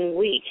interesting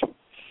week.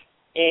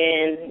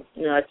 And,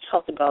 I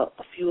talked about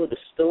a few of the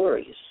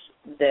stories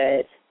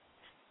that,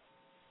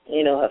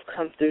 have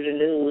come through the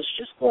news.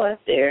 Just go out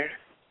there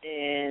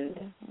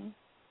and,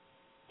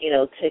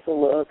 take a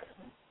look,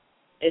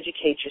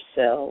 educate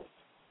yourself.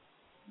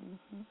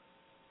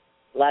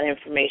 A lot of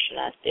information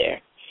out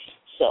there.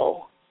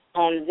 So,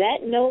 on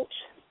that note,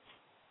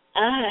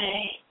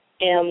 I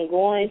am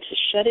going to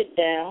shut it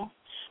down.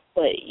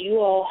 But you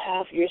all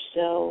have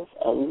yourself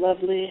a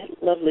lovely,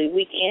 lovely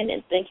weekend,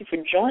 and thank you for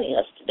joining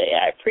us today.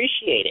 I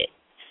appreciate it.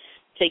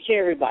 Take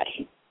care,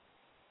 everybody.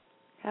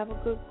 Have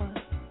a good one.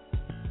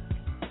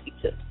 You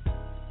too.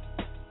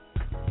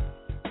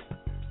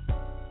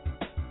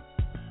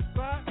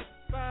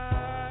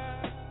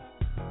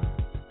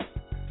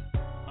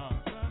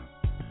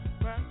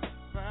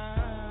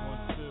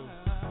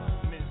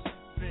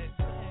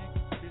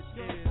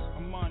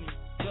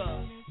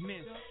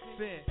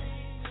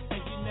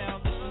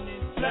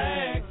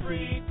 Flag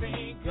Free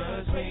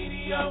Thinkers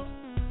Radio,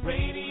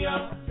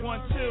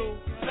 1, 2.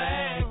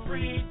 Flag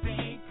Free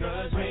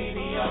Thinkers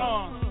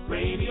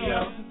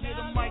Radio, get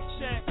a mic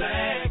check.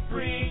 Flag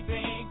Free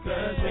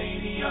Thinkers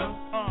Radio,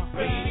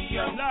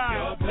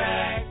 you're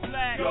black,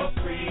 you're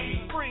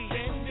free,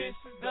 and this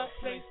is the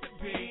place to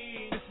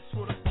be. This is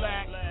for the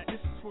black, this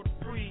is for the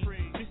free.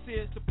 This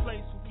is the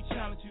place where we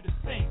challenge you to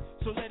think.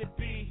 So let it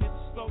be. Here's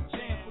a slow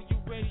jam for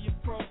your radio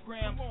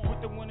program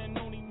with the one and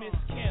only Miss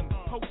Kim.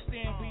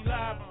 Hosting, we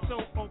live, so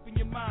open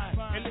your mind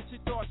and let your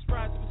thoughts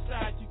rise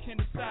beside. You can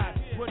decide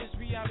what is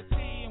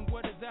reality and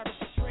what is out of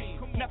the dream.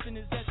 Nothing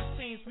is as it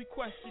seems.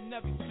 question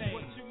everything.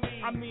 What you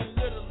mean? I mean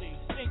literally.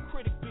 Think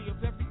critically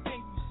of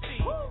everything you see.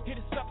 Hit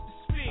us up to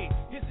speed.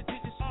 Here's the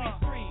digits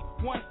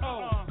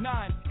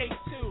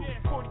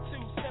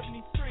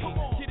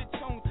 310-982-4273. Get it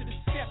tuned to the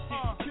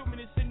skeptic.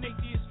 Humanists and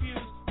atheist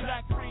views.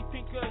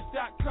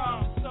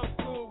 BlackFreeThinkers.com. So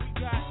cool. We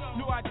got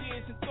new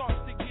ideas and thoughts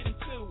to get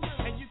into.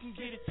 And you can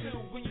get it too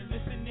when you're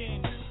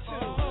listening to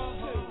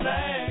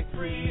Black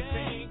Free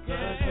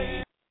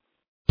Thinkers.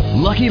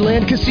 Lucky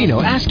Land Casino,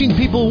 asking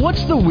people,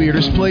 what's the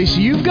weirdest place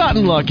you've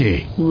gotten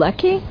lucky?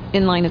 Lucky?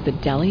 In line at the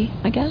deli,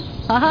 I guess?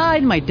 Aha,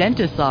 in my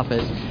dentist's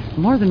office.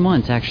 More than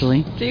once,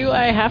 actually. Do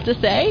I have to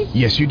say?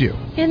 Yes, you do.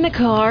 In the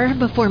car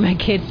before my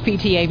kids'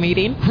 PTA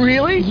meeting.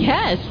 Really?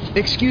 Yes.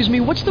 Excuse me,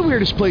 what's the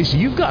weirdest place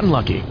you've gotten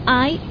lucky?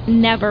 I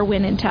never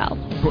win and tell.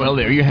 Well,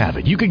 there you have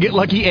it. You can get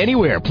lucky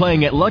anywhere,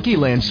 playing at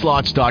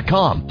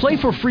LuckyLandSlots.com. Play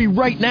for free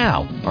right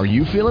now. Are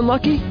you feeling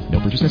lucky? No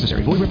purchase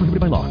necessary. Void where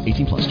prohibited by law.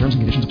 18+. Terms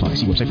and conditions apply.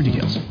 See website for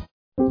details.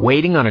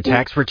 Waiting on a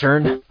tax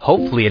return?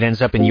 Hopefully it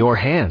ends up in your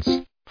hands.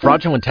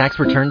 Fraudulent tax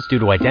returns due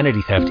to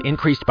identity theft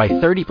increased by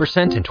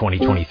 30% in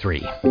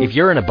 2023. If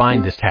you're in a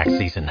bind this tax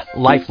season,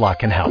 LifeLock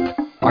can help.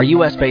 Our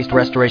U.S.-based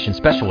restoration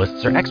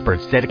specialists are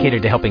experts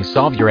dedicated to helping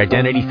solve your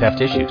identity theft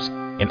issues.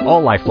 And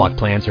all LifeLock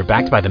plans are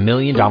backed by the $1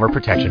 Million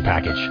Protection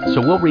Package. So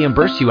we'll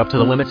reimburse you up to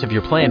the limits of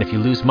your plan if you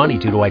lose money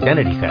due to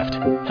identity theft.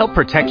 Help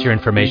protect your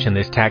information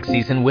this tax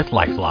season with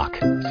LifeLock.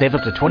 Save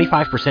up to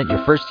 25%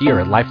 your first year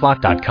at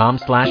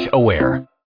LifeLock.com/aware.